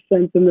lot of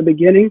sense in the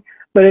beginning,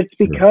 but it's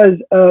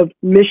because of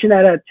mission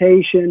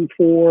adaptation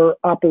for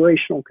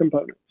operational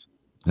components.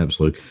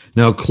 Absolutely.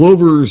 Now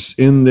Clover's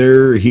in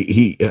there.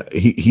 He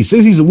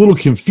says he's a little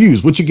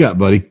confused. What you got,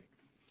 buddy?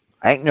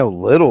 I ain't no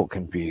little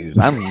confused.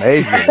 I'm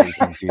majorly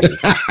confused.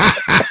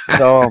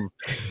 So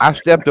I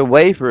stepped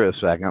away for a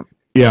second.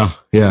 Yeah.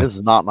 This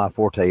is not my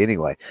forte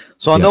anyway.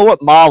 So I know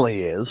what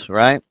Molly is,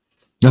 right?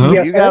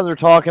 Uh-huh. You guys are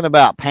talking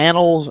about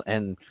panels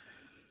and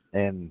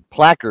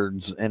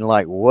placards and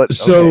like what?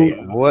 So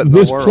what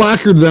this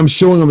placard that I'm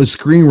showing on the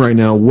screen right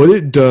now, what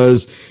it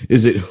does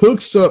is it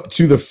hooks up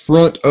to the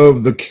front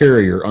of the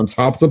carrier on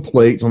top of the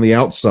plates on the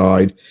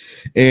outside,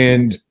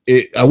 and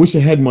I wish I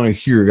had mine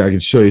here. I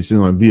could show you. It's in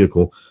my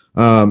vehicle.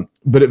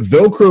 But it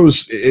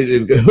velcros,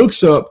 it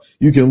hooks up.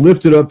 You can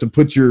lift it up to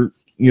put your,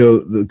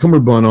 the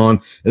cummerbund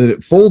on, and then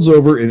it folds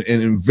over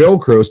and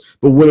velcros.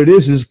 But what it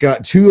is it's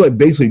got 2 like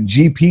basically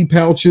GP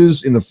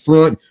pouches in the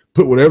front.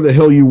 Put whatever the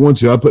hell you want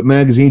to. I put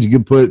magazines. You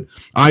can put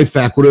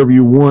IFAK, whatever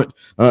you want.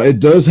 It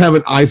does have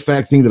an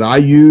IFAK thing that I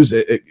use.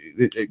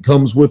 It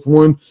comes with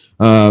one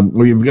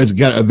where you've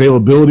got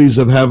availabilities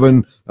of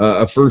having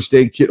a first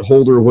aid kit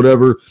holder or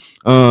whatever.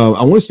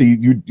 I want to say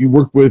you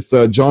worked with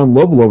John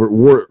Lovell over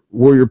at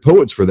Warrior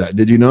Poets for that,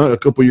 did you not? A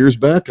couple years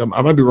back. I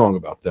might be wrong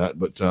about that,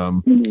 but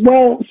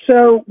well,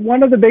 so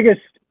one of the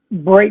biggest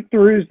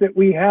breakthroughs that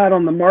we had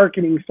on the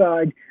marketing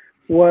side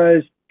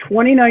was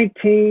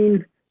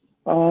 2019.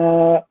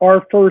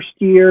 Our first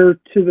year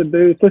to the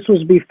booth. This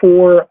was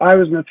before I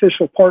was an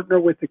official partner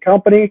with the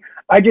company.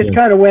 I just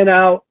kind of went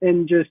out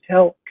and just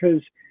helped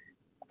because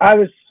I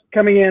was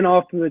coming in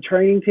off of the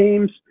training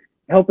teams,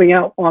 helping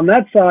out on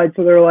that side.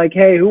 So they're like,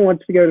 hey, who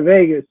wants to go to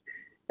Vegas?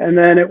 And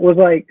then it was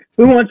like,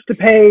 who wants to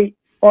pay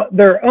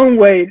their own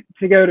way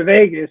to go to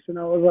Vegas? And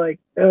I was like,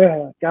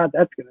 oh, God,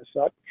 that's going to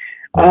suck.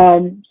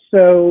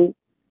 So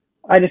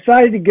I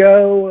decided to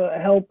go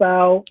help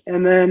out,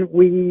 and then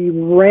we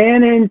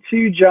ran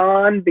into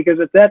John because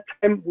at that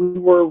time we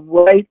were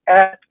right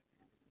at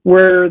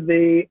where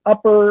the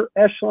upper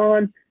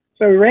echelon.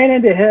 So we ran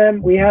into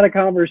him. We had a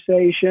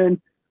conversation,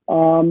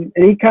 and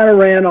he kind of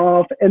ran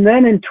off. And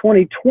then in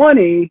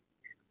 2020,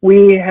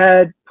 we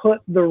had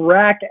put the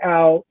rack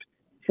out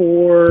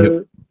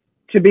to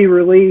be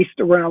released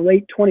around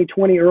late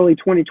 2020, early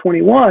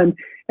 2021,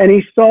 and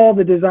he saw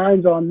the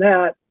designs on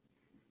that.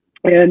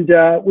 And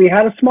we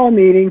had a small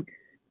meeting,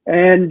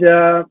 and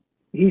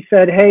he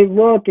said, hey,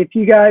 look, if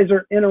you guys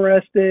are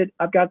interested,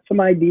 I've got some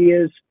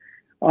ideas.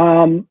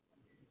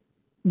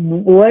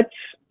 Let's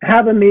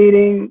have a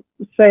meeting,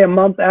 say a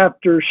month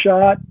after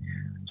SHOT.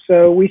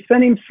 So we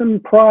sent him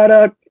some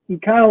product. He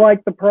kind of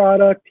liked the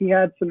product. He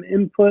had some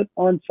input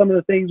on some of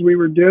the things we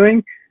were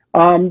doing.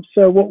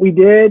 So what we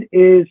did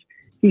is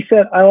he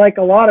said, I like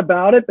a lot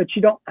about it, but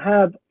you don't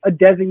have a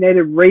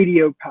designated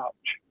radio pouch.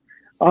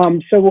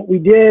 So what we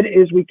did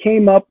is we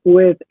came up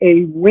with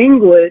a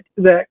winglet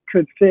that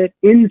could fit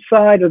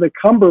inside of the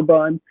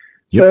cummerbund.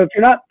 Yep. So if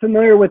you're not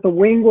familiar with a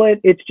winglet,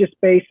 it's just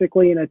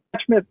basically an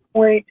attachment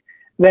point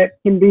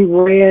that can be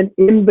ran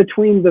in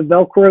between the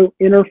Velcro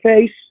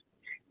interface.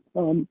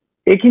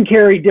 It can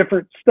carry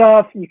different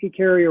stuff. You could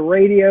carry a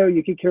radio.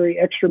 You could carry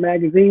extra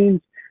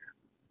magazines.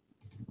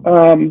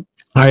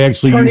 I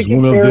actually use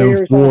one of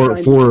them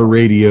for a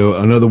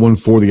radio, another one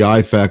for the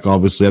IFAC,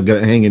 obviously. I've got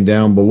it hanging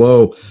down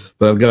below,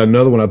 but I've got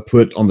another one I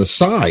put on the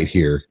side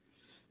here,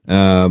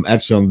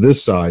 actually on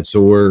this side,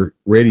 so where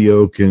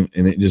radio can,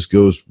 and it just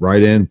goes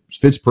right in,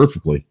 fits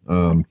perfectly.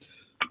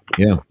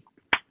 Yeah.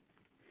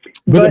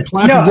 But the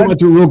placard, going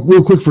through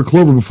real quick for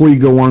Clover before you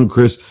go on,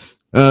 Chris.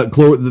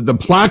 Clover, the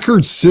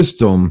placard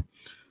system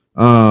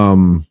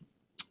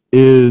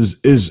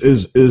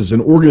is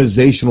an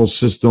organizational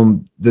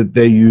system that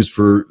they use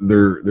for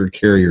their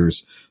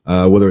carriers,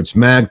 whether it's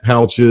mag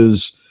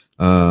pouches,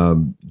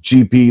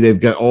 GP, they've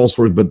got all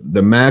sorts, but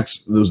the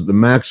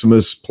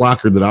Maximus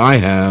placard that I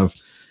have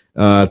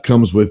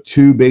comes with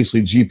two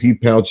basically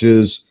GP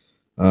pouches,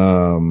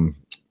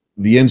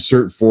 the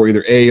insert for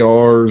either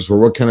ARs or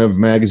what kind of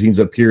magazines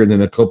up here, and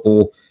then a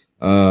couple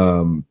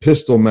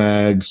pistol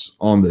mags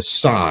on the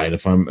side,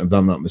 if I'm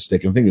not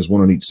mistaken. I think there's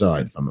one on each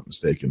side, if I'm not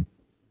mistaken.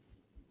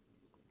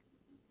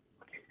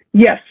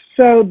 Yes.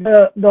 So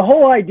the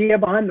whole idea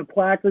behind the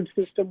placard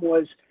system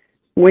was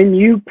when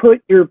you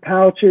put your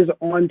pouches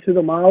onto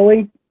the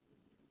Molly,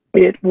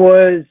 it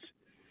was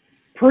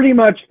pretty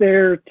much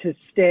there to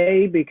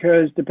stay,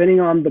 because depending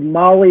on the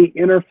Molly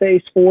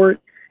interface for it,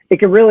 it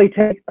could really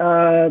take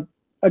a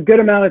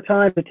good amount of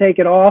time to take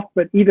it off,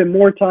 but even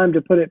more time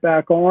to put it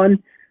back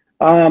on.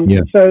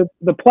 So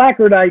the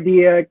placard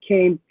idea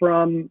came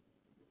from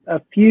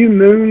a few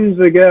moons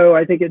ago.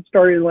 I think it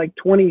started in like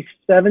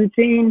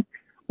 2017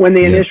 when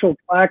the initial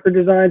placard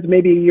designs,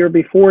 maybe a year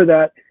before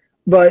that,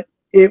 but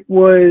it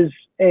was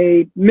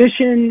a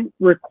mission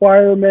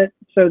requirement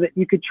so that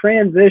you could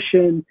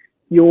transition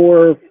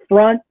your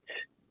front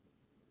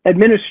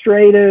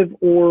administrative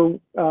or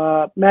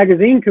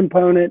magazine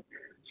component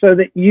so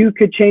that you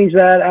could change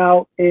that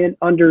out in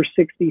under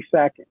 60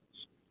 seconds.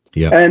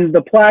 Yeah. And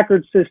the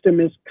placard system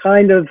is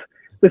kind of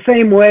the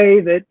same way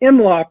that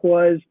M-LOK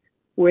was,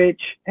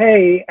 which,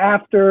 hey,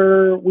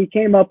 after we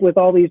came up with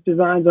all these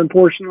designs,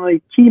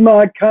 unfortunately,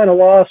 Keymod kind of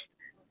lost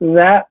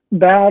that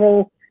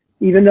battle,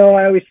 even though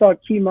I always thought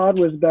Keymod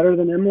was better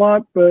than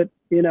M-LOK, but,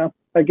 you know,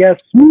 I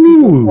guess.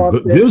 Ooh,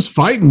 those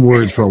fighting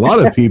words for a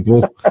lot of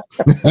people.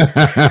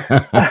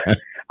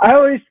 I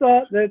always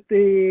thought that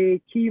the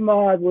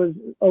Keymod was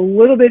a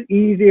little bit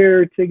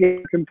easier to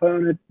get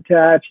components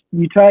attached.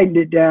 You tightened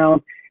it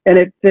down, and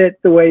it fit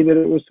the way that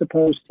it was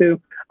supposed to.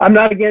 I'm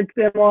not against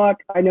M-LOK.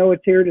 I know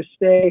it's here to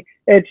stay.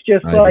 It's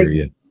just like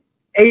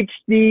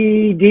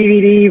HD,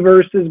 DVD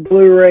versus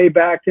Blu-ray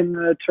back in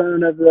the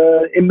turn of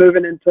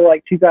moving into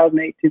like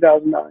 2008,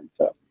 2009.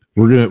 So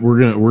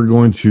we're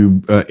going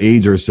to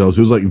age ourselves.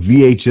 It was like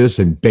VHS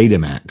and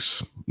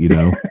Betamax, you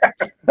know.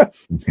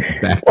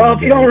 Well,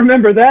 if you don't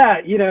remember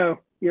that, you know,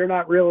 you're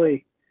not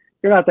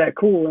that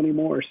cool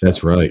anymore. So.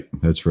 That's right.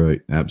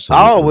 Absolutely. I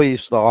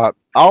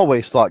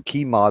always thought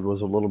Keymod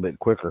was a little bit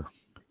quicker.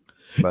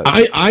 But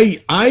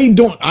I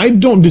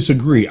don't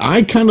disagree.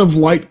 I kind of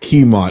like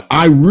Keymod.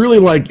 I really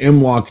like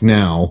M-LOK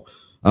now,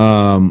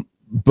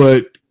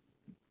 but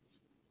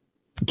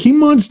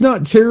Keymod's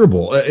not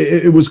terrible.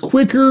 It was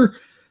quicker.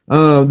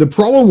 The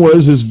problem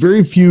was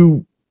very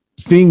few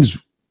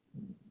things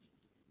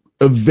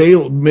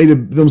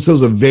made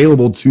themselves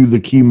available to the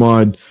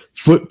Keymod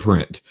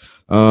footprint,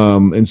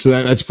 and so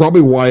that's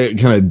probably why it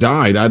kind of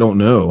died. I don't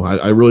know.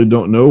 I really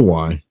don't know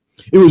why.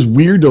 It was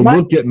weird to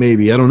look at.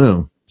 Maybe I don't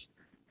know.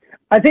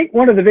 I think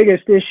one of the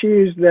biggest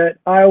issues that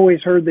I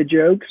always heard the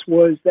jokes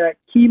was that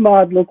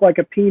Keymod looked like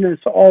a penis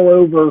all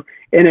over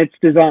in its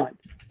design.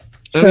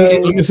 I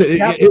mean, like I said,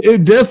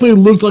 it definitely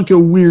looked like a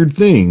weird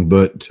thing,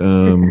 but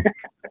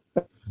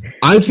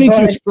I think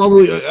it's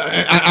probably.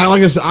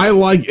 Like I said, I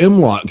like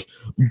M-LOK,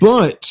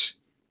 but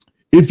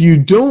if you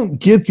don't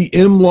get the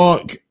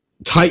M-LOK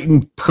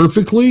tightened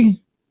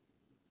perfectly,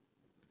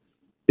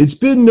 it's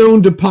been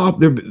known to pop.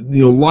 There,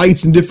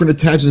 lights and different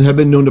attachments have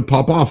been known to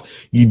pop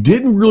off. You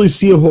didn't really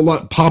see a whole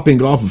lot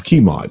popping off of key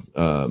mod.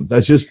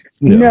 That's just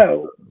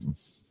no.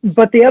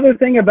 But the other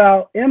thing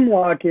about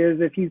M-LOK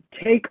is if you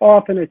take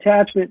off an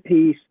attachment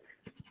piece,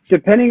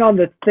 depending on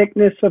the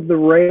thickness of the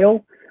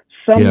rail,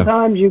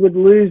 sometimes you would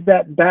lose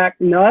that back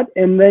nut,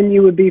 and then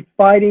you would be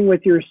fighting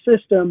with your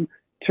system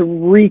to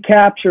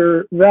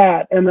recapture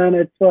that. And then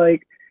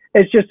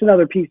it's just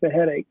another piece of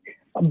headache.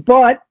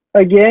 But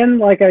again,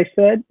 like I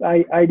said,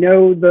 I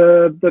know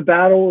the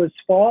battle is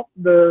fought.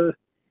 The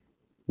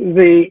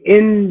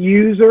end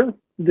user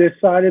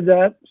decided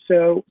that.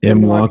 So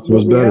M-LOK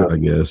was better, I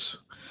guess.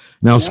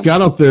 Now,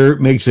 Scott up there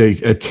makes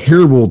a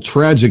terrible,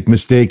 tragic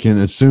mistake in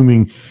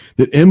assuming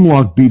that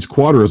M-LOK beats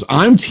quad rails.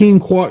 I'm team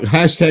quad,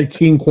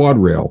 #team quad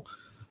rail.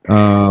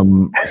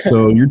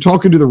 So you're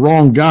talking to the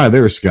wrong guy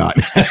there,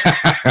 Scott.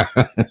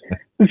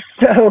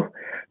 So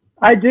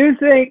I do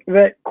think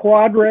that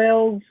quad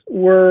rails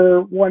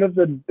were one of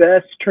the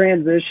best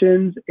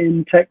transitions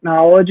in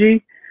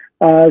technology.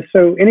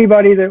 So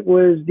anybody that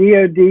was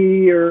DOD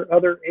or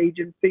other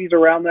agencies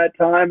around that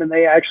time, and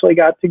they actually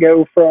got to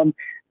go from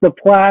the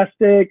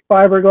plastic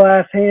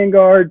fiberglass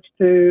handguards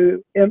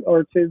to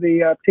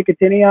the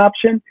Picatinny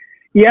option.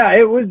 Yeah,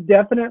 it was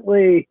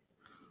definitely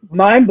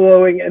mind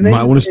blowing. And then,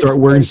 might want to start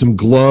wearing some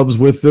gloves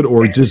with it,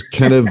 or just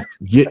kind of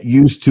get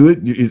used to it.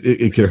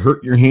 It could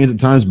hurt your hands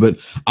at times, but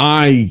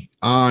I'm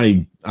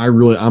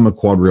a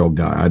quad rail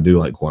guy. I do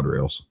like quad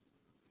rails.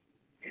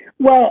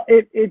 Well,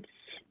 it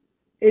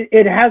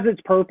has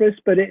its purpose,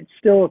 but it's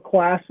still a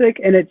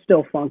classic and it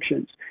still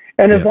functions.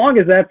 And as long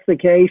as that's the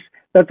case,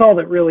 that's all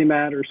that really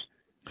matters.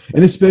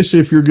 And especially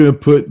if you're going to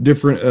put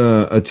different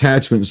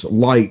attachments,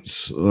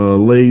 lights,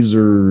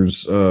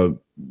 lasers,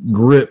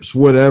 grips,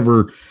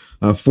 whatever,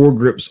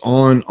 foregrips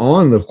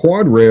on the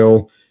quad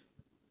rail,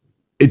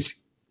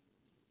 it's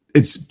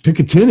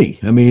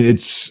Picatinny. I mean,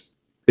 it's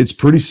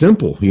pretty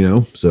simple,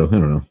 So I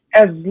don't know.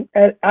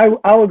 As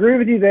I'll agree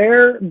with you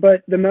there,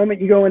 but the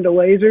moment you go into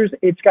lasers,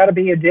 it's got to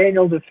be a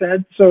Daniel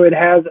defense, so it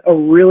has a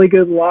really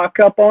good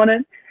lockup on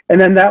it, and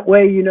then that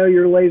way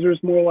your laser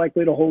is more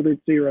likely to hold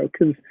its zero.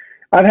 Because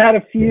I've had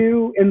a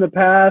few in the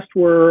past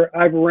where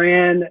I've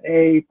ran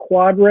a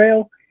quad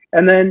rail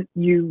and then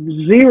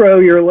you zero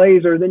your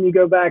laser, then you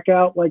go back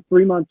out like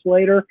 3 months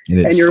later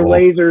and your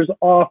laser's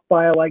off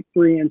by like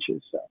 3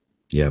 inches. So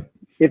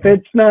if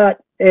it's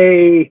not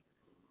a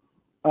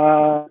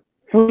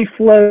free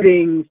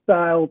floating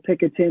style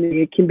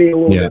Picatinny, it can be a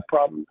little bit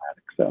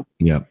problematic. So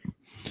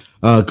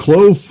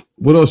Clove,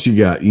 what else you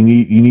got? You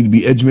need to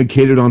be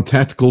educated on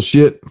tactical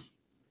shit.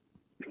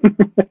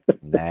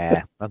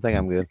 Nah, I think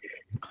I'm good.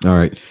 All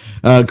right.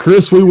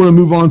 Chris, what do you want to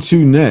move on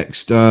to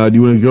next? Do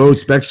you want to go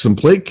back to some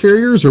plate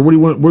carriers, or what do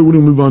you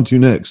move on to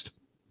next?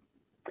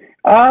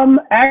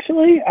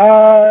 Actually,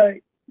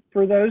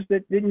 for those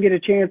that didn't get a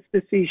chance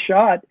to see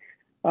SHOT,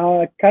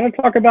 kind of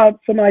talk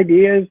about some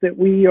ideas that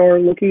we are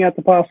looking at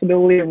the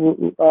possibility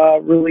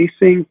of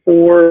releasing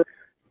for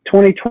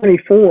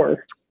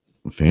 2024.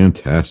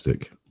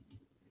 Fantastic.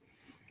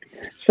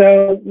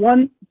 So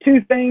two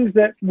things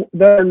that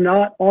are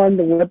not on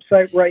the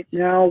website right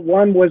now.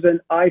 One was an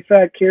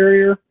IFAC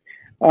carrier.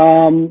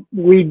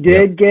 We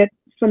did get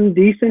some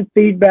decent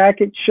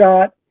feedback at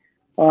SHOT.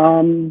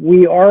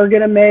 We are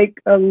going to make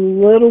a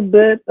little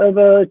bit of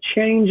a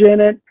change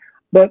in it,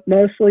 but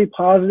mostly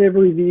positive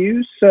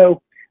reviews.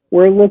 So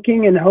we're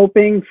looking and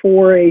hoping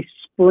for a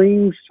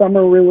spring,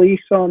 summer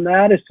release on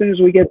that. As soon as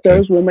we get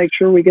those, we'll make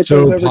sure we get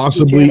those over. So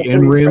possibly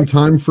NRAM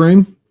time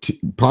frame?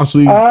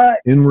 Possibly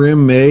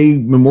NRAM May,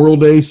 Memorial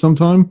Day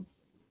sometime?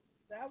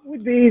 That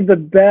would be the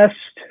best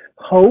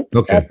hope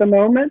at the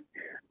moment.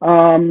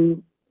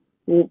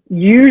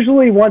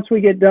 Usually once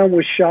we get done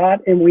with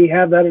SHOT and we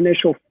have that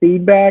initial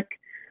feedback,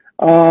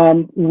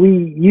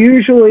 we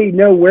usually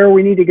know where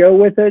we need to go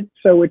with it.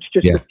 So it's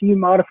just a few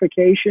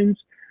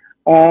modifications.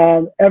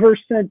 Ever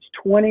since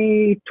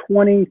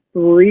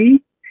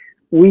 2023,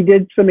 we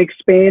did some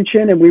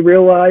expansion and we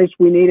realized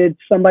we needed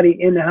somebody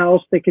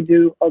in-house that could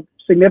do a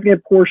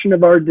significant portion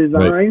of our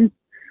designs.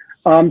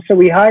 So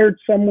we hired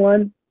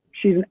someone.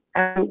 She's an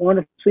absolute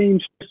wonderful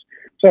seamstress.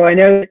 So I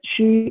know that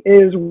she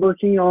is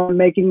working on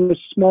making the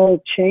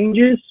small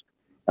changes.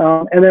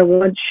 And then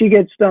once she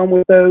gets done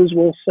with those,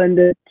 we'll send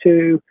it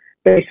to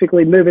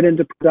basically move it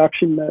into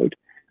production mode.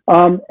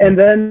 And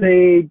then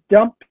the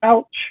dump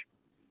pouch,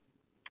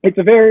 it's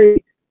a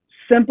very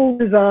simple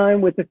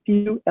design with a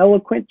few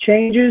eloquent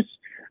changes.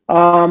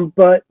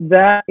 But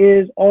that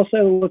is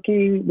also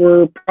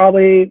we're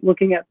probably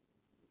looking at,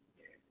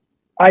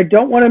 I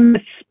don't want to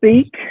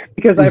misspeak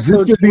because Is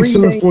this going to be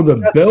something for the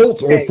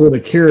belt or for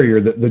the carrier,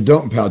 the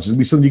dump pouch? Is it going to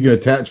be something you can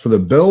attach for the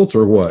belt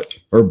or what?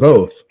 Or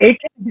both? It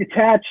can be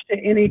attached to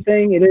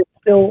anything. It is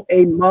still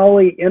a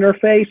MOLLE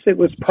interface. It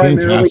was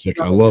primarily fantastic.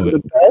 I love it.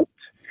 The belt.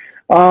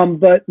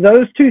 But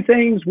those two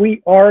things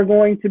we are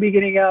going to be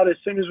getting out as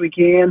soon as we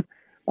can.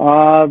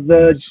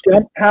 The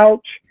dump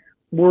pouch,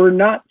 we're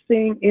not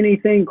seeing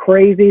anything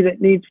crazy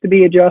that needs to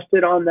be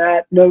adjusted on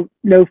that. No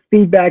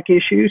feedback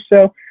issues.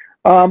 So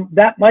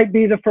That might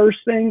be the first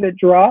thing that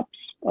drops,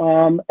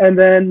 and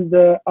then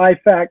the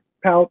IFAC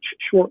pouch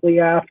shortly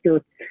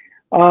after.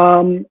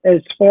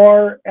 As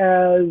far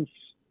as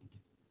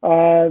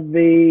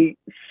the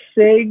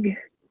SIG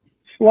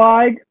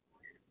slide,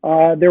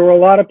 there were a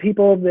lot of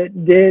people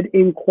that did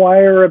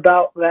inquire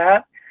about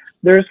that.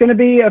 There's going to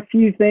be a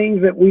few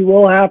things that we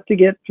will have to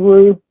get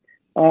through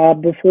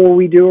before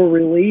we do a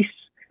release.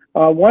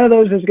 One of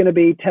those is going to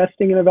be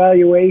testing and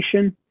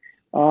evaluation.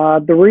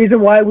 The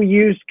reason why we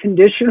used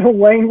conditional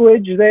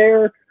language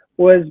there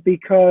was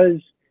because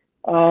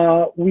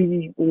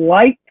we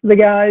liked the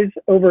guys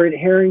over at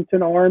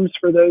Harrington Arms.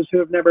 For those who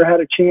have never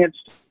had a chance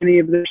to see any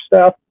of their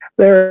stuff,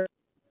 they're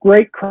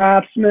great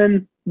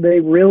craftsmen. They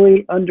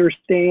really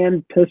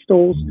understand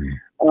pistols.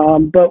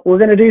 But we're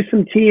going to do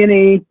some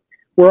T&E.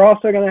 We're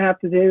also going to have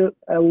to do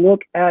a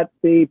look at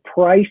the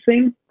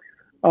pricing.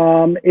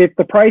 If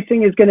the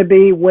pricing is going to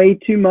be way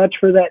too much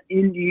for that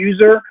end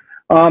user,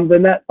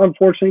 then that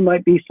unfortunately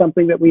might be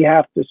something that we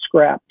have to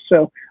scrap.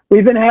 So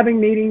we've been having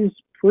meetings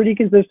pretty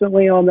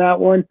consistently on that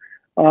one.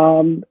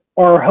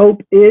 Our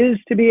hope is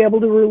to be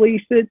able to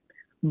release it,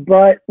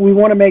 but we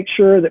want to make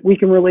sure that we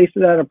can release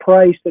it at a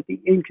price that the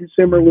end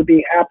consumer would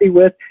be happy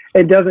with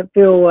and doesn't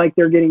feel like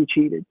they're getting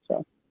cheated.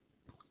 So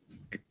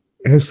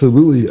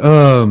absolutely.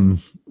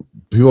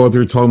 People out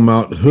there talking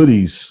about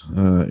hoodies.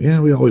 Yeah,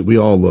 we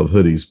all love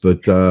hoodies,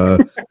 but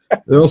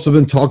there's also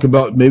been talk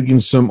about making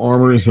some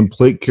armor and some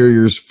plate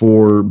carriers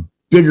for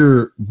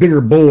bigger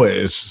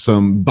boys,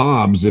 some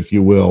bobs, if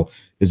you will.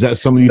 Is that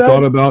something you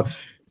thought about?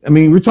 I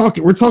mean, we're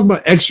talking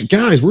about extra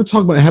guys. We're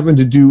talking about having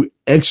to do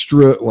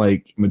extra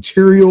like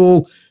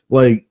material.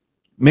 Like,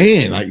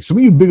 man, like some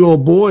of you big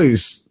old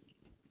boys.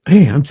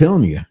 Hey, I'm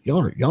telling you,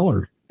 y'all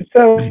are.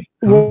 So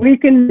what we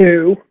can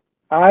do,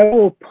 I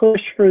will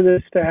push for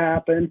this to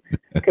happen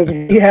because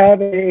we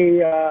have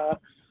a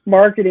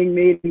marketing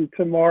meeting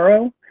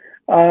tomorrow.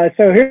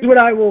 So here's what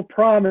I will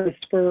promise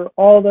for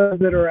all those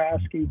that are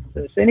asking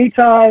for this.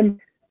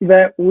 Anytime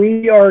that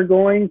we are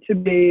going to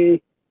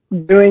be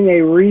doing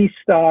a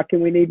restock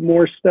and we need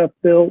more stuff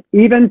built,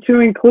 even to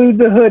include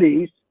the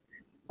hoodies,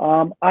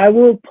 I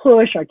will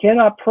push. I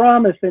cannot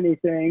promise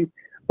anything,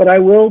 but I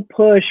will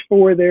push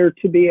for there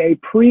to be a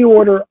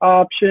pre-order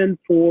option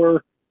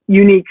for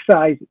unique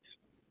sizes.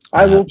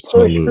 I will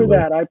push for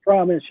that. I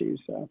promise you.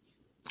 So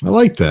I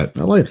like that.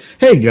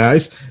 Hey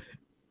guys,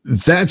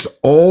 that's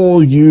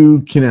all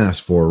you can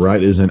ask for,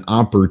 right? Is an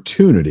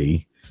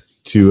opportunity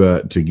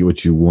to get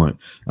what you want.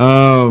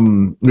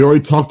 We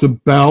already talked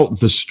about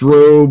the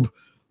strobe.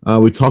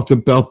 We talked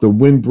about the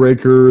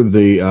windbreaker,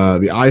 the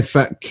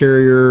IFAC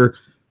carrier.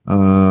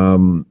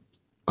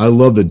 I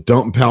love the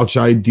dump pouch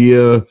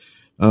idea.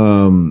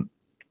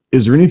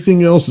 Is there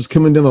anything else that's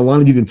coming down the line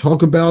that you can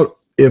talk about?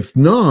 If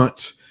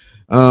not,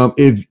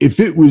 if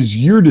it was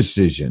your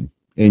decision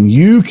and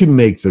you can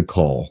make the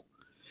call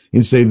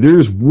and say,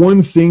 there's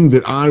one thing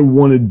that I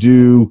want to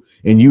do,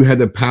 and you had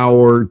the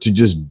power to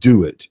just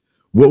do it,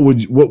 what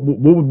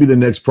would be the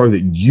next part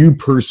that you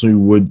personally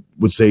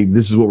would say,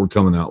 this is what we're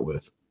coming out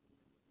with?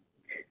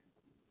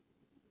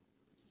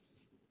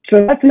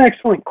 So that's an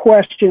excellent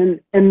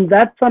question, and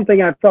that's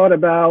something I've thought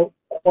about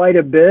quite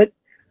a bit.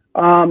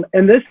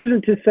 And this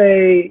isn't to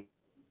say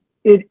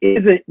it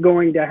isn't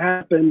going to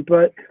happen,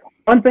 but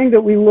one thing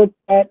that we looked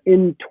at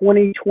in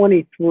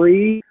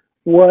 2023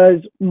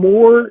 was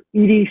more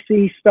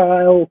EDC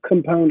style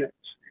components.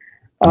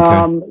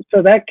 Okay.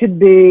 So that could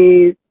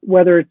be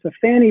whether it's a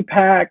fanny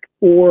pack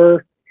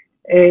or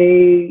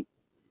a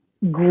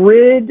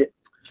grid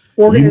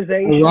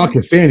organization. You rock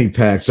a fanny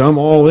pack, so I'm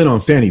all in on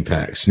fanny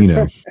packs, you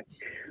know.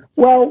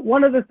 Well,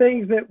 one of the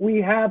things that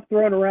we have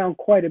thrown around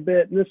quite a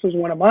bit, and this was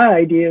one of my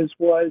ideas,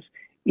 was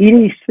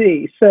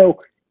EDC. So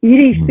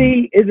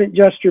EDC isn't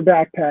just your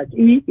backpack.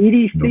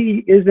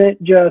 EDC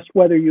isn't just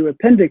whether you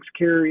appendix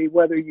carry,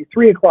 whether you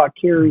 3 o'clock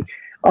carry.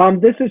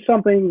 This is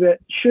something that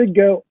should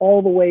go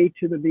all the way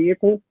to the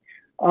vehicle.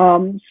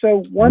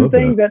 So one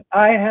thing that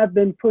I have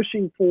been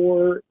pushing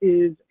for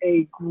is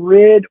a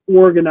grid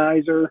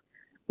organizer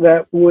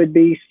that would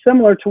be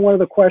similar to one of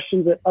the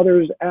questions that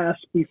others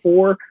asked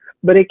before,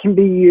 but it can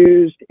be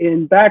used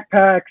in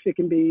backpacks. It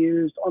can be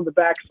used on the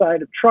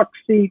backside of truck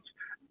seats,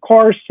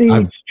 car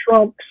seats,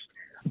 trunks.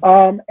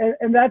 And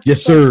that's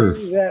yes,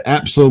 sir.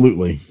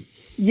 Absolutely.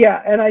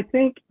 Yeah, and I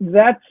think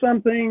that's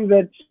something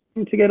that's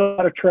to get a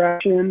lot of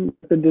traction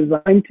with the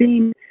design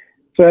team.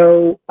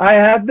 So I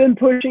have been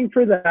pushing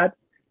for that,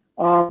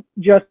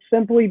 just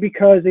simply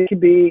because it can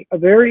be a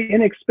very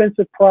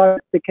inexpensive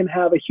product that can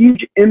have a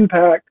huge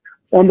impact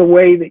on the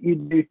way that you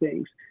do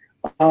things.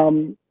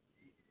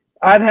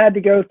 I've had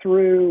to go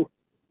through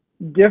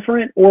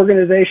different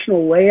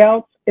organizational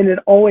layouts, and it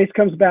always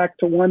comes back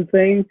to one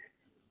thing.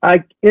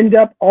 I end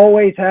up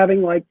always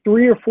having like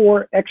 3 or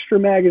 4 extra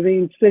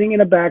magazines sitting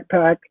in a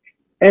backpack,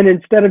 and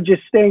instead of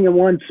just staying in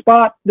one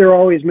spot, they're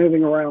always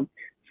moving around.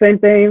 Same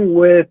thing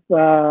with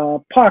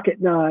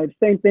pocket knives,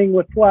 same thing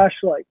with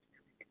flashlights.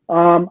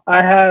 I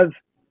have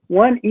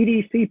one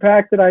EDC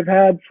pack that I've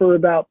had for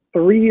about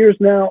 3 years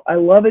now. I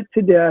love it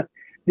to death.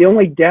 The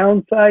only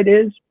downside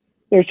is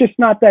there's just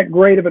not that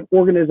great of an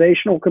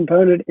organizational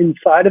component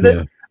inside of it.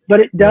 Yeah.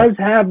 But it does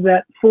have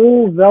that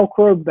full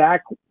Velcro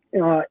back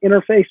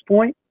interface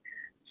point.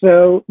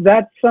 So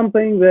that's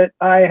something that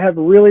I have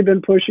really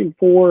been pushing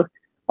for.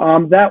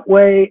 That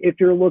way, if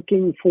you're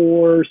looking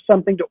for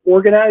something to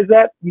organize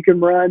that, you can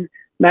run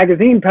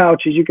magazine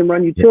pouches, you can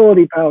run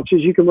utility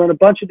pouches, you can run a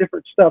bunch of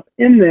different stuff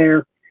in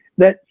there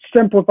that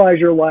simplifies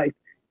your life.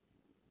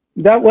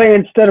 That way,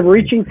 instead of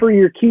reaching for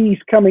your keys,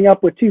 coming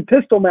up with 2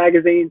 pistol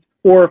magazines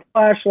or a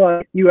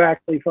flashlight, you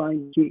actually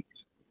find keys.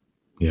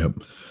 Yep.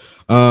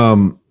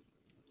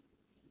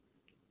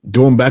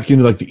 Going back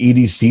into like the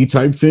EDC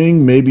type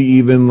thing, maybe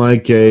even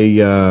like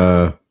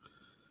an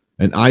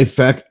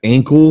IFAC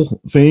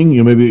ankle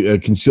thing, maybe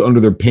conceal under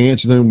their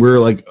pants and then wear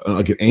like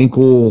an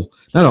ankle,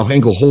 not an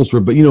ankle holster,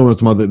 but you know what I'm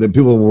talking about, that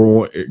people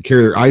will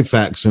carry their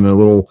IFACs in a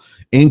little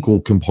ankle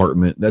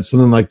compartment. That's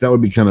something like that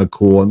would be kind of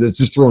cool. And it's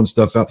just throwing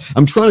stuff out.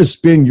 I'm trying to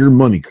spend your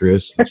money,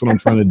 Chris. That's what I'm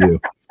trying to do.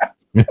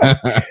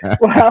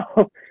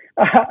 Well,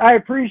 I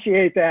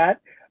appreciate that.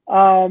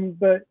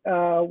 But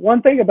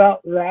one thing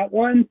about that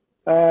one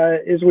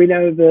is we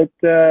know that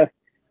the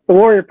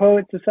Warrior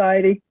Poet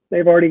Society,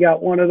 they've already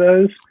got one of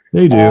those.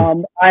 They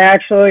do. I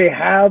actually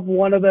have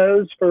one of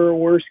those for a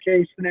worst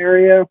case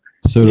scenario.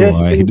 So do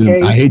I.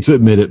 I hate to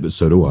admit it, but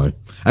so do I.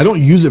 I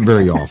don't use it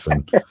very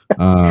often.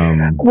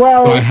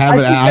 Well, I have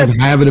it. I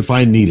have it if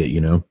I need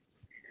it.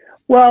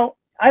 Well,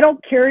 I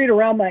don't carry it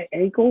around my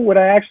ankle. What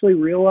I actually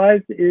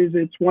realized is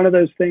it's one of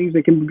those things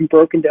that can be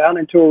broken down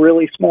into a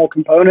really small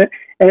component,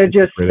 and it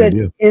just sits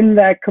in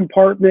that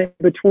compartment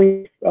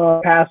between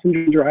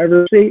passenger and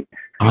driver's seat.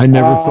 I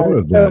never thought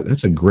of that.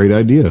 That's a great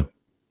idea.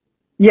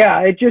 Yeah,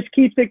 it just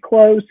keeps it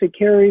close. It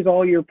carries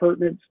all your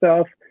pertinent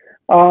stuff.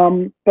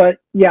 But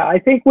yeah, I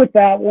think with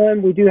that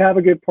one, we do have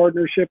a good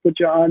partnership with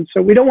John.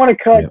 So we don't want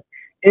to cut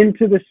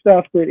into the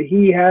stuff that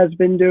he has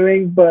been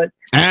doing, but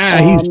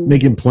he's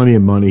making plenty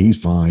of money.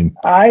 He's fine.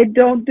 I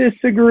don't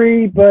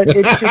disagree, but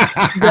it's just,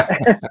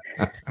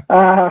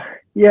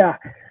 yeah.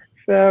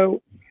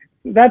 So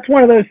that's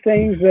one of those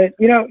things that,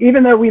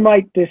 even though we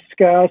might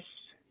discuss,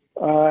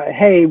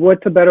 hey,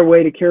 what's a better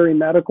way to carry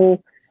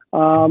medical?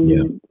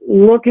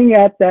 Looking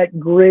at that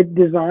grid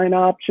design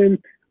option,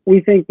 we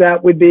think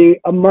that would be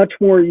a much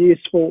more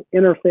useful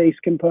interface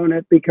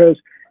component, because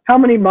how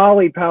many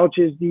Molly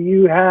pouches do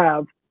you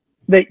have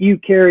that you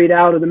carried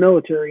out of the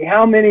military?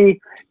 How many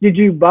did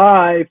you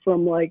buy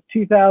from like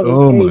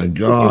 2008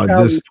 to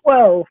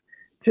 2012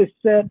 to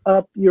set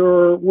up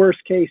your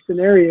worst case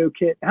scenario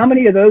kit? How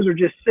many of those are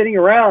just sitting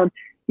around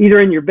either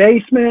in your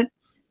basement,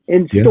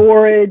 in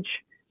storage,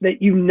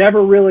 that you've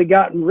never really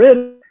gotten rid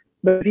of?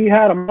 But if you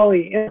had a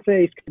Molly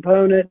interface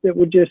component that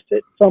would just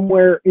sit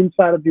somewhere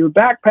inside of your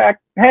backpack,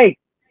 hey,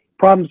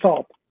 problem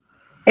solved.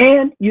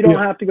 And you don't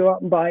have to go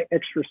out and buy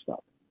extra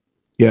stuff.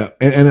 Yeah,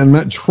 and I'm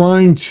not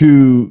trying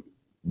to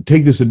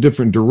take this a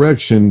different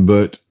direction,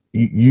 but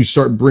you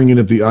start bringing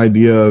up the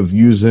idea of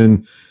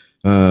using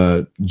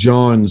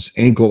John's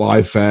ankle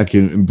IFAC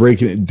and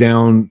breaking it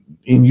down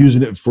and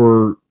using it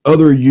for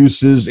other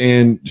uses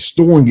and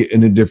storing it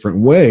in a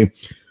different way.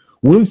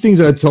 One of the things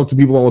that I tell to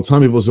people all the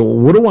time, people say, well,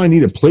 what do I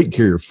need a plate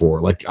carrier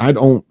for? Like, I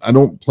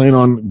don't plan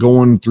on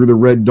going through the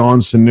Red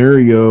Dawn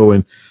scenario,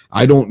 and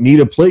I don't need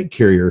a plate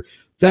carrier.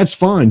 That's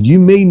fine. You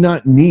may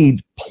not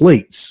need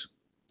plates.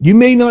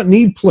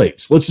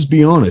 Let's just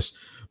be honest.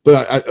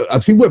 But I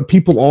think what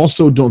people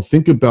also don't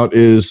think about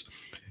is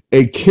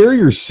a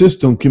carrier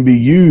system can be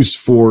used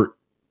for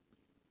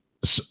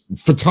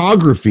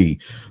photography,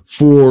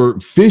 for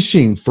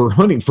fishing, for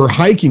hunting, for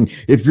hiking.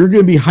 If you're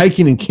going to be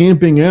hiking and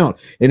camping out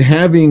and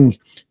having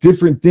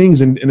different things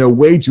in a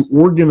way to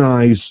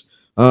organize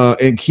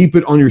and keep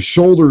it on your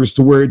shoulders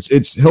to where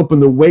it's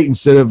helping the weight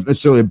instead of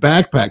necessarily a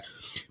backpack.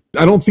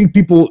 I don't think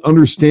people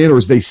understand, or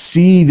as they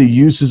see the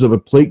uses of a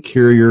plate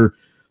carrier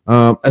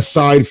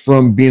aside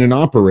from being an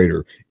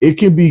operator. It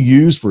can be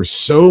used for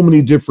so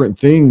many different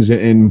things,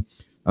 and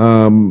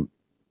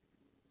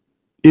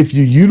if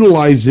you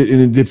utilize it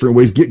in different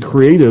ways, get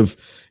creative,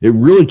 it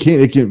really can.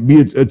 It can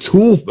be a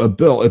tool, a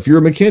belt. If you're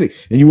a mechanic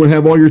and you want to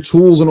have all your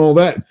tools and all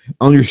that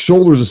on your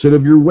shoulders instead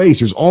of your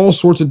waist, there's all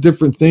sorts of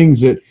different things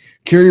that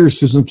carrier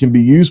system can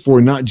be used for,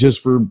 not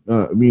just for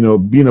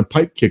being a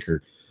pipe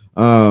kicker.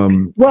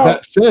 That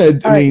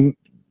said, I mean,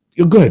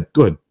 go ahead.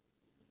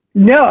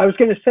 No, I was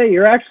going to say,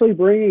 you're actually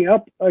bringing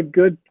up a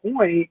good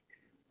point,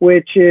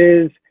 which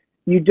is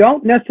you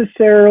don't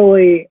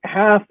necessarily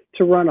have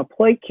to run a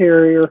plate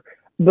carrier,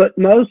 but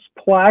most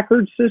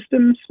placard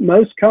systems,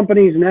 most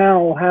companies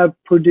now have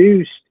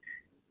produced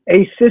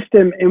a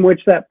system in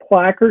which that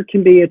placard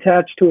can be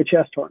attached to a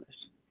chest harness.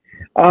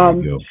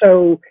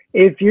 So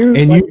if you...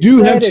 And you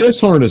do have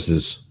chest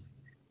harnesses.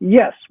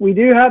 Yes, we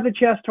do have the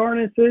chest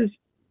harnesses.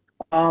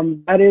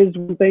 That is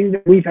one thing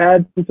that we've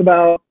had since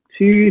about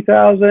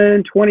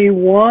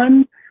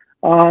 2021.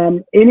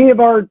 Any of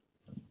our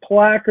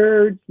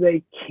placards,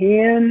 they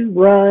can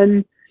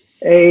run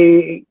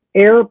a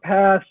air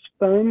pass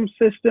foam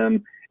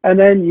system, and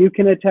then you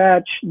can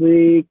attach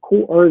the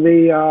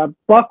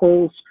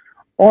buckles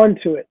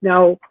onto it.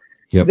 Now,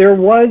 there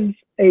was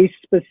a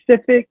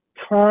specific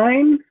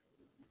time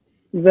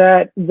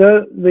that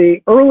the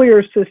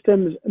earlier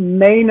systems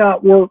may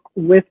not work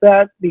with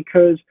that,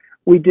 because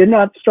we did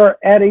not start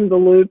adding the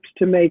loops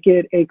to make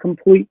it a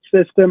complete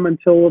system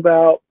until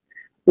about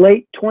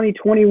late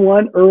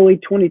 2021, early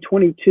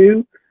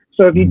 2022.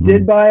 So if you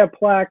did buy a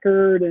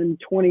placard in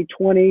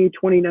 2020,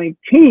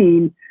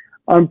 2019,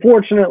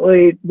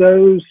 unfortunately,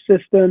 those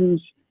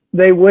systems,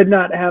 they would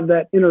not have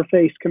that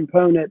interface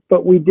component.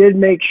 But we did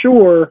make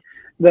sure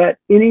that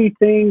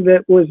anything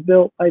that was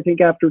built, I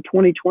think, after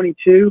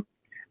 2022,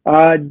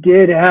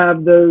 did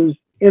have those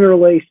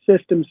interlaced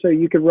systems so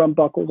you could run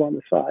buckles on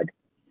the side.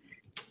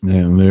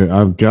 And there,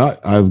 I've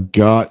got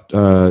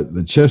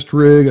the chest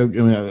rig.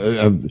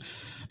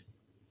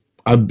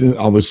 I've been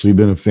obviously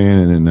been a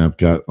fan, and I've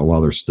got a lot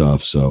of their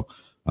stuff. So,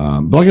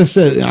 but like I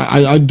said,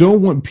 I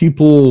don't want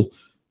people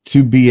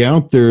to be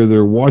out there.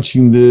 They're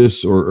watching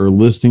this or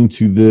listening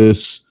to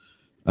this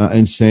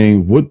and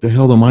saying, "What the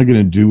hell am I going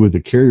to do with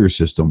the carrier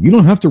system?" You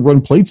don't have to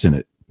run plates in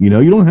it. You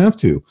don't have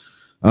to.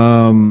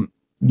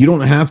 You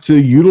don't have to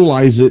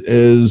utilize it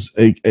as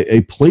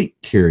a plate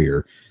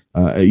carrier.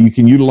 You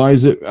can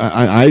utilize it.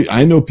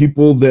 I know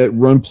people that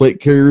run plate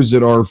carriers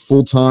that are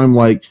full-time,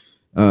 like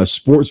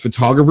sports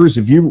photographers.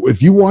 If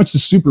you watch the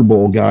Super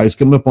Bowl, guys,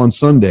 coming up on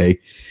Sunday,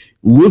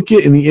 look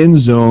at in the end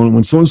zone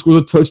when someone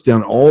scores a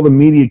touchdown, all the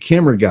media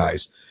camera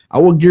guys, I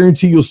will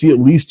guarantee you'll see at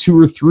least 2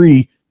 or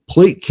 3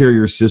 plate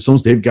carrier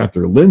systems. They've got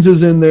their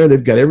lenses in there.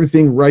 They've got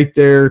everything right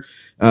there.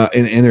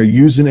 And they're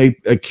using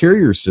a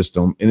carrier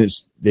system, and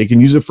they can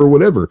use it for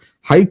whatever,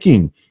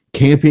 hiking,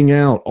 camping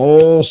out,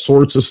 all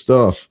sorts of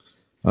stuff.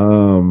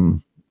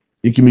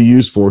 It can be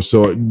used for.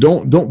 So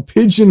don't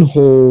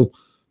pigeonhole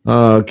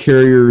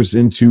carriers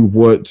into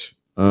what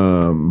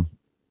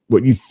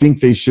you think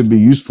they should be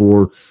used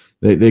for.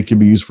 They can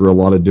be used for a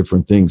lot of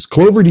different things.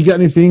 Clover, do you got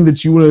anything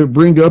that you want to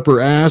bring up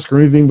or ask or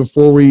anything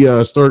before we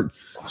start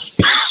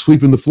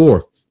sweeping the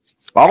floor?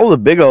 All the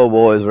big old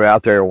boys are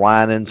out there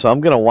whining, so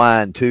I'm going to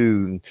whine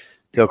too and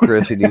tell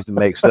Chris he needs to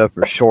make stuff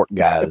for short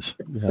guys.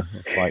 Yeah,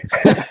 like,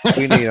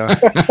 we need I'm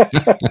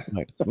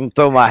going to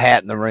throw my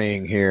hat in the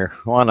ring here.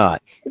 Why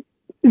not?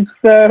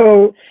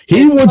 So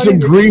he wants a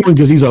green one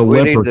because he's a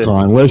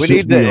leprechaun. Let's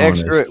just be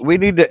honest. We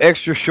need the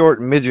extra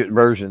short midget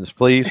versions,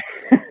 please.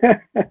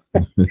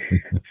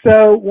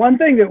 So one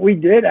thing that we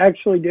did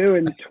actually do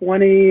in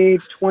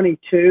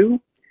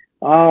 2022,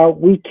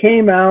 we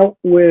came out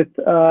with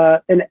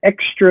an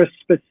extra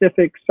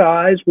specific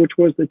size, which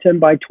was the 10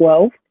 by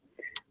 12.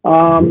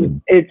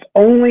 It's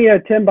only a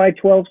 10 by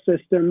 12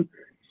 system.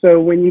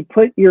 So when you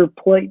put your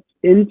plates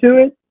into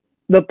it,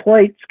 the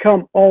plates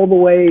come all the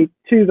way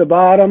to the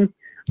bottom.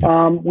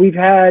 We've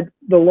had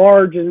the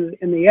large and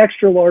the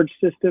extra large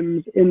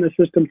systems in the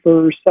system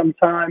for some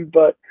time,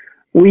 but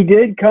we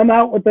did come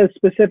out with a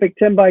specific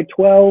 10 by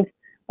 12.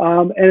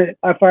 And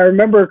if I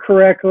remember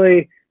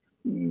correctly,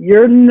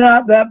 you're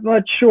not that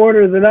much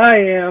shorter than I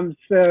am,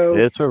 so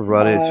it's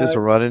just a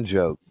running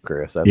joke,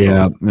 Chris. That's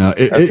yeah, all. No,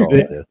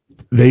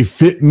 they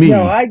fit me.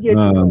 No, I get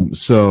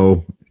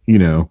so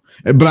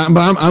but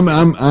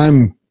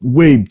I'm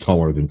way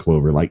taller than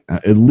Clover, like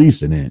at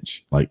least an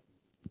inch, like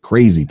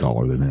crazy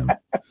taller than him.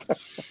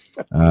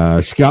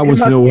 Scott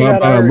wants to know how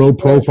about a low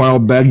profile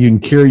bag you can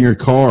carry in your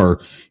car.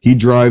 He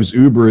drives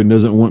Uber and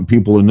doesn't want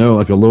people to know,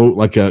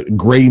 like a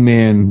gray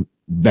man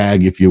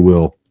bag, if you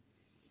will.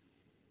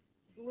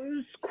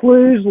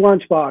 Clues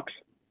lunchbox.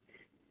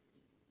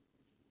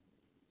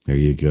 There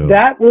you go.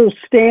 That will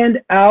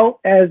stand out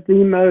as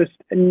the most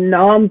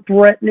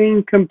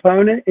non-threatening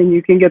component, and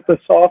you can get the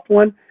soft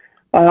one.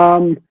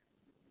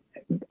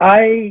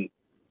 I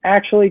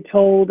actually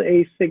told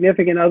a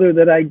significant other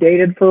that I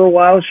dated for a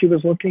while, she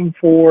was looking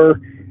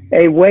for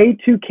a way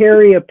to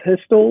carry a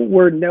pistol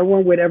where no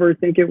one would ever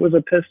think it was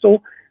a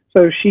pistol.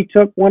 So she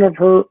took one of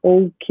her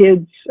old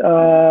kids'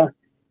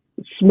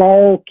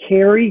 small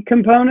carry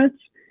components,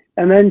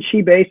 and then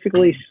she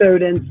basically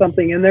sewed in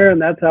something in there, and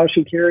that's how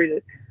she carried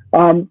it.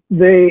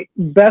 The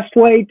best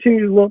way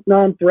to look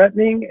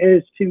non-threatening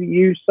is to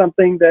use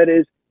something that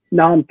is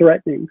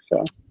non-threatening.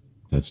 So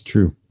that's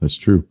true.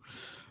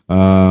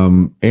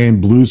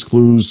 And Blue's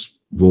Clues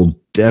will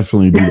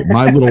definitely do it.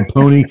 My Little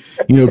Pony,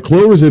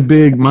 Clover's a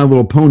big My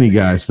Little Pony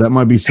guy, so that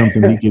might be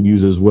something he could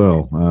use as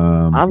well.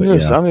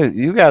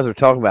 You guys are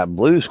talking about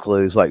Blue's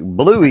Clues, like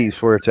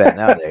Bluey's where it's at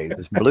nowadays.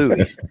 It's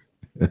Bluey.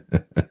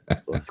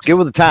 Let's get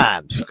with the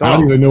times. I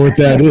don't even know what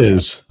that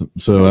is,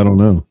 so I don't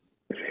know.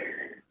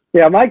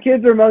 Yeah, my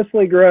kids are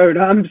mostly grown.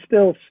 I'm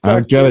still stuck.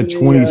 I've got a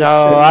 20.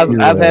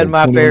 I've had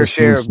my fair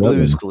share of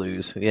Blue's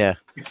Clues. Yeah,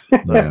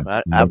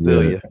 I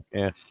feel you.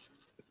 Yeah.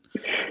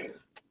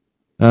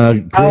 Clove,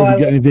 you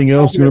got anything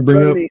else you want to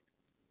bring up?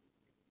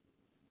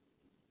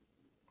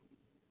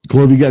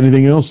 Clove, you got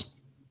anything else?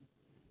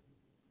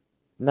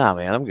 Nah,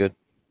 man, I'm good.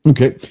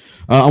 Okay.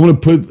 I'm going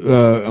to put,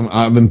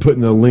 I've been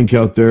putting the link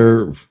out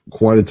there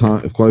quite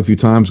a few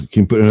times.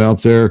 Keep putting it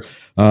out there.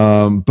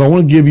 But I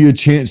want to give you a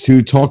chance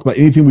to talk about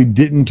anything we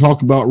didn't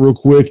talk about real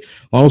quick.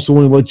 I also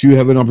want to let you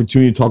have an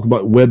opportunity to talk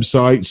about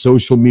websites,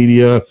 social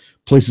media,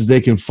 places they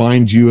can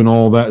find you and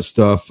all that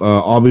stuff.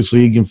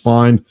 Obviously you can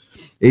find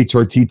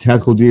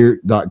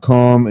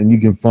HRTtacticalgear.com and you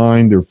can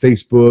find their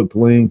Facebook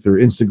link, their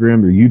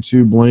Instagram, their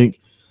YouTube link.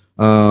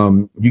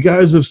 You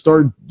guys have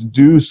started to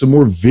do some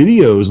more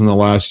videos in the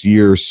last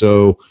year or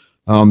so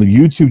on the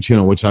YouTube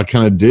channel, which I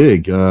kind of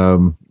dig.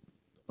 I'm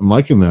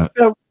liking that.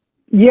 So,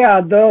 yeah,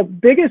 the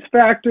biggest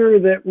factor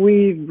that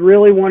we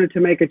really wanted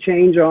to make a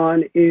change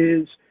on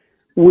is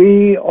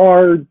we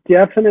are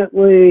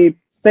definitely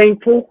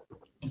thankful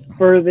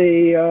for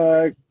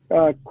the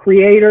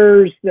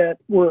creators that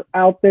were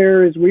out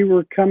there as we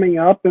were coming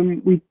up,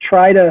 and we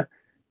try to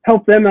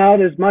help them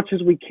out as much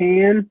as we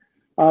can.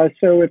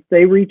 So if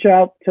they reach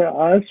out to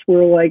us,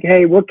 we're like,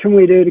 hey, what can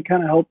we do to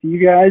kind of help you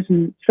guys?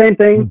 And same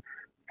thing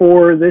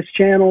for this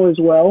channel as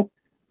well.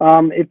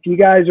 If you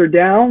guys are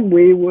down,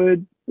 we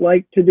would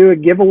like to do a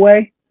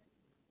giveaway.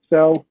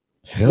 So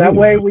that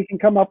way we can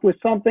come up with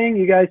something.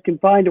 You guys can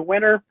find a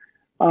winner.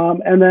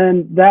 And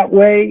then that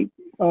way,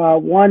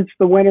 once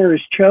the winner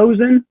is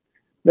chosen,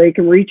 they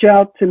can reach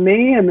out to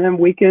me and then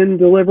we can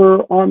deliver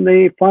on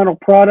the final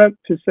product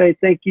to say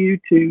thank you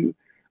to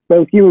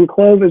both you and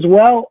Clove, as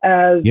well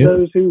as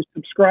those who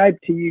subscribe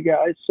to you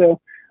guys. So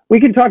we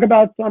can talk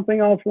about something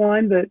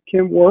offline that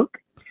can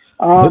work.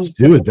 Let's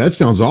do it. That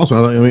sounds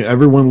awesome. I mean,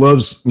 everyone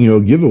loves,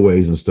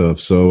 giveaways and stuff.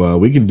 So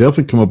we can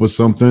definitely come up with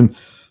something.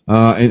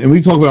 And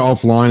we talk about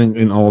offline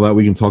and all that.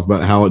 We can talk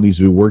about how it needs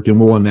to be working.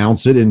 We'll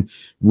announce it and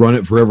run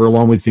it forever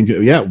long. We think,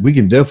 we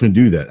can definitely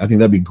do that. I think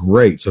that'd be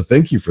great. So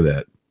thank you for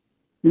that.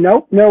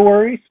 Nope, no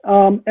worries.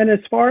 And as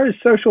far as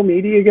social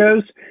media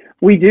goes,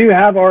 we do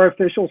have our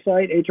official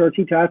site,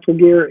 HRT Tactical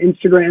Gear,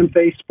 Instagram,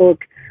 Facebook,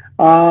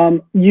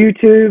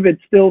 YouTube.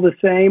 It's still the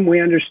same. We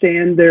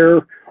understand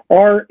there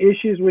are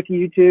issues with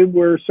YouTube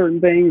where certain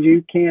things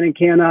you can and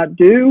cannot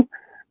do.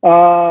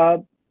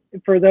 For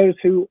those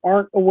who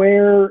aren't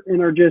aware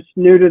and are just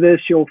new to this,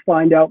 you'll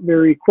find out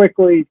very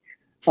quickly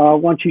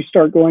once you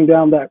start going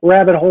down that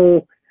rabbit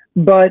hole.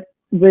 But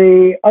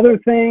the other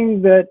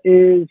thing that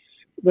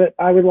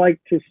I would like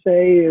to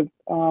say is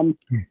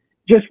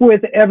just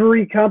with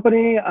every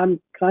company,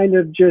 I'm kind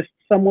of just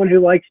someone who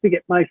likes to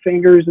get my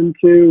fingers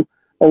into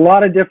a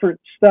lot of different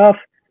stuff.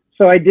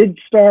 So I did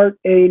start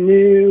a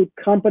new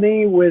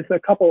company with a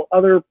couple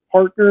other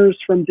partners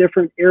from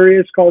different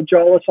areas called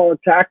Jawless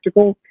Hog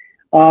Tactical.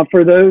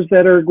 For those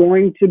that are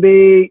going to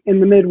be in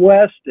the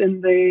Midwest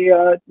in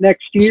the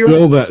next year.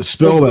 Spell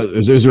that.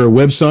 Is there a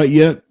website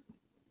yet?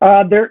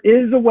 There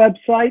is a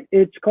website.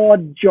 It's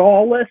called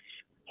Jawless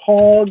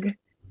Hog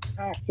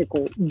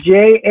Tactical.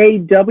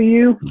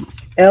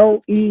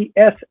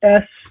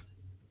 JAWLESSHOG.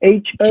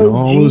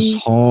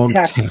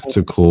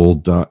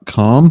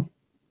 JawlessHogTactical.com.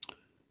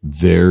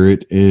 There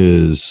it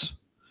is.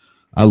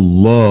 I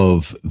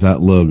love that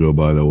logo,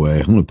 by the way.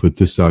 I'm going to put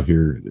this out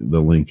here,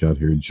 the link out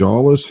here.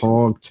 Jawless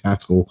Hog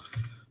Tactical.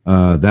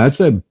 That's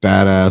a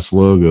badass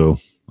logo.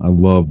 I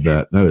love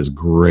that. That is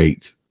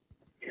great.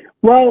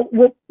 Well,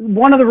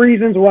 one of the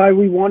reasons why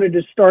we wanted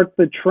to start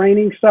the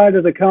training side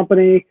of the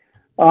company,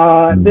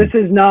 this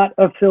is not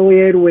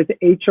affiliated with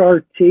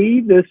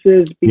HRT. This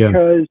is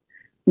because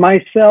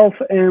myself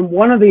and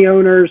one of the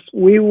owners,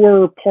 we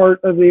were part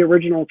of the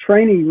original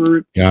training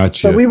group. Gotcha.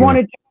 So we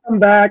wanted to come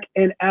back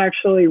and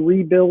actually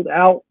rebuild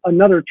out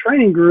another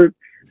training group.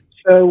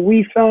 So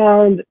we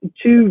found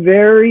two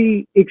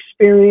very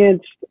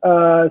experienced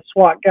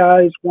SWAT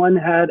guys. One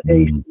had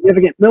a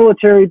significant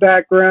military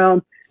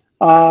background,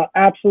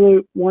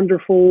 absolute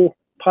wonderful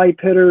pipe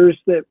hitters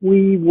that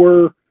we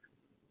were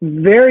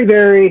very,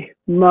 very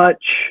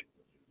much,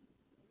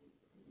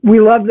 we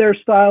love their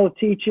style of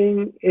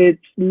teaching. It's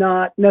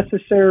not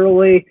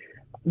necessarily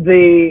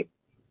the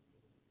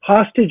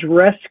hostage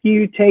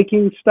rescue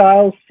taking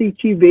style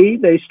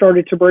CQB. They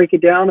started to break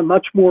it down, a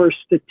much more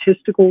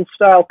statistical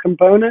style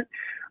component.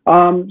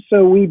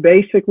 So we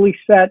basically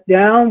sat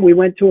down, we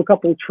went to a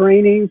couple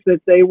trainings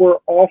that they were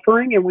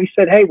offering, and we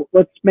said, hey,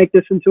 let's make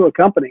this into a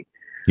company.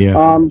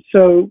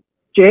 So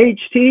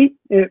JHT,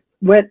 it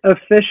went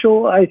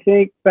official, I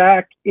think,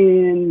 back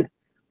in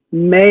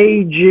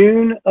May,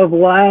 June of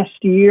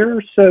last year.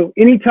 So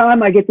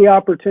anytime I get the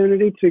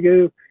opportunity to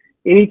go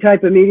any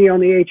type of media on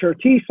the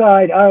HRT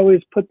side, I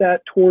always put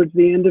that towards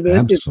the end of it.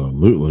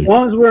 Absolutely. As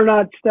long as we're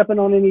not stepping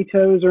on any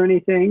toes or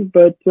anything.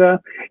 But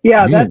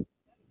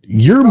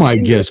you're my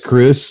guest,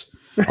 Chris.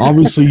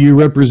 Obviously, you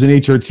represent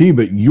HRT,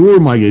 but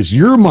you're my guest.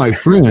 You're my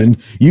friend.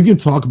 You can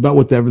talk about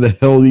whatever the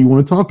hell you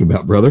want to talk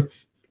about, brother.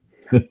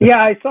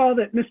 Yeah, I saw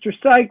that Mr.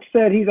 Sykes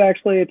said he's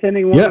actually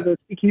attending one of the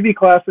CQB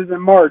classes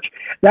in March.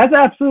 That's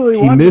absolutely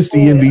wonderful. He missed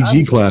the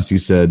NVG class, he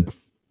said.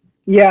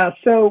 Yeah,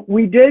 so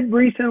we did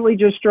recently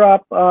just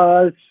drop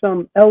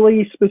some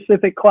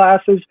LE-specific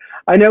classes.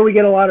 I know we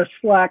get a lot of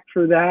slack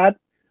for that.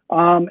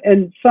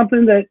 And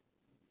something that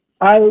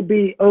I will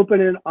be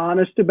open and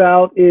honest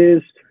about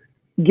is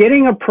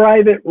getting a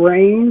private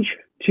range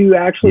to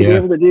actually be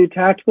able to do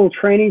tactical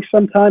training,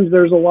 sometimes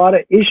there's a lot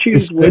of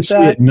issues with that.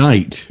 Especially at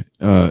night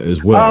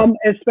as well.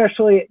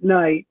 Especially at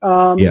night.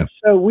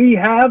 So we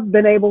have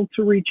been able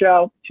to reach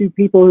out to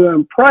people who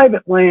own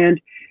private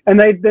land, and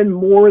they've been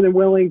more than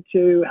willing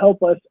to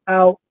help us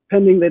out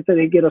pending that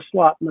they get a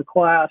slot in the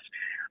class.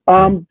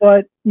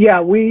 But yeah,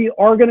 we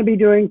are going to be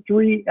doing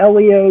 3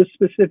 LEO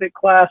specific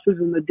classes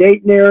in the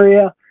Dayton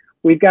area.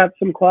 We've got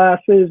some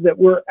classes that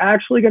we're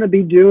actually going to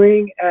be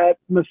doing at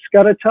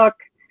Muscatatuck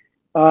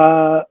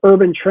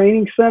Urban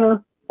Training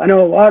Center. I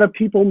know a lot of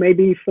people may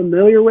be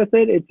familiar with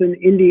it. It's in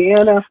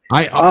Indiana.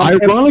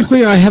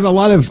 Ironically, I have a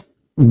lot of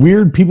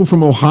weird people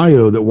from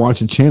Ohio that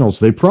watch the channel,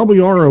 so they probably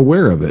are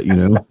aware of it. I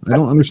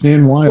don't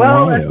understand why.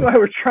 Well, that's why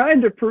we're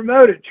trying to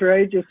promote it,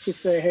 Trey, just to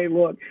say, hey,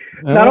 look,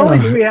 not only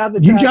do we have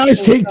the you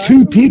guys take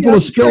 2 people to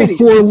spell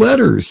 4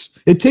 letters.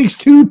 It takes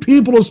 2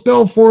 people to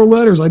spell 4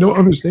 letters. I don't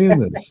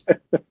understand this.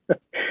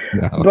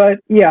 No.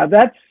 But yeah,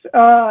 that's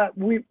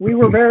we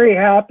were very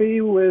happy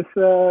with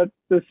the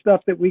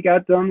stuff that we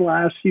got done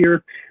last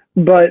year,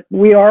 but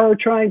we are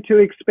trying to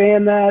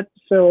expand that.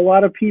 So a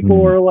lot of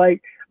people are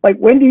like,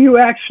 when do you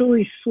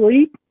actually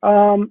sleep?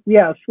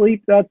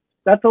 Sleep,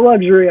 that's a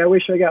luxury I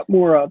wish I got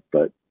more of,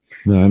 but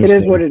it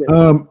is what it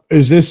is.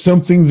 Is this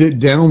something that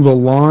down the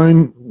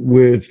line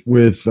with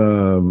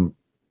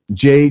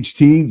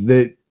JHT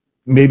that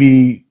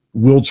maybe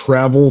will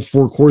travel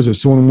for course if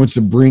someone wants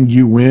to bring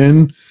you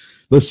in?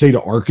 Let's say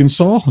to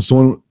Arkansas,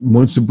 someone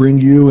wants to bring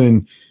you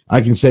and I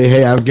can say,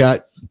 hey, I've got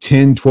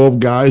 10, 12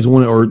 guys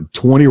or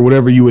 20 or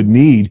whatever you would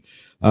need.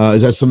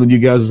 Is that something you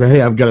guys would say,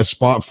 hey, I've got a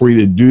spot for you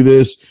to do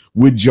this?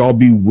 Would y'all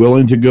be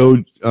willing to go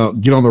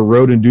get on the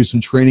road and do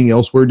some training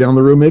elsewhere down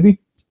the road maybe?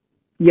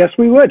 Yes,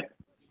 we would.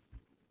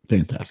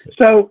 Fantastic.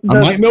 So I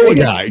might know a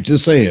guy,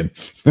 just saying.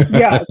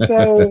 Yeah,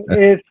 so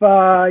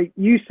if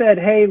you said,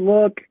 hey,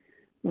 look,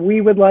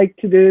 we would like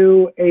to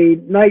do a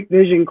night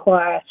vision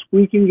class,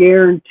 we can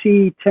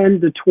guarantee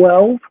 10 to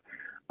 12.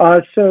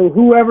 So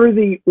whoever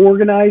the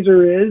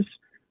organizer is,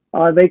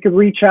 they could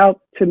reach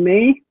out to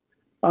me.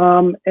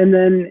 And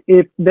then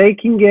if they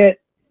can get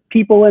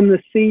people in the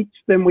seats,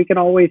 then we can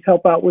always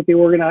help out with the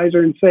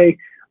organizer and say,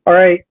 all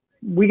right,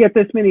 we get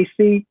this many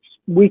seats.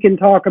 We can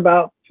talk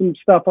about some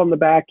stuff on the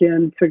back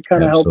end to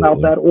kind of help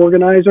out that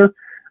organizer.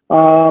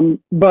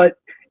 But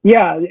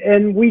yeah,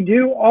 and we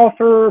do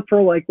offer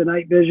for like the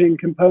night vision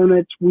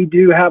components. We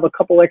do have a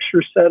couple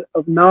extra set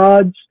of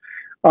nods.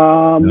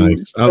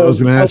 Nice. I was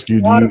going to ask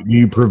you, do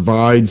you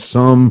provide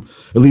some,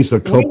 at least a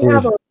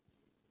couple?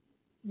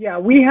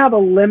 We have a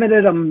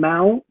limited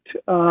amount.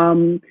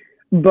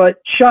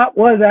 But SHOT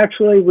was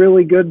actually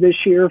really good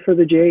this year for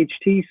the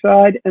JHT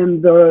side,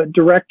 and the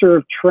director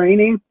of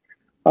training,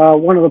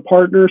 one of the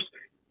partners,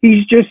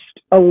 he's just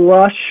a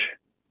lush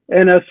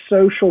and a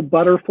social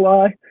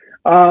butterfly.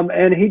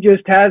 And he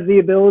just has the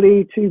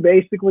ability to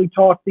basically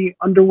talk the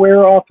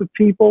underwear off of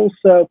people.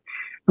 So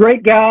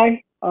great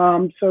guy.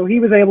 So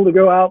he was able to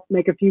go out,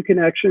 make a few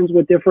connections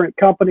with different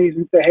companies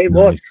and say, hey,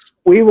 look,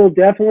 we will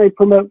definitely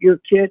promote your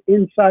kit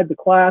inside the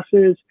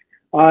classes,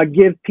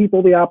 give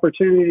people the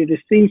opportunity to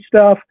see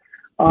stuff.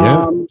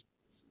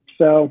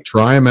 So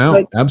try them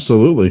out.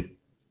 Absolutely.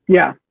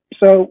 Yeah.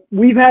 So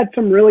we've had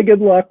some really good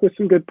luck with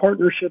some good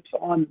partnerships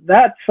on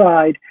that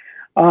side.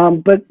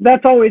 But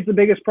that's always the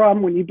biggest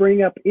problem when you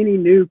bring up any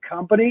new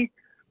company,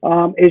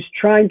 is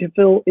trying to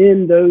fill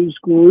in those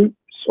groups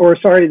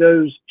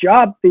those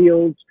job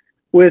fields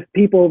with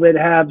people that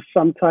have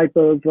some type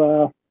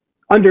of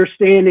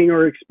understanding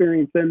or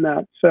experience in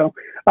that. So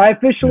I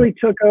officially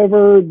took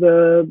over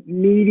the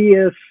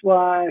media /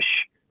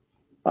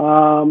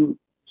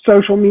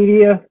 social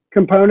media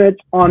component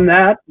on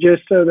that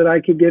just so that I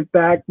could give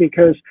back,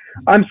 because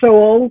I'm so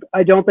old.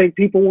 I don't think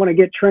people want to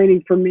get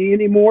training from me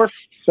anymore.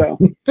 So,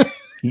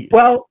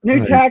 well,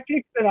 New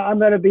Tactics, and I'm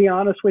going to be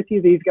honest with you,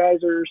 these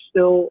guys are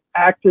still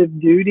active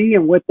duty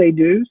in what they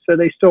do. So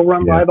they still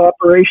run live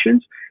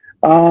operations.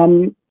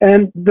 And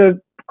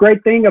the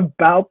great thing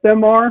about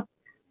them are,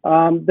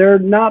 they're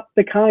not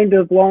the kind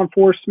of law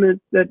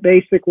enforcement that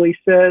basically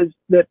says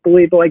that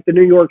believe like the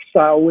New York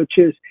style, which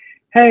is,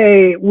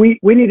 hey, we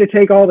need to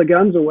take all the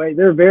guns away.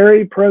 They're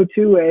very pro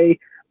 2A.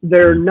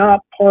 They're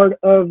not part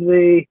of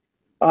the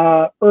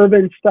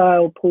urban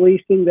style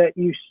policing that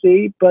you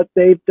see, but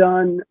they've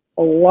done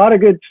a lot of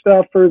good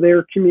stuff for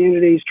their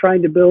communities,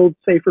 trying to build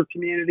safer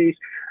communities.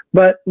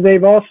 But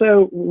they've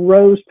also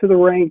rose to the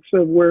ranks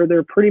of where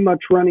they're pretty much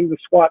running the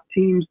SWAT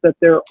teams that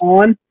they're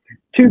on.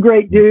 Two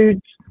great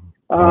dudes.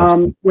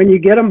 When you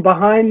get them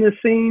behind the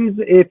scenes,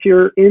 if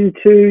you're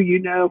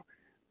into,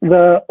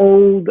 the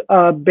old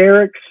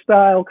barrack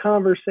style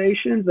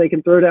conversations, they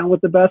can throw down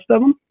with the best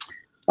of them.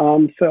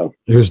 So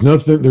there's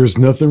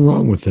nothing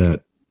wrong with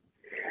that.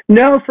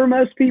 No, for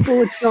most people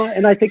it's not,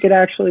 and I think it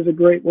actually is a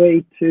great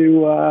way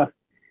to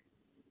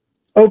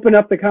open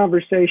up the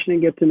conversation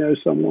and get to know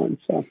someone.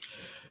 So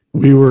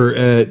we were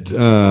at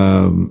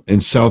in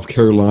South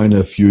Carolina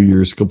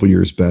a couple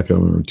years back. I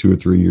remember 2 or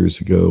 3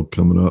 years ago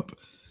coming up,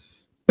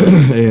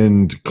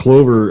 and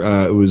Clover.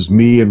 It was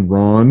me and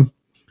Ron.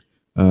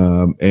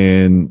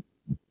 and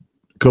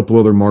a couple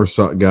other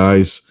MARSOC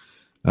guys.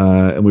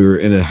 And we were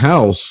in a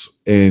house,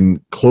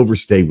 and Clover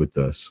stayed with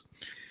us.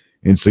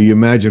 And so you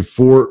imagine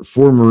four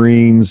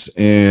Marines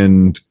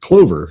and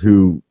Clover,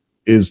 who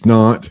is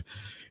not,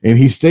 and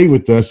he stayed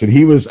with us, and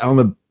he was on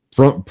the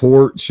front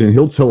porch, and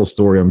he'll tell a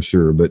story, I'm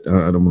sure, but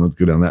I don't want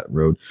to go down that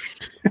road.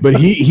 But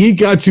he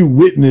got to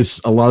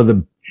witness a lot of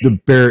the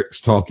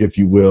barracks talk, if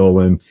you will,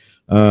 and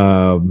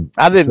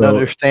I didn't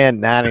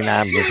understand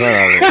 99% of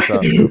it. So,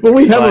 well,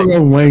 we have our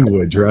own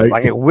language, right?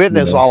 I can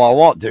witness all I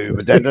want to,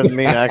 but that doesn't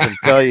mean I can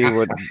tell you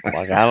what.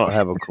 Like, I don't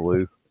have a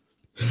clue.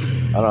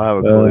 I don't have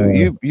a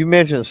clue. You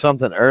mentioned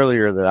something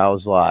earlier that I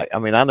was like, I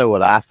mean, I know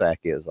what IFAC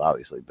is,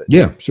 obviously, but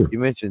yeah, sure. You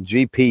mentioned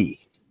GP,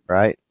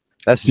 right?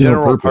 That's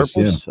general purpose.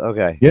 Yeah.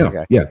 Okay. Yeah.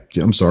 Okay. Yeah.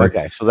 I'm sorry.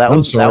 Okay. So that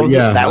was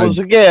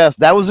a guess.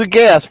 That was a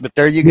guess. But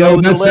there you go.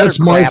 With that's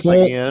my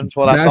fault. Again. That's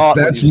what I thought.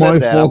 That's my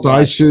fault.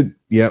 I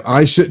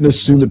shouldn't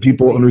assume that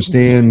people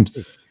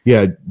understand.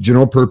 Yeah,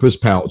 general purpose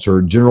pouch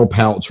or general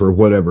pouch or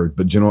whatever.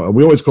 But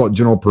we always call it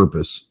general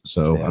purpose.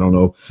 So I don't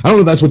know. I don't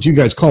know if that's what you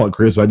guys call it,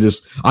 Chris.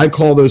 I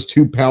call those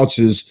two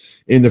pouches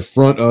in the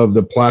front of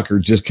the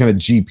placard just kind of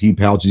GP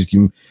pouches.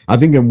 I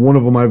think in one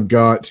of them I've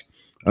got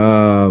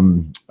a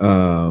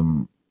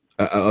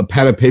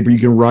pad of paper you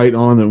can write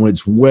on, and when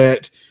it's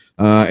wet,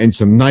 and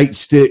some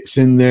nightsticks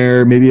in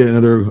there, maybe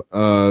another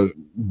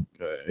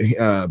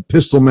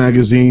pistol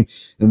magazine.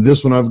 And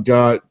this one I've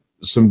got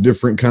some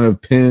different kind of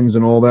pens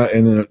and all that,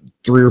 and then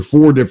 3 or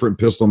 4 different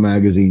pistol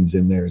magazines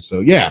in there.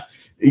 So yeah,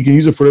 you can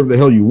use it for whatever the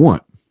hell you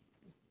want.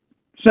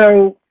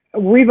 So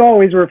we've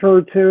always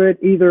referred to it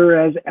either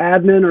as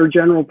admin or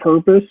general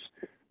purpose.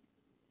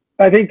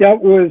 I think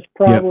that was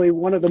probably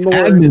one of the more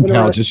admin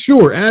pouches.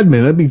 Sure,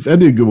 admin. That'd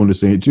be a good one to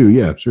say it too.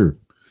 Yeah, sure.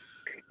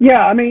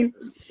 Yeah, I mean,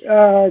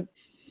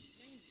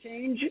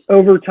 things change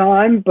over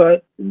time,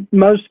 but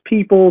most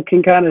people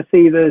can kind of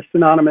see the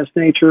synonymous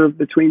nature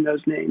between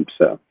those names.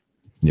 So.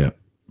 Yeah.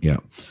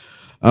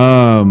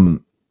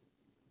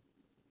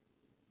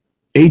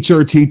 HRT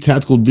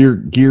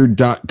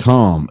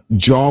tacticalgear.com,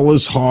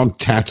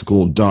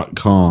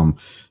 jawlesshogtactical.com.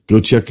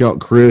 Go check out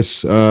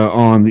Chris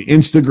on the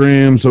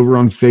Instagrams, over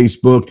on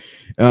Facebook.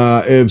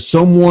 If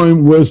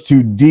someone was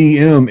to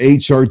DM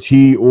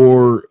HRT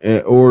or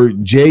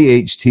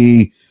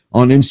JHT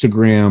on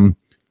Instagram,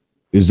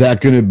 is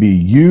that going to be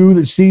you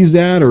that sees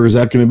that, or is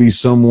that going to be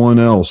someone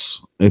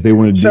else? If they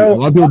want to do, a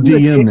lot of people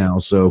DM now,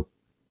 so.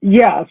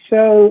 Yeah,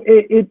 so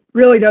it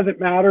really doesn't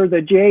matter.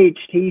 The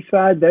JHT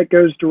side, that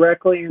goes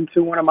directly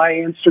into one of my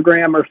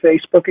Instagram or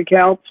Facebook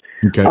accounts.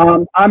 Okay.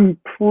 I'm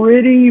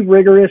pretty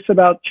rigorous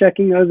about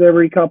checking those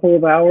every couple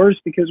of hours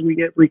because we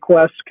get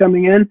requests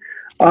coming in.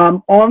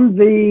 On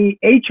the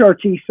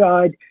HRT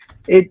side,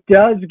 it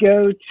does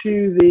go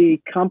to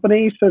the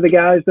company, so the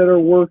guys that are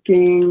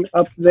working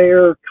up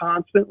there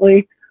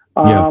constantly.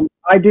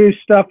 I do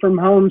stuff from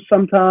home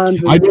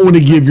sometimes. I don't want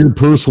to give your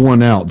personal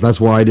one out. That's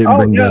why I didn't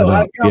bring that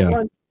up. I've got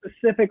one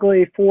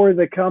specifically for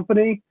the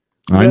company.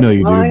 I know you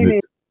do. Mine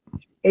is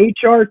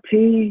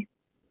HRT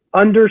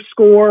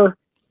 _outreach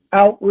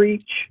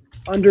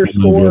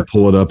 _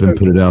 pull it up and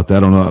put it out. I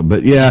don't know,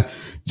 but yeah,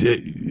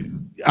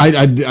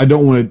 I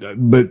don't want to.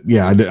 But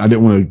yeah, I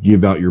didn't want to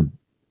give out your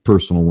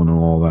personal one and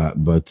all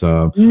that. But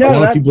a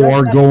lot of people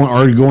are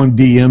going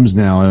DMs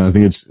now, and I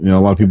think it's a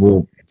lot of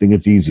people think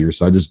it's easier.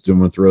 So I just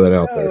didn't want to throw that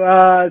out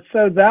there.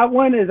 So that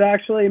one is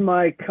actually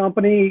my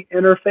company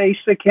interface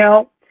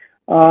account.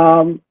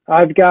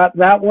 I've got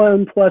that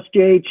one plus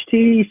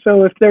JHT.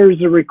 So if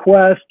there's a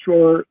request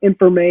for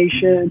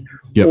information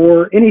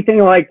or anything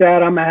like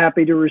that, I'm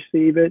happy to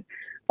receive it.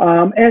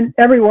 And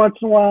every once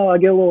in a while, I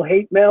get a little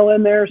hate mail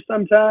in there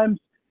sometimes.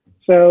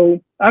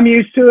 So I'm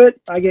used to it.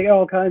 I get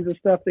all kinds of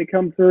stuff that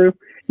come through.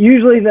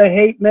 Usually the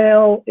hate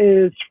mail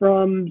is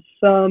from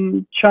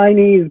some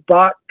Chinese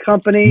bot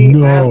company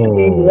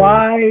asking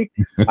why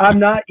I'm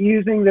not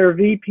using their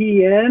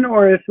VPN,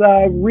 or if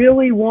I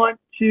really want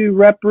to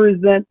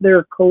represent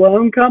their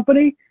cologne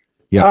company.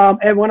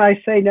 And when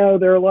I say no,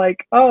 they're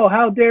like, oh,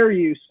 how dare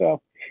you? So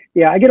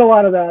yeah, I get a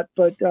lot of that,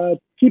 but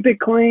keep it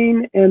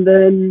clean. And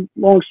then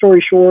long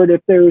story short,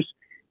 if there's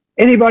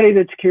anybody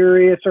that's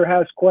curious or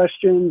has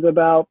questions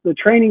about the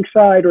training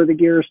side or the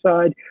gear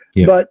side,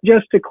 but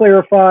just to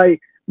clarify,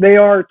 they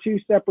are 2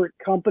 separate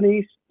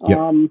companies, as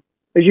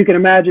you can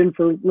imagine,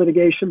 for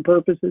litigation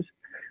purposes.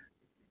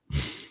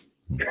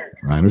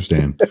 I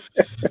understand.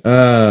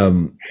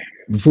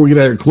 Before we get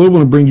out of here, Clive, I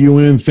want to bring you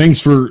in.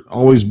 Thanks for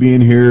always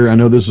being here. I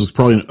know this was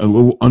probably a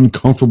little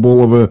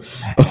uncomfortable of a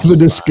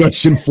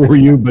discussion for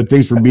you, but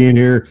thanks for being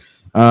here.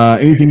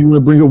 Anything you want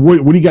to bring up?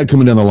 What do you got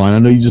coming down the line? I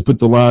know you just put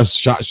the last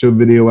SHOT Show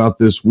video out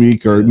this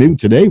week, or maybe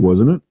today,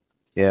 wasn't it?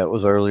 Yeah, it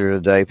was earlier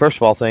today. First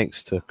of all,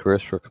 thanks to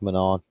Chris for coming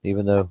on,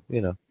 even though,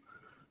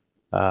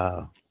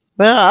 well,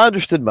 I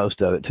understood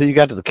most of it till you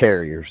got to the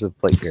carriers, the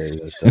plate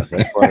carriers and stuff.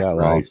 That's where I got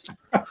lost.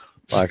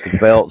 Like the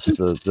belts,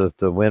 the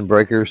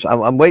windbreakers.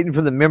 I'm waiting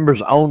for the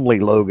members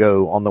only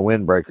logo on the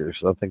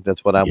windbreakers. I think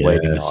that's what I'm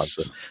waiting on.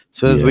 So as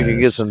soon as we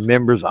can get some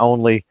members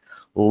only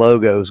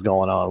logos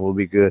going on, we'll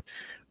be good.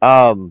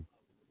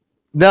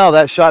 No,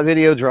 that shot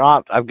video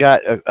dropped. I've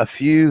got a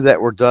few that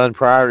were done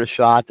prior to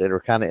shot that are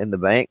kind of in the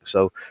bank,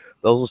 so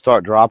those will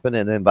start dropping.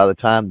 And then by the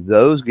time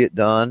those get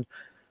done,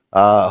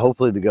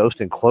 hopefully the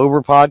Ghost and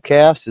Clover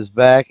podcast is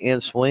back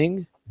in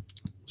swing,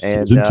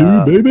 and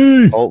Season 2,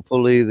 baby.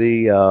 hopefully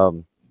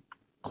the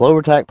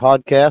Clover Tack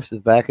podcast is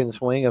back in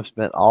swing. I've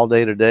spent all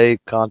day today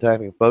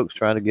contacting folks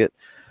trying to get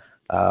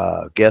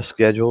guests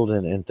scheduled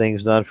and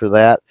things done for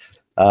that.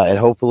 And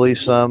hopefully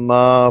some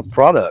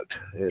product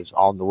is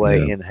on the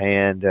way in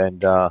hand,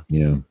 and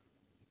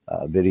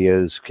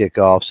videos kick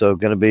off. So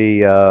going to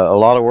be a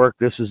lot of work.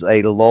 This is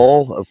a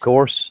lull, of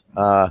course.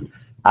 I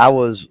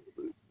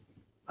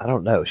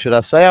don't know. Should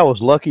I say I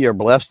was lucky or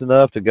blessed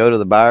enough to go to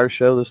the Buyers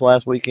Show this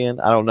last weekend?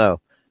 I don't know.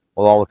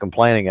 With all the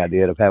complaining I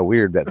did of how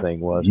weird that thing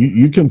was.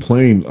 You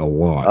complain a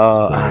lot.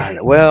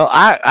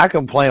 I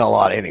complain a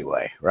lot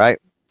anyway, right?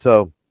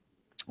 So,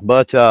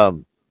 but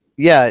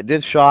yeah, it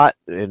did shot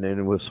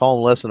and was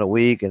home less than a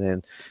week, and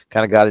then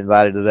kind of got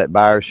invited to that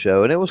Buyers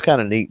Show, and it was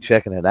kind of neat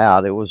checking it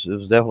out. It was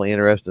definitely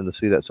interesting to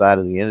see that side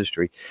of the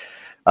industry.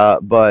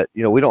 But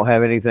we don't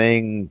have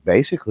anything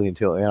basically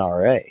until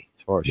NRA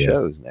as far as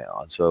shows now,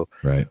 and so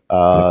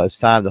it's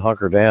time to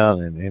hunker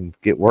down and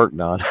get work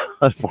done.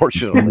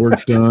 Unfortunately,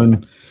 work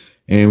done,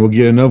 and we'll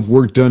get enough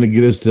work done to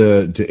get us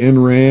to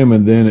NRAM,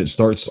 and then it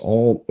starts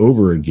all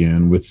over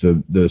again with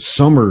the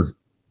summer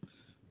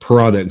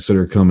products that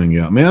are coming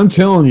out. Man, I'm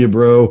telling you,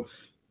 bro,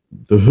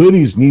 the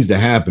hoodies needs to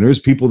happen. There's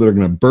people that are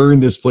going to burn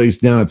this place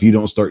down if you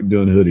don't start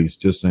doing hoodies.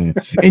 Just saying.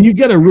 And you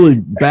got a really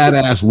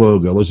badass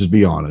logo. Let's just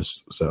be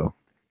honest. So,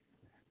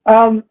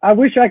 I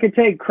wish I could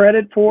take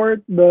credit for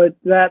it, but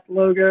that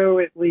logo,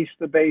 at least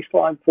the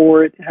baseline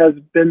for it, has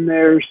been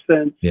there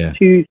since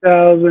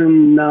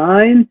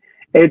 2009.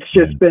 It's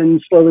just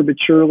been slowly but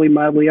surely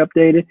mildly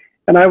updated.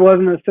 And I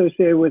wasn't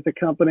associated with the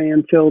company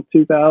until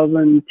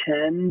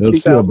 2010. It's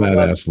still a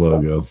badass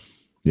logo.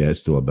 Yeah, it's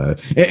still a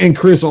bad. And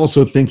Chris,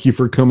 also thank you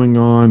for coming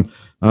on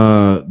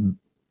Clover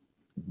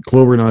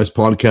and I's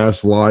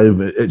podcast live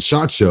at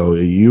SHOT Show.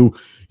 You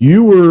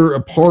were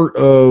a part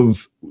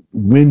of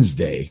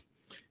Wednesday,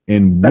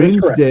 and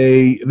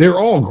Wednesday they're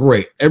all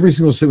great. Every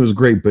single segment was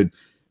great, but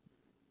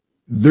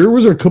there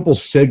was a couple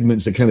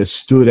segments that kind of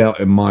stood out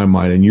in my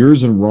mind, and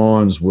yours and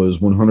Ron's was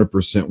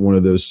 100% one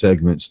of those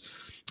segments.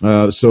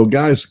 So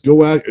guys,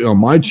 go out on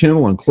my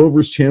channel, on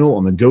Clover's channel,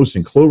 on the Ghost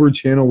and Clover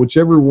channel,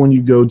 whichever one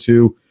you go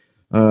to.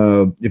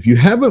 If you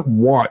haven't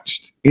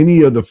watched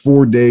any of the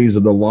 4 days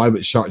of the Live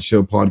at SHOT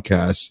Show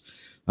podcast,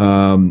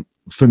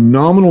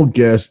 phenomenal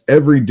guests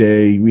every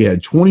day. We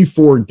had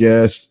 24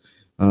 guests,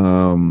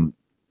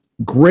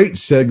 great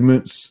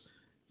segments,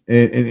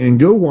 and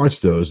go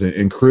watch those.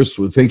 And Chris,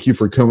 thank you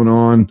for coming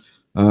on.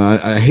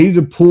 I hated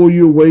to pull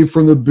you away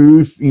from the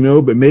booth,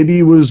 but maybe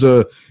it was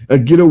a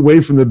get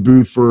away from the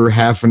booth for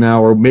half an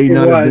hour. May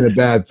not have been a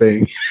bad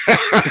thing.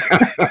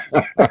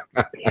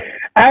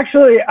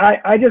 Actually,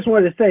 I just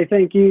wanted to say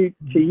thank you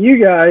to you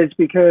guys,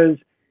 because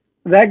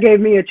that gave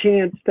me a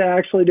chance to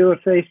actually do a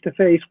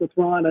face-to-face with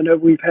Ron. I know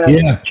we've had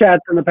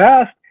chats in the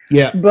past.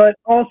 Yeah, but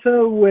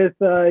also with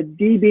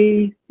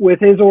DB,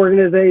 with his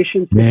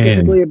organization,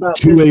 specifically about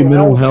 2A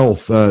mental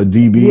health,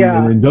 DB,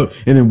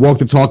 and then Walk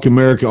the Talk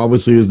America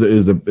obviously is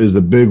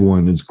the big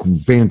one. It's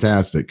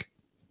fantastic.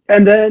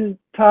 And then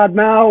Todd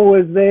Mao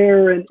was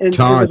there, and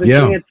Todd, there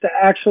was a chance to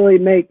actually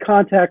make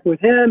contact with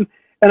him.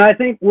 And I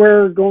think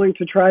we're going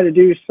to try to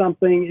do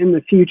something in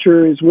the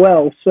future as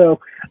well. So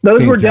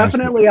those were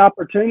definitely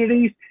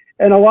opportunities.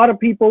 And a lot of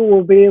people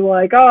will be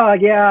like, oh,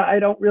 yeah, I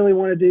don't really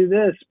want to do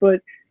this.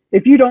 But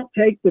if you don't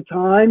take the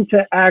time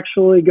to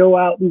actually go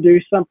out and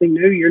do something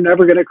new, you're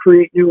never going to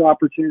create new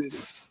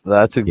opportunities.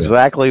 That's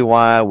exactly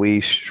why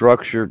we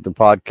structured the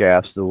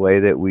podcast the way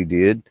that we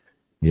did.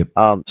 Yep.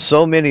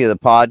 So many of the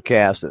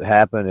podcasts that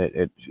happen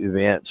at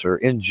events, or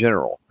in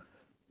general,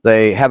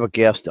 they have a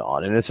guest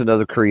on, and it's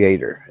another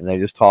creator, and they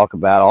just talk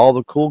about all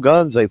the cool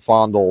guns they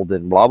fondled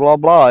and blah, blah,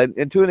 blah.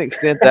 And to an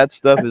extent, that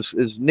stuff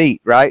is neat,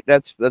 right?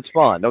 That's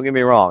fun. Don't get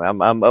me wrong.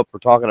 I'm up for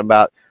talking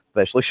about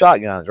especially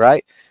shotguns,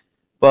 right?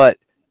 But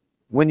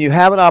when you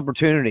have an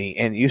opportunity,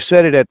 and you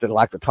said it at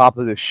the top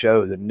of this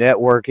show, the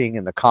networking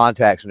and the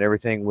contacts and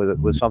everything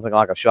with something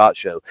like a SHOT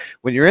Show,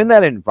 when you're in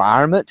that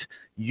environment,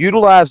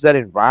 utilize that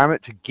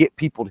environment to get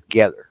people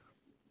together.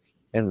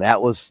 And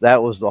that was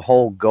the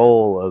whole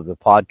goal of the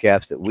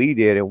podcast that we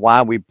did, and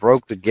why we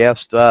broke the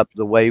guests up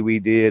the way we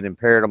did and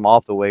paired them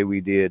off the way we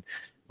did,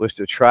 was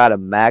to try to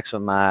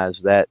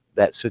maximize that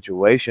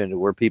situation to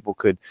where people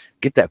could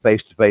get that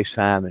face-to-face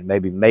time and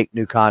maybe make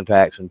new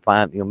contacts and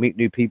meet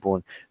new people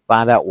and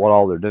find out what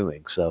all they're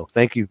doing. So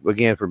thank you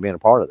again for being a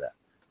part of that.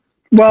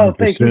 Well,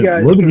 thank you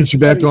guys. Love to get you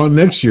back on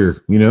next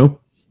year.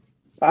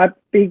 I'd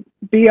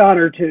be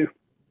honored to.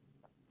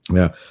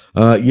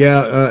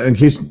 In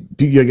case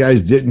you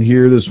guys didn't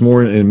hear this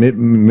morning, and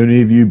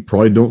many of you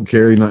probably don't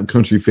care, not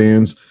country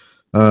fans,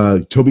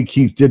 Toby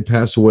Keith did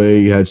pass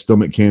away. He had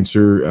stomach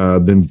cancer,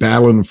 been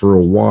battling for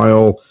a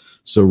while.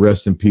 So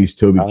rest in peace,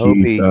 Toby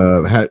Keith.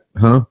 I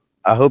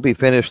hope he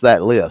finished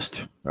that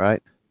list,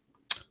 right?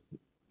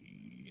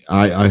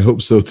 I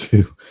hope so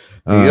too.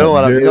 You know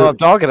what I'm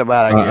talking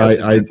about, I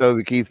guess. I You're a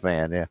Toby Keith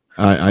fan, yeah.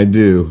 I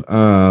do.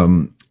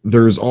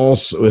 There's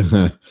also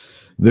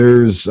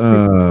there's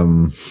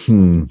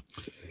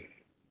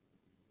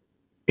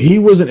he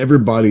wasn't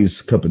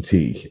everybody's cup of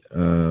tea,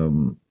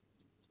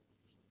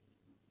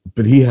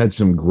 but he had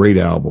some great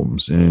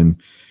albums,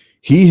 and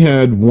he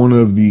had one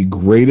of the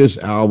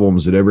greatest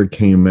albums that ever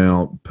came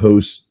out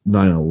post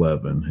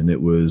 9/11, and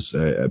it was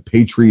a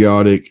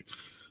patriotic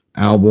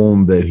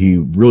album that he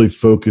really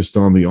focused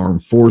on the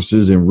armed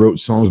forces and wrote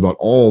songs about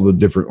all the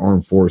different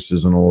armed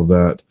forces and all of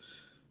that.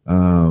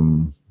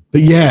 But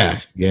yeah,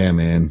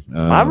 man.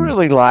 I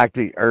really like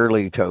the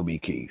early Toby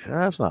Keith.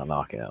 That's not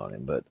knocking on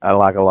him, but I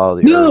like a lot of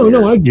the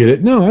No, I get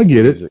it. No, I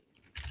get it.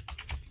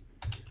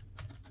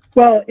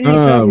 Well,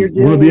 anytime you're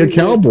want to be a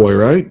cowboy,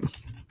 right?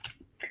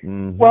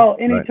 Mm-hmm. Well,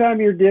 anytime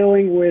you're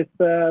dealing with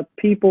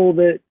people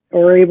that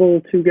are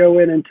able to go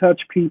in and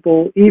touch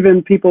people,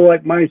 even people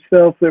like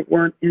myself that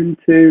weren't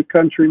into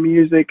country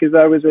music, as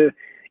I was a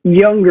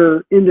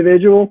younger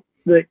individual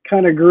that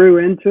kind of grew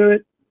into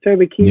it,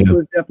 Toby Keith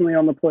was definitely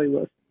on the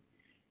playlist.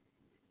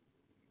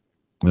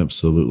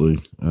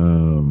 Absolutely.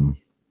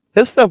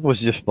 His stuff was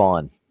just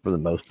fun for the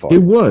most part.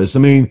 It was. I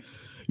mean,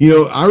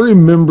 I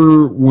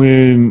remember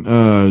when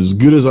As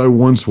Good As I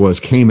Once Was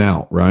came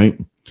out, right?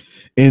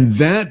 And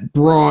that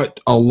brought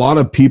a lot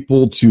of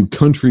people to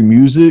country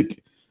music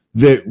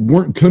that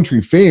weren't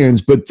country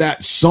fans, but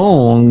that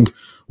song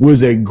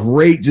was a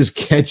great, just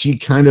catchy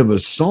kind of a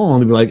song.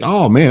 They'd be like,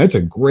 oh man, that's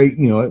a great,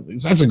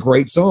 that's a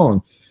great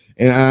song.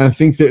 And I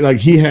think that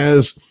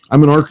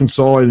I'm in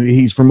Arkansas and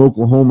he's from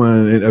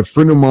Oklahoma, and a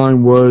friend of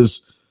mine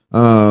was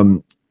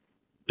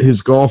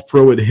his golf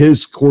pro at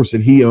his course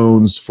that he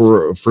owns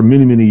for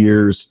many, many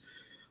years.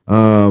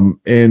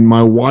 And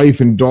my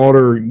wife and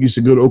daughter used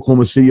to go to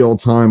Oklahoma City all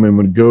the time and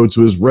would go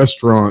to his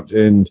restaurant.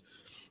 And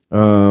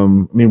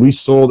we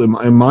sold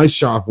in my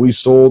shop, we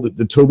sold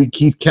the Toby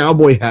Keith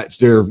cowboy hats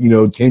there,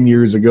 10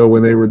 years ago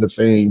when they were the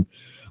fame.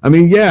 I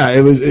mean, yeah,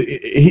 it was,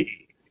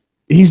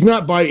 he's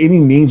not by any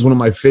means one of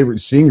my favorite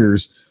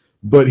singers,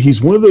 but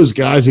he's one of those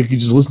guys who could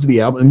just listen to the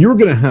album and you're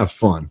going to have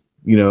fun,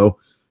 you're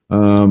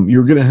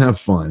going to have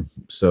fun.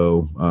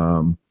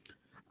 So,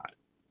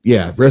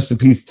 yeah, rest in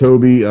peace,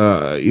 Toby.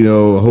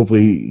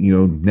 Hopefully,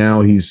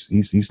 now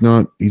he's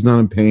not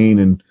in pain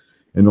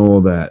and all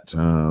of that.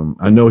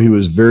 I know he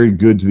was very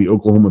good to the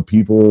Oklahoma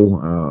people.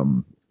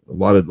 A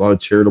lot of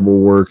charitable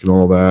work and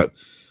all that.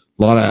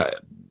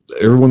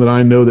 Everyone that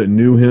I know that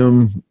knew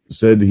him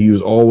said he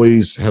was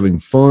always having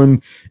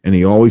fun and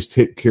he always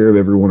took care of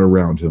everyone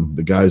around him.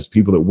 The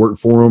people that worked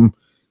for him,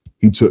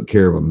 he took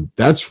care of them.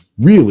 That's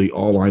really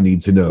all I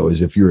need to know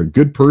is if you're a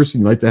good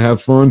person, you like to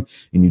have fun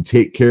and you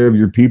take care of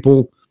your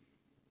people,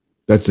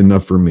 that's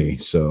enough for me.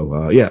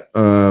 So,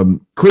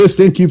 Chris,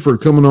 thank you for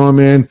coming on,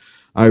 man.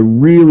 I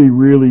really,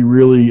 really,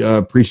 really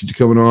appreciate you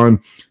coming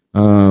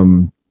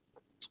on.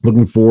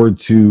 Looking forward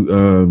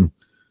to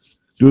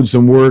doing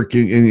some work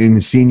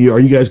and seeing you. Are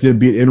you guys going to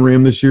be at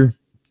NRAM this year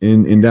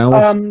in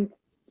Dallas?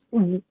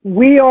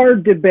 We are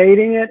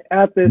debating it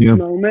at this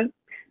moment.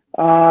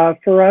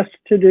 For us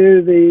to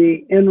do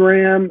the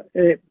NRAM,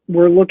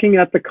 we're looking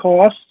at the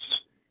costs.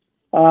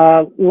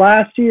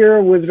 Last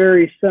year was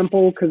very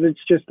simple because it's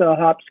just a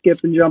hop,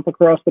 skip, and jump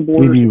across the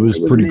border. It was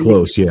pretty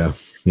close, yeah.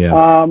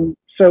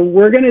 So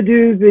we're going to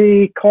do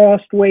the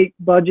cost, weight,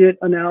 budget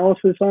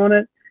analysis on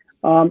it.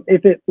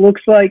 If it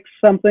looks like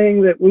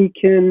something that we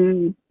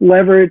can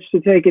leverage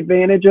to take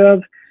advantage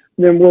of,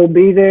 then we'll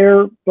be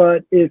there.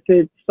 But if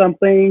it's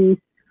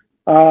something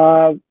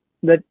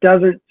that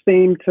doesn't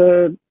seem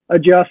to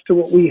adjust to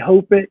what we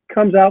hope it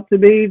comes out to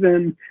be,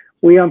 then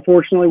we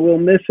unfortunately will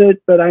miss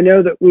it. But I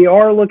know that we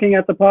are looking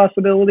at the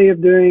possibility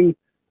of doing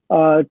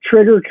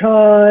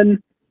TriggerCon,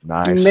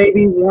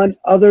 maybe one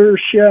other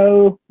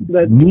show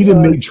that need to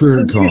make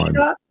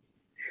TriggerCon.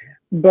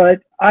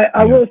 But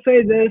I will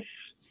say this.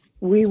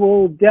 We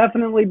will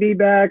definitely be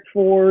back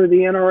for the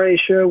NRA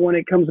show when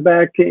it comes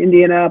back to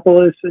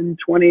Indianapolis in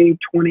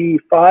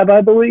 2025,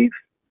 I believe.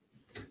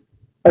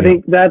 I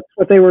think that's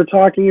what they were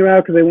talking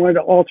about because they wanted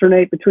to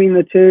alternate between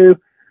the two.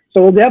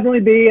 So we'll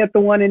definitely be at the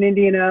one in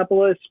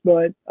Indianapolis,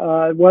 but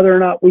whether or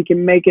not we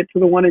can make it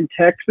to the one in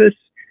Texas,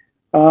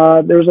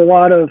 there's a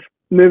lot of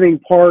moving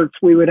parts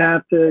we would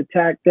have to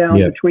tack down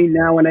between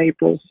now and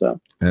April. So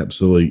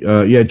absolutely.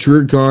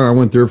 TriggerCon, I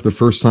went there for the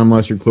first time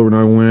last year. Clover and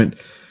I went.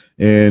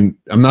 And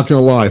I'm not going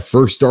to lie,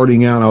 first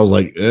starting out, I was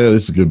like,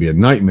 this is going to be a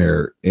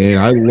nightmare. And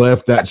I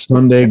left that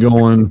Sunday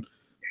going,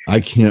 I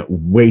can't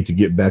wait to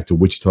get back to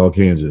Wichita,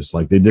 Kansas.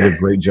 Like, they did a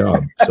great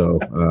job. So,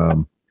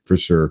 for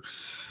sure.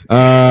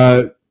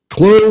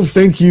 Clove,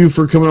 thank you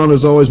for coming on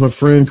as always, my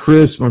friend.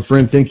 Chris, my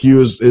friend, thank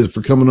you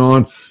for coming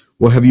on.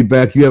 We'll have you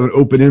back. You have an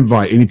open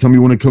invite. Anytime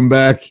you want to come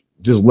back,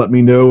 just let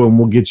me know and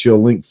we'll get you a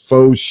link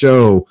faux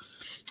show.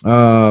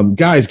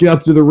 Guys, get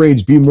out to the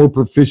range. Be more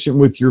proficient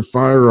with your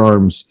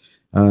firearms.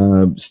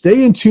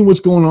 Stay in tune what's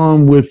going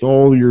on with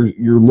all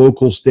your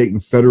local, state,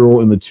 and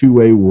federal in the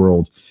 2A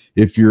world.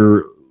 If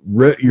your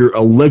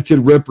elected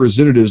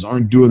representatives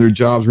aren't doing their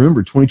jobs,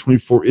 remember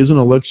 2024 is an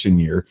election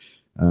year.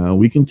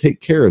 we can take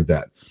care of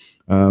that.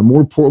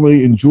 More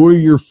importantly, enjoy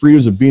your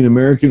freedoms of being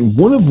American,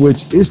 one of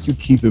which is to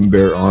keep and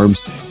bear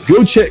arms.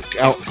 Go check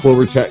out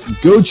Clover Tech.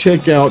 Go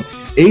check out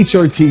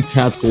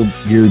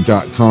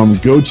HRTTacticalGear.com.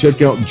 Go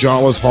check out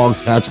Jawas Hog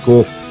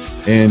Tactical.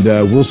 And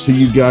we'll see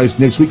you guys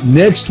next week.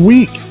 Next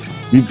week,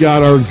 we've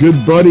got our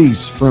good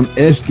buddies from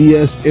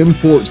SDS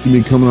Imports going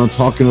to be coming on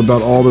talking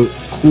about all the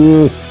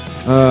cool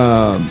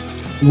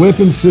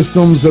weapon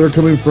systems that are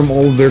coming from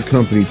all of their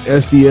companies.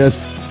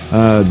 SDS,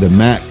 the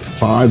MAC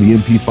 5, the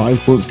MP5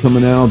 quote's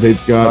coming out.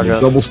 They've got a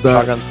double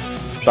stack.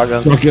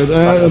 Shotgun.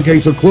 Okay,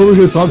 so Clover's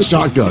going to talk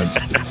shotguns.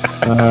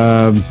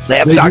 They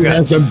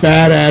have some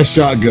badass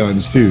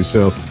shotguns too.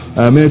 So,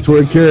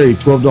 Mandatory Carry,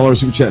 $12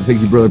 super chat.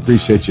 Thank you, brother.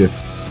 Appreciate you.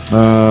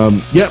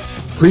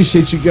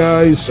 Appreciate you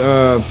guys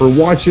for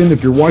watching.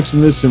 If you're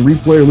watching this in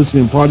replay or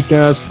listening to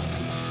podcast,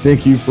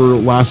 thank you for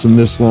lasting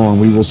this long.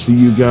 We will see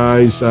you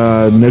guys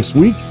next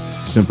week.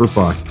 Semper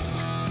Fi.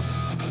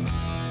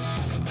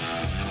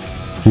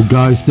 Well,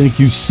 guys, thank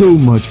you so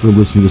much for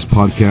listening to this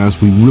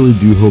podcast. We really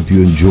do hope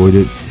you enjoyed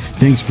it.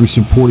 Thanks for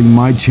supporting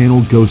my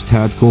channel, Ghost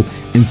Tactical,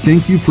 and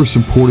thank you for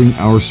supporting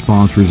our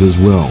sponsors as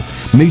well.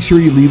 Make sure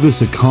you leave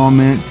us a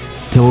comment.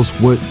 Tell us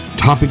what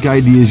topic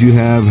ideas you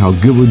have, how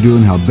good we're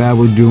doing, how bad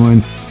we're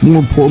doing. More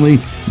importantly,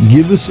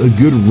 give us a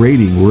good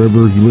rating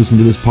wherever you listen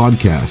to this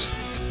podcast.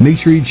 Make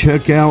sure you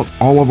check out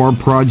all of our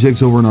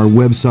projects over on our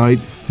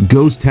website,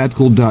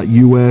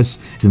 ghosttactical.us.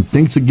 And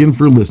thanks again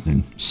for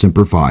listening.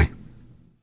 Semper Fi.